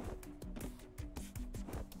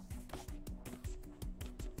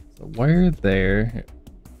 So wire there.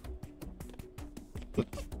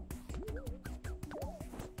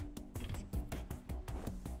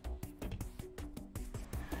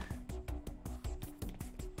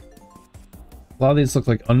 A lot of these look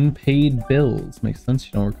like unpaid bills. Makes sense.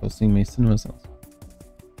 You don't recall seeing Mason whistles.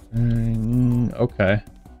 Okay.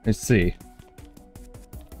 I see.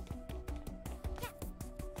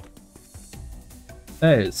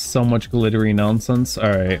 That is so much glittery nonsense.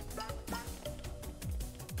 Alright.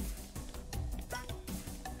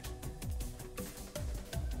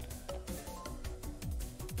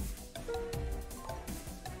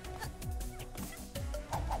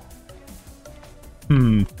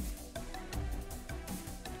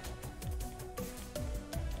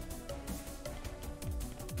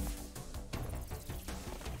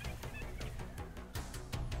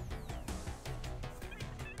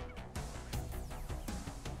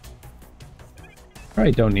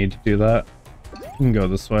 Probably don't need to do that. You can go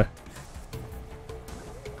this way.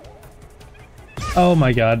 Oh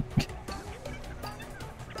my god.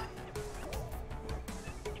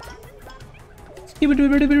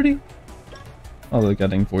 Skibidi-bidi-bidi. All the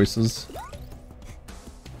getting voices.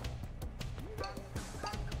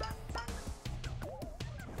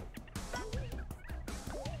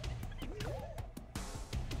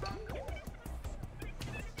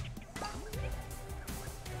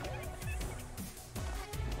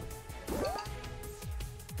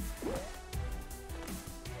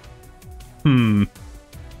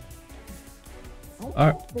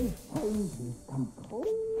 Alright.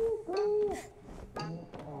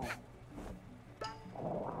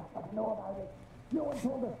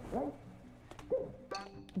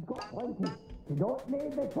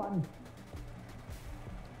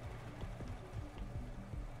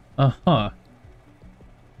 Uh-huh.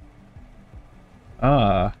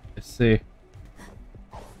 Ah, I see.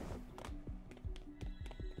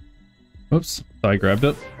 Oops, I grabbed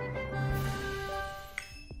it.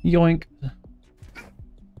 Yoink.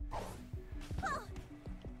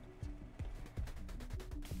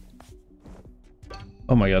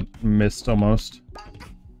 Oh my god, missed almost.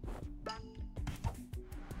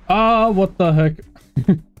 Ah, what the heck?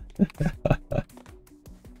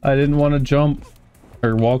 I didn't want to jump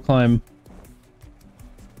or wall climb.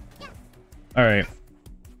 All right.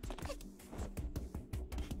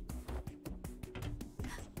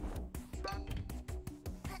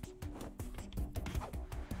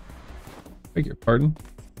 Beg your pardon.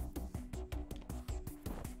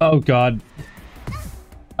 Oh god.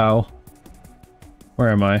 Ow. Where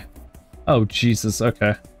am I? Oh Jesus,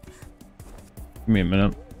 okay. Give me a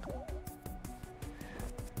minute.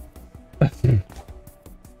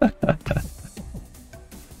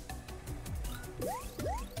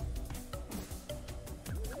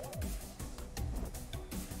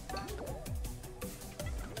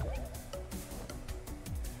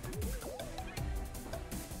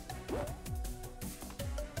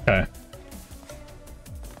 Okay.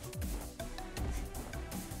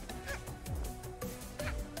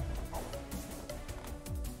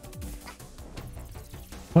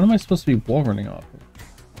 What am I supposed to be wall running off of?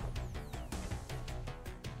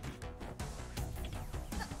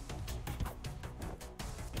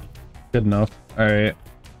 Good enough. Alright.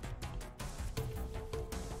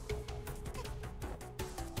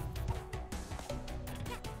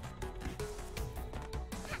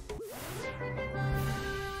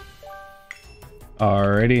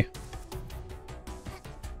 Alrighty.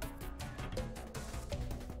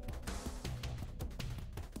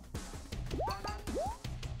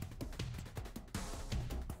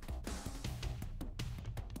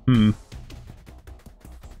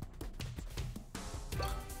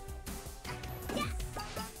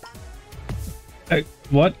 Hey,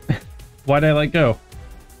 what? Why'd I let go?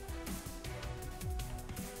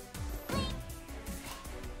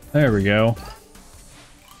 There we go.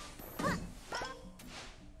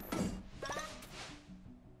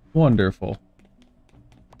 Wonderful.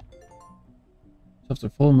 Stuffs are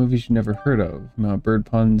full of movies you never heard of. Amount bird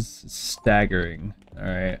puns staggering.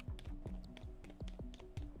 Alright.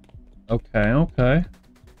 Okay.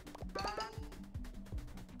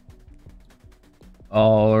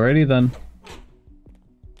 Alrighty then.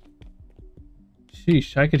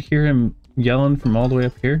 Sheesh, I could hear him yelling from all the way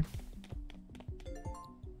up here.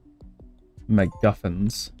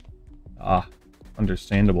 MacGuffins. Ah,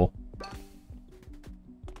 understandable.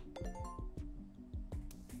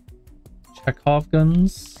 Chekhov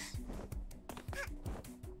guns.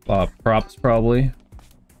 Props probably.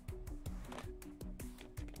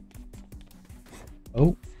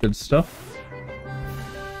 Oh, good stuff.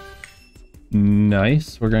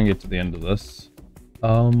 Nice. We're gonna get to the end of this.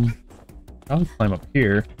 I'll climb up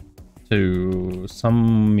here to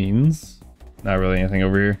some means. Not really anything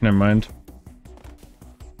over here. Never mind.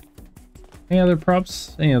 Any other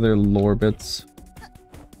props? Any other lore bits?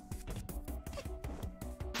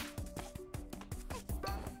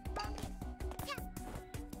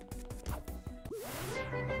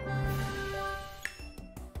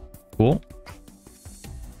 Cool.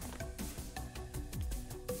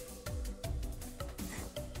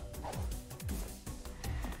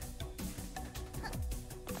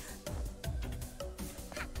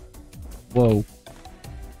 Whoa.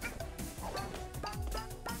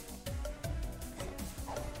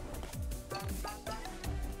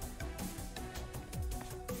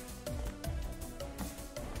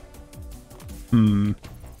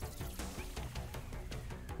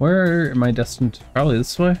 Where am I destined to? Probably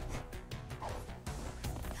this way?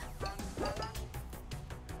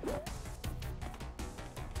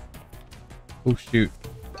 Oh shoot.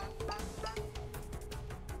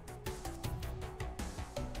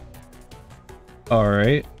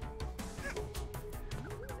 Alright.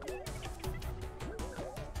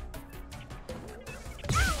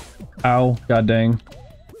 Ow, god dang.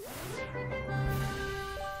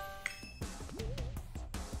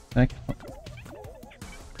 Heck.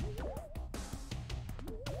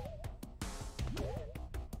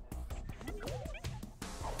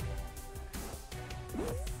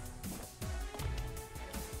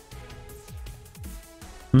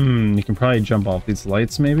 You can probably jump off these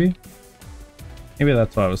lights, maybe? Maybe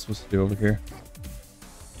that's what I was supposed to do over here.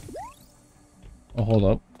 Oh, hold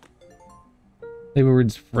up. They were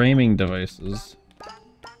framing devices.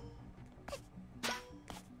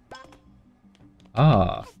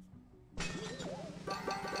 Ah.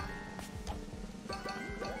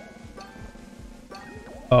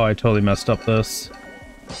 Oh, I totally messed up this.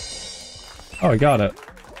 Oh, I got it.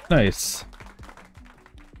 Nice.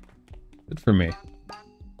 Good for me.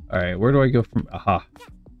 Alright, where do I go from? Aha.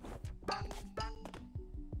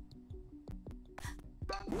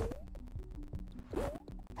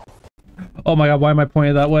 Oh my god, why am I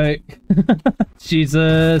pointing that way?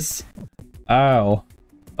 Jesus! Ow.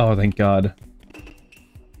 Oh, thank god.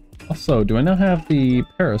 Also, do I now have the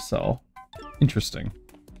parasol? Interesting.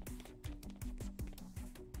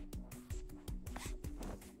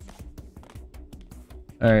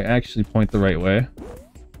 Alright, actually point the right way.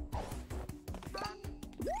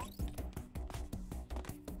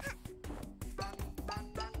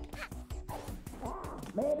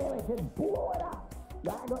 Maybe we should blow it up.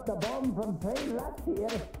 I got the bomb from Train Rat here.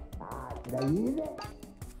 Should I use it?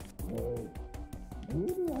 Hey,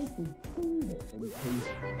 maybe I should save it in case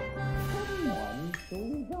someone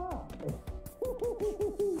shows up.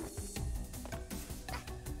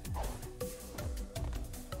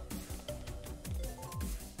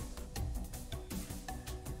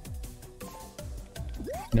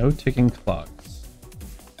 No ticking clocks.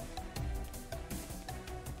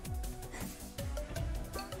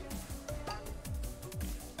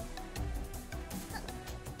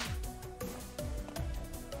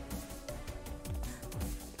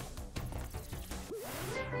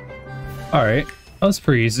 Alright, that was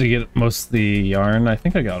pretty easy to get most of the yarn. I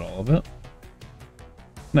think I got all of it.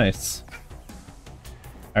 Nice.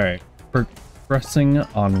 Alright, progressing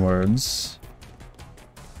onwards.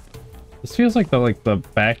 This feels like the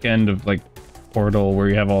back end of like Portal where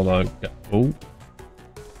you have all the oh.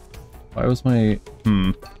 Why was my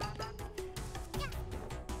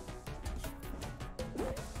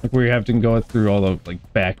like where you have to go through all the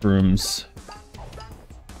like back rooms.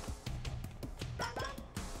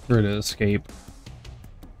 To escape.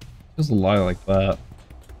 There's a lot like that.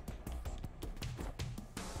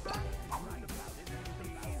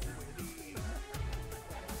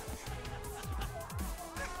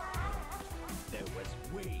 There was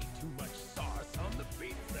way too much sauce on the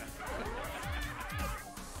pizza.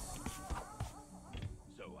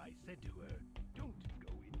 So I said to her, don't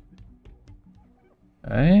go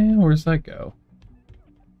in. Hey, where's that go?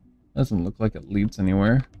 Doesn't look like it leads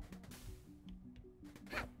anywhere.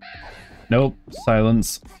 Nope,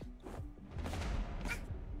 silence.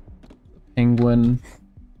 Penguin.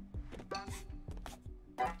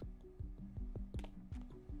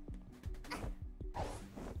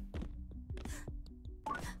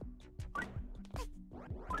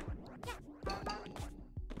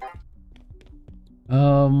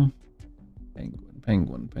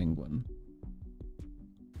 Penguin.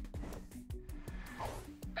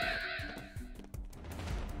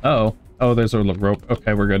 Uh-oh. Oh, there's a rope.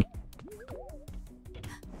 Okay, we're good.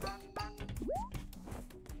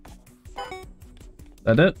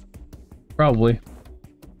 That it? Probably.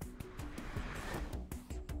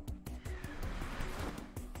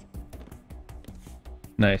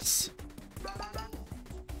 Nice.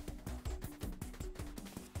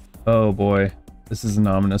 Oh boy. This is an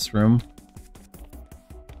ominous room.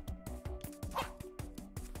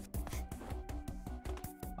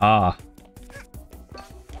 Ah.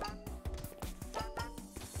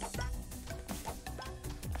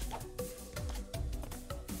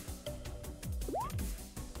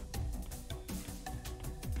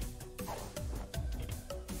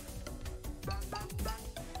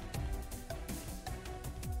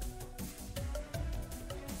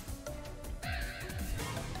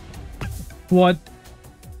 What?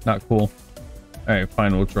 Not cool. Alright,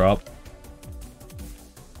 fine, we'll drop.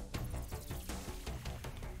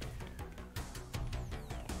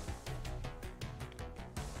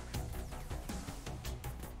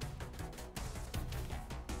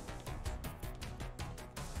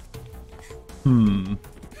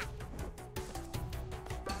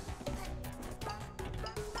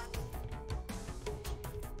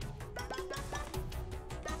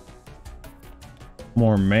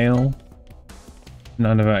 More mail.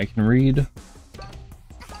 None of it I can read.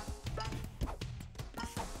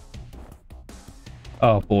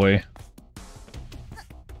 Oh boy.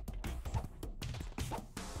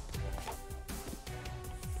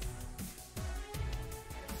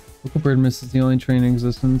 Local bird mist is the only train in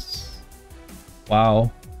existence.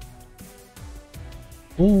 Wow.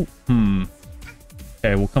 Oh,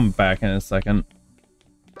 Okay, we'll come back in a second.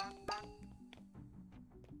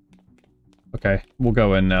 Okay, we'll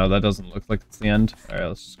go in now. That doesn't look like it's the end. Alright,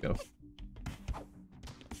 let's just go.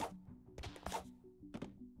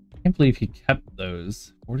 I can't believe he kept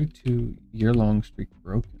those. 42-year-long streak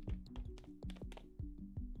broken.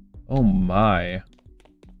 Oh my.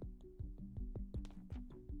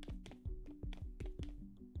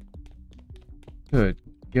 Good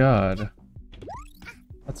God.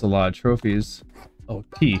 That's a lot of trophies. Oh,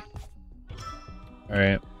 key.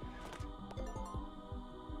 Alright.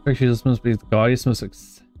 Actually, this must be Gaudius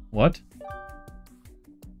must what?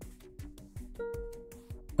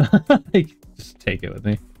 Just take it with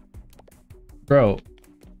me. Bro,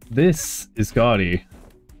 this is gaudy.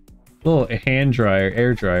 Little hand dryer,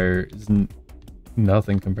 air dryer is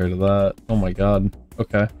nothing compared to that. Oh my god.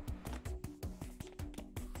 Okay.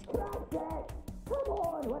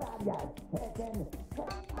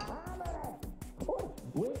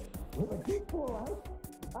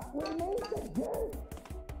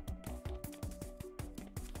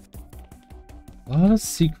 A lot of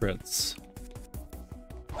secrets.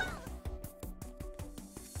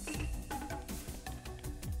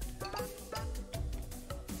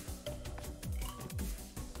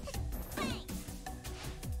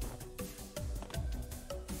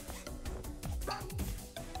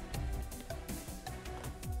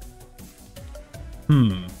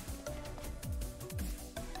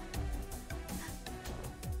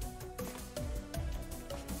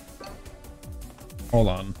 Hold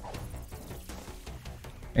on.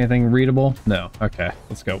 Anything readable? No. Okay,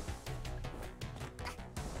 let's go.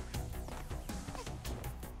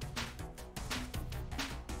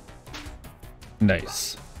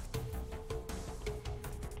 Nice.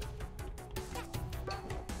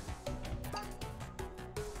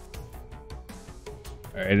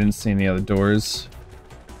 Alright, I didn't see any other doors.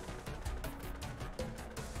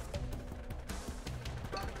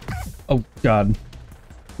 Oh, God.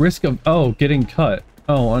 Risk of... Oh, getting cut.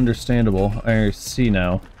 Oh, understandable. I see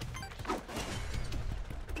now.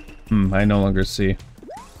 I no longer see.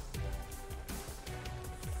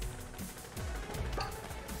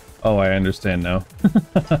 Oh, I understand now.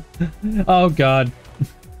 Oh, God.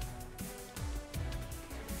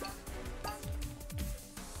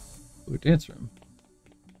 Ooh, dance room.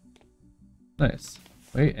 Nice.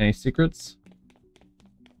 Wait, any secrets?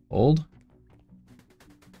 Hold.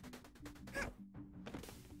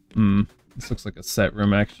 This looks like a set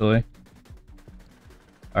room, actually.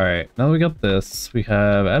 Alright, now that we got this, we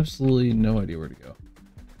have absolutely no idea where to go.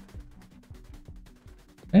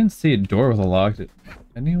 I didn't see a door with a lock. Did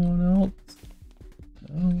anyone else?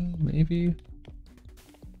 No, maybe?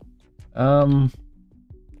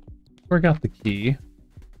 Forgot the key.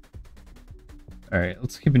 Alright,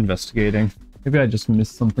 let's keep investigating. Maybe I just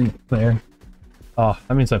missed something there. Oh,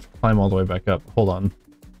 that means I have to climb all the way back up. Hold on.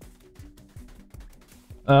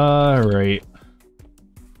 Alright.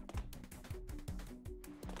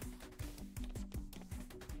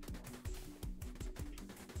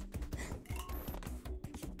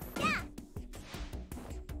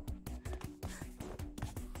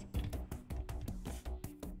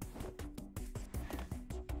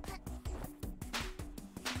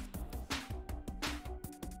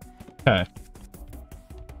 Okay.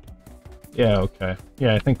 Yeah, okay.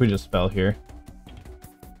 Yeah, I think we just fell here.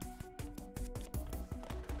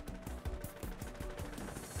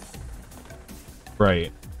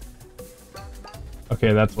 Right.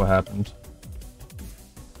 Okay, that's what happened.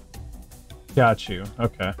 Got you.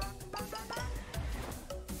 Okay.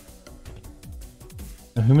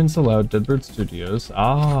 No humans allowed. Deadbird Studios.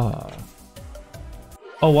 Ah.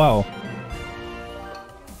 Oh, wow.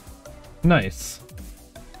 Nice.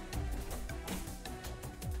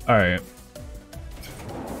 Alright.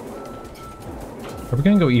 Are we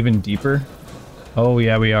gonna go even deeper? Oh,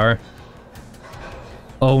 yeah, we are.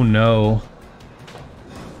 Oh, no.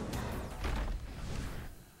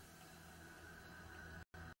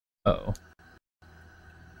 Uh-oh.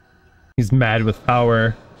 He's mad with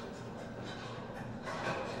power.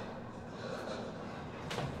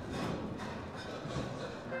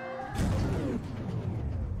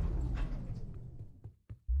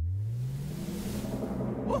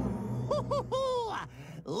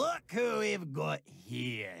 Look who we've got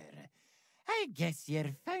here. I guess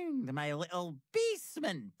you found my little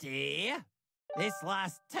basement, eh? This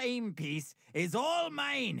last timepiece is all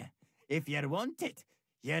mine. If you want it,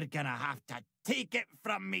 you're gonna have to take it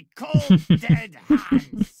from me cold, dead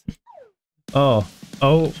hands. Oh.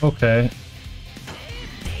 Oh, okay.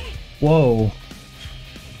 Whoa.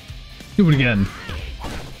 Do it again.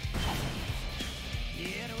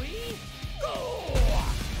 Here we go.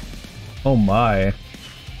 Oh my.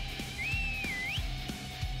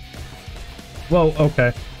 Whoa,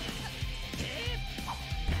 okay.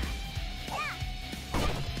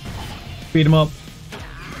 Beat him up.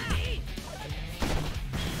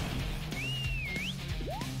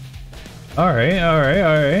 Alright, alright,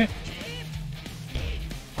 alright.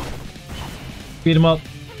 Beat him up.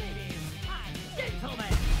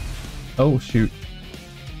 Oh, shoot.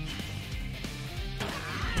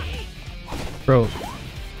 Bro,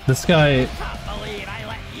 this guy...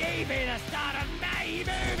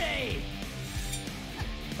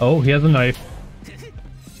 Oh, he has a knife.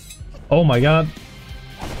 Oh my god.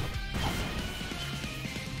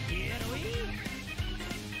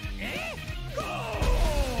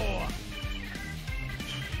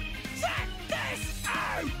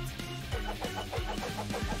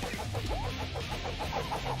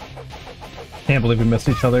 Can't believe we missed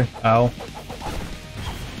each other. Ow.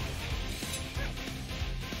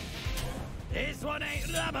 This one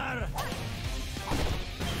ain't rubber.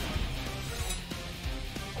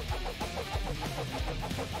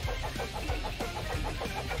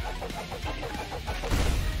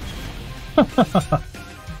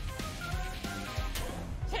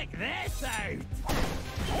 Check this out.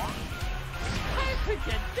 How could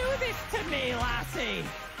you do this to me, lassie?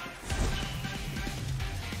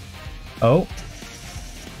 Oh.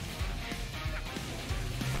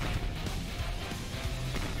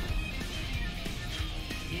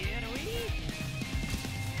 Here we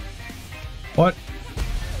What?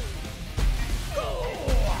 go.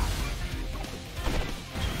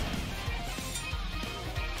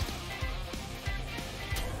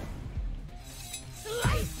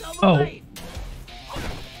 Slice of Oh. life.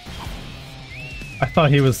 I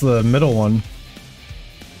thought he was the middle one.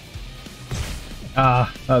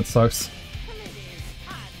 Ah, that sucks.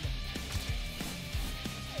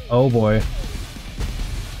 Oh boy.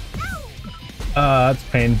 That's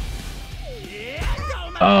pain.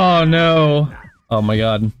 Oh no. Oh my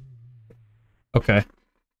god. Okay.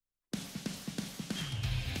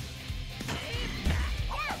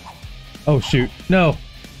 Oh shoot. No.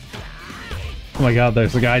 Oh my god,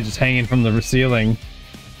 there's a guy just hanging from the ceiling.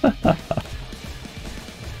 Here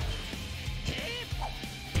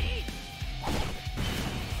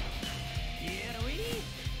we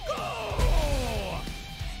go.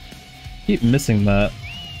 Keep missing that.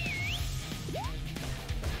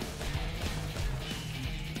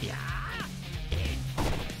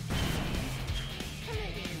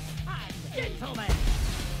 Gentlemen.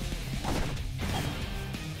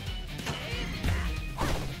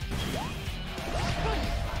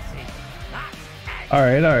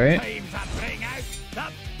 Alright, alright. Time to bring out the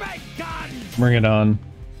big guns. Bring it on.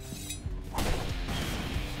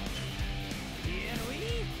 Here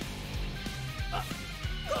we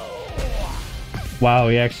go. Wow,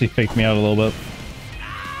 he actually faked me out a little bit.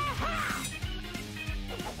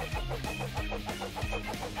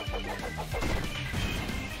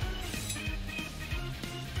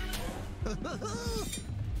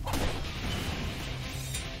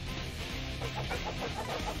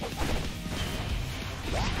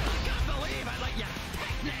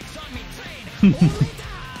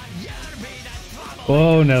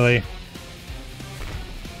 Whoa, Nelly.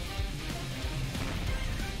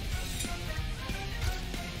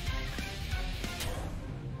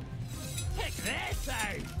 Check this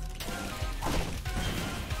out.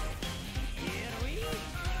 Here we go.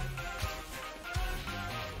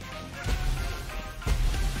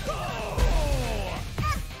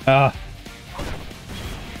 Ah.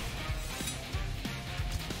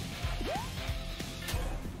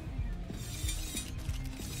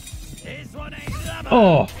 This one ain't rubber.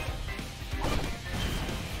 Oh.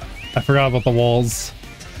 I forgot about the walls.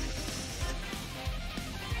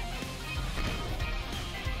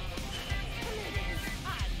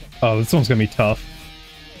 Oh, this one's gonna be tough.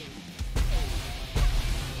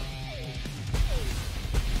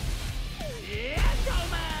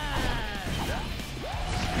 Gentlemen!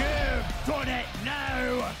 You've done it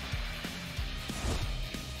now!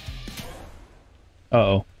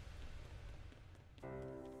 Uh-oh.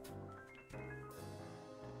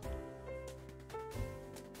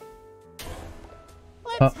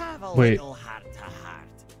 Let's have a wait. little heart-to-heart.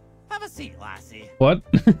 Have a seat, lassie. What?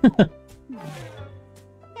 Ever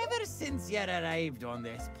since you arrived on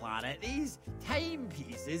this planet, these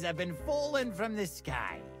timepieces have been falling from the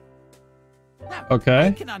sky. Now, Okay.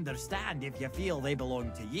 I can understand if you feel they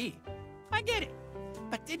belong to ye. I get it.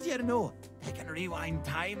 But did you know I can rewind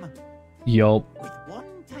time? Yup. With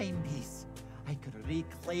one timepiece, I could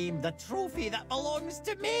reclaim the trophy that belongs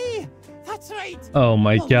to me. That's right. Oh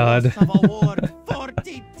my god. Loss of Award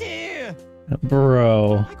 42.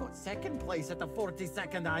 Bro. I got second place at the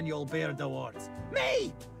 42nd Annual Beard Awards.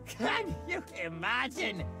 Me! Can you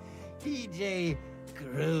imagine? DJ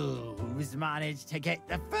Grooves managed to get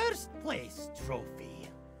the first place trophy.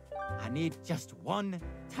 I need just one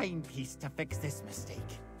timepiece to fix this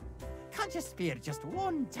mistake. Can't you spare just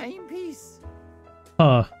one timepiece?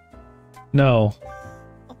 Huh. No.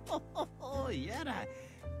 Oh, you're a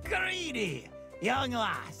greedy young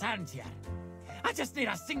lass, aren't you? I just need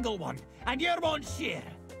a single one, and you won't share.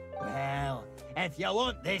 Well, if you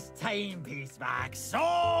want this timepiece back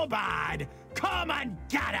so bad, come and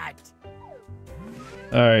get it!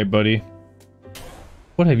 Alright, buddy.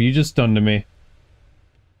 What have you just done to me?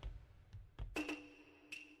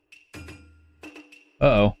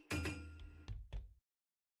 Uh-oh.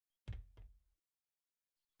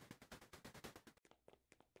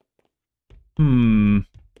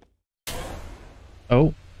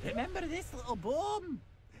 Oh. Remember this little bomb?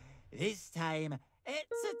 This time,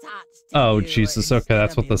 it's attached to Oh, you Jesus. Okay, instead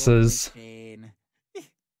that's of what me this lovely is. train.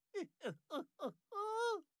 1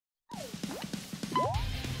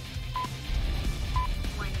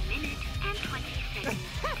 minute and 20 seconds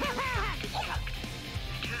till self-destruct.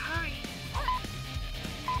 Better hurry.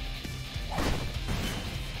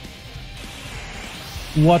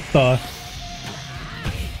 What the?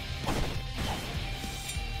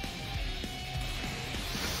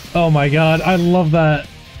 Oh my god, I love that.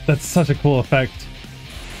 That's such a cool effect.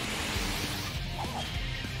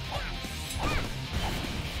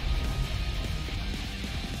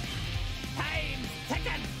 Time's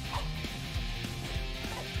ticking.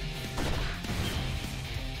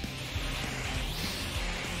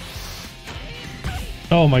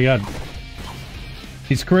 Oh my god.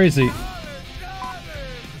 He's crazy. 40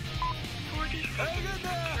 seconds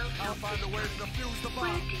until self-destruct. We're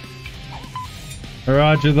doomed.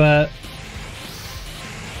 Roger that.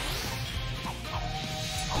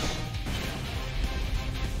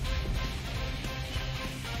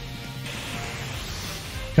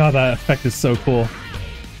 God, that effect is so cool.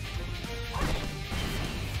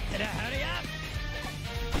 Did I hurry up?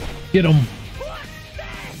 Get him. What's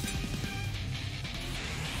this?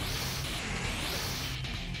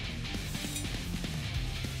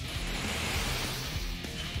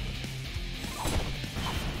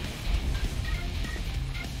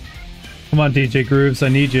 Come on, DJ Grooves, I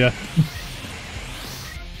need you.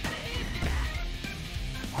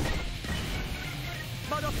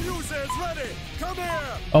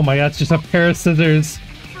 Oh my god, it's just a pair of scissors.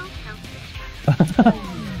 Till self-destruct.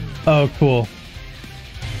 Oh, cool.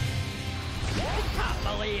 Can't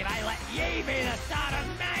believe I let you be the star of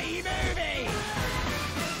my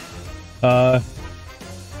movie.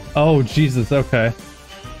 Oh, Jesus, okay.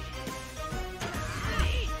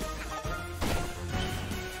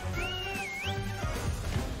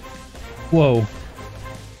 Whoa.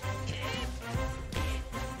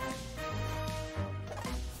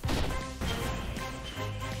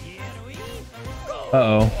 Here we go.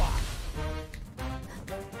 Uh-oh.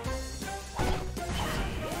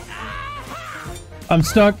 I'm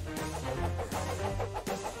stuck.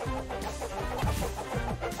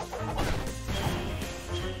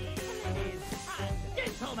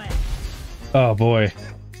 Gentlemen, Oh, boy.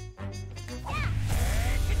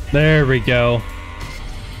 There we go.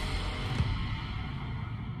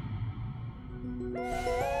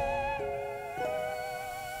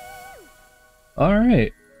 All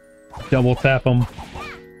right. Double tap him.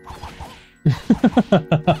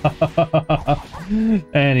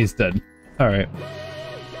 And he's dead. All right.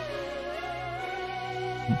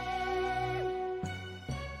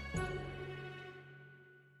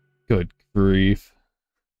 Good grief.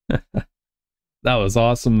 That was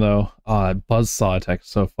awesome, though. Ah, buzzsaw attack,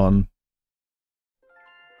 so fun.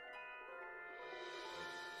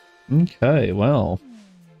 Okay, well.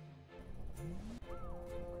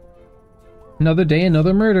 Another day,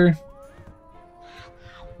 another murder.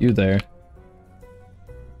 You there.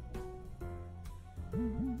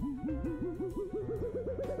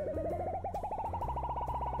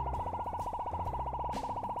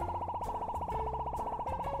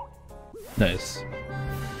 Nice.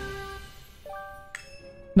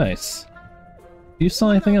 Nice. Do you saw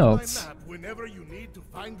anything else? Whenever you need to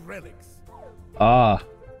find relics. Ah,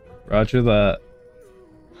 roger that.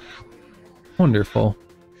 Wonderful.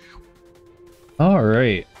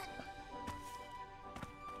 Alright.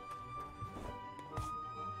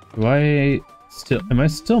 Am I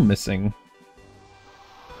still missing?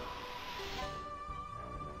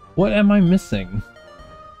 What am I missing?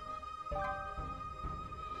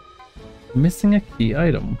 Missing a key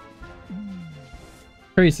item.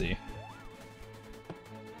 Crazy.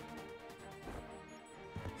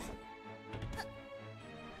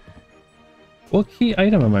 What key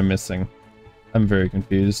item am I missing? I'm very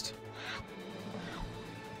confused.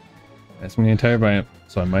 That's my entire biome,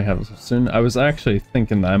 so I might have it soon. I was actually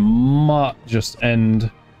thinking that I might just end,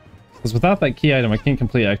 because without that key item I can't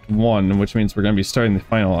complete Act 1, which means we're going to be starting the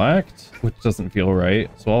final act, which doesn't feel right,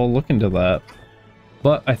 so I'll look into that.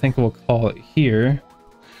 But I think we'll call it here.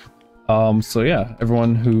 So yeah,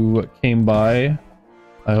 everyone who came by,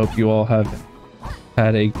 I hope you all have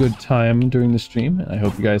had a good time during the stream, and I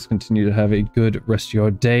hope you guys continue to have a good rest of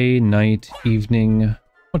your day, night, evening,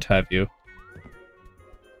 what have you.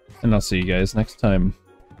 And I'll see you guys next time.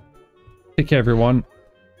 Take care, everyone,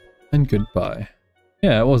 and goodbye.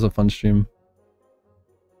 Yeah, it was a fun stream.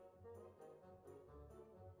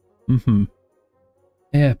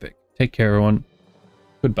 Epic. Take care, everyone.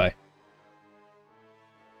 Goodbye.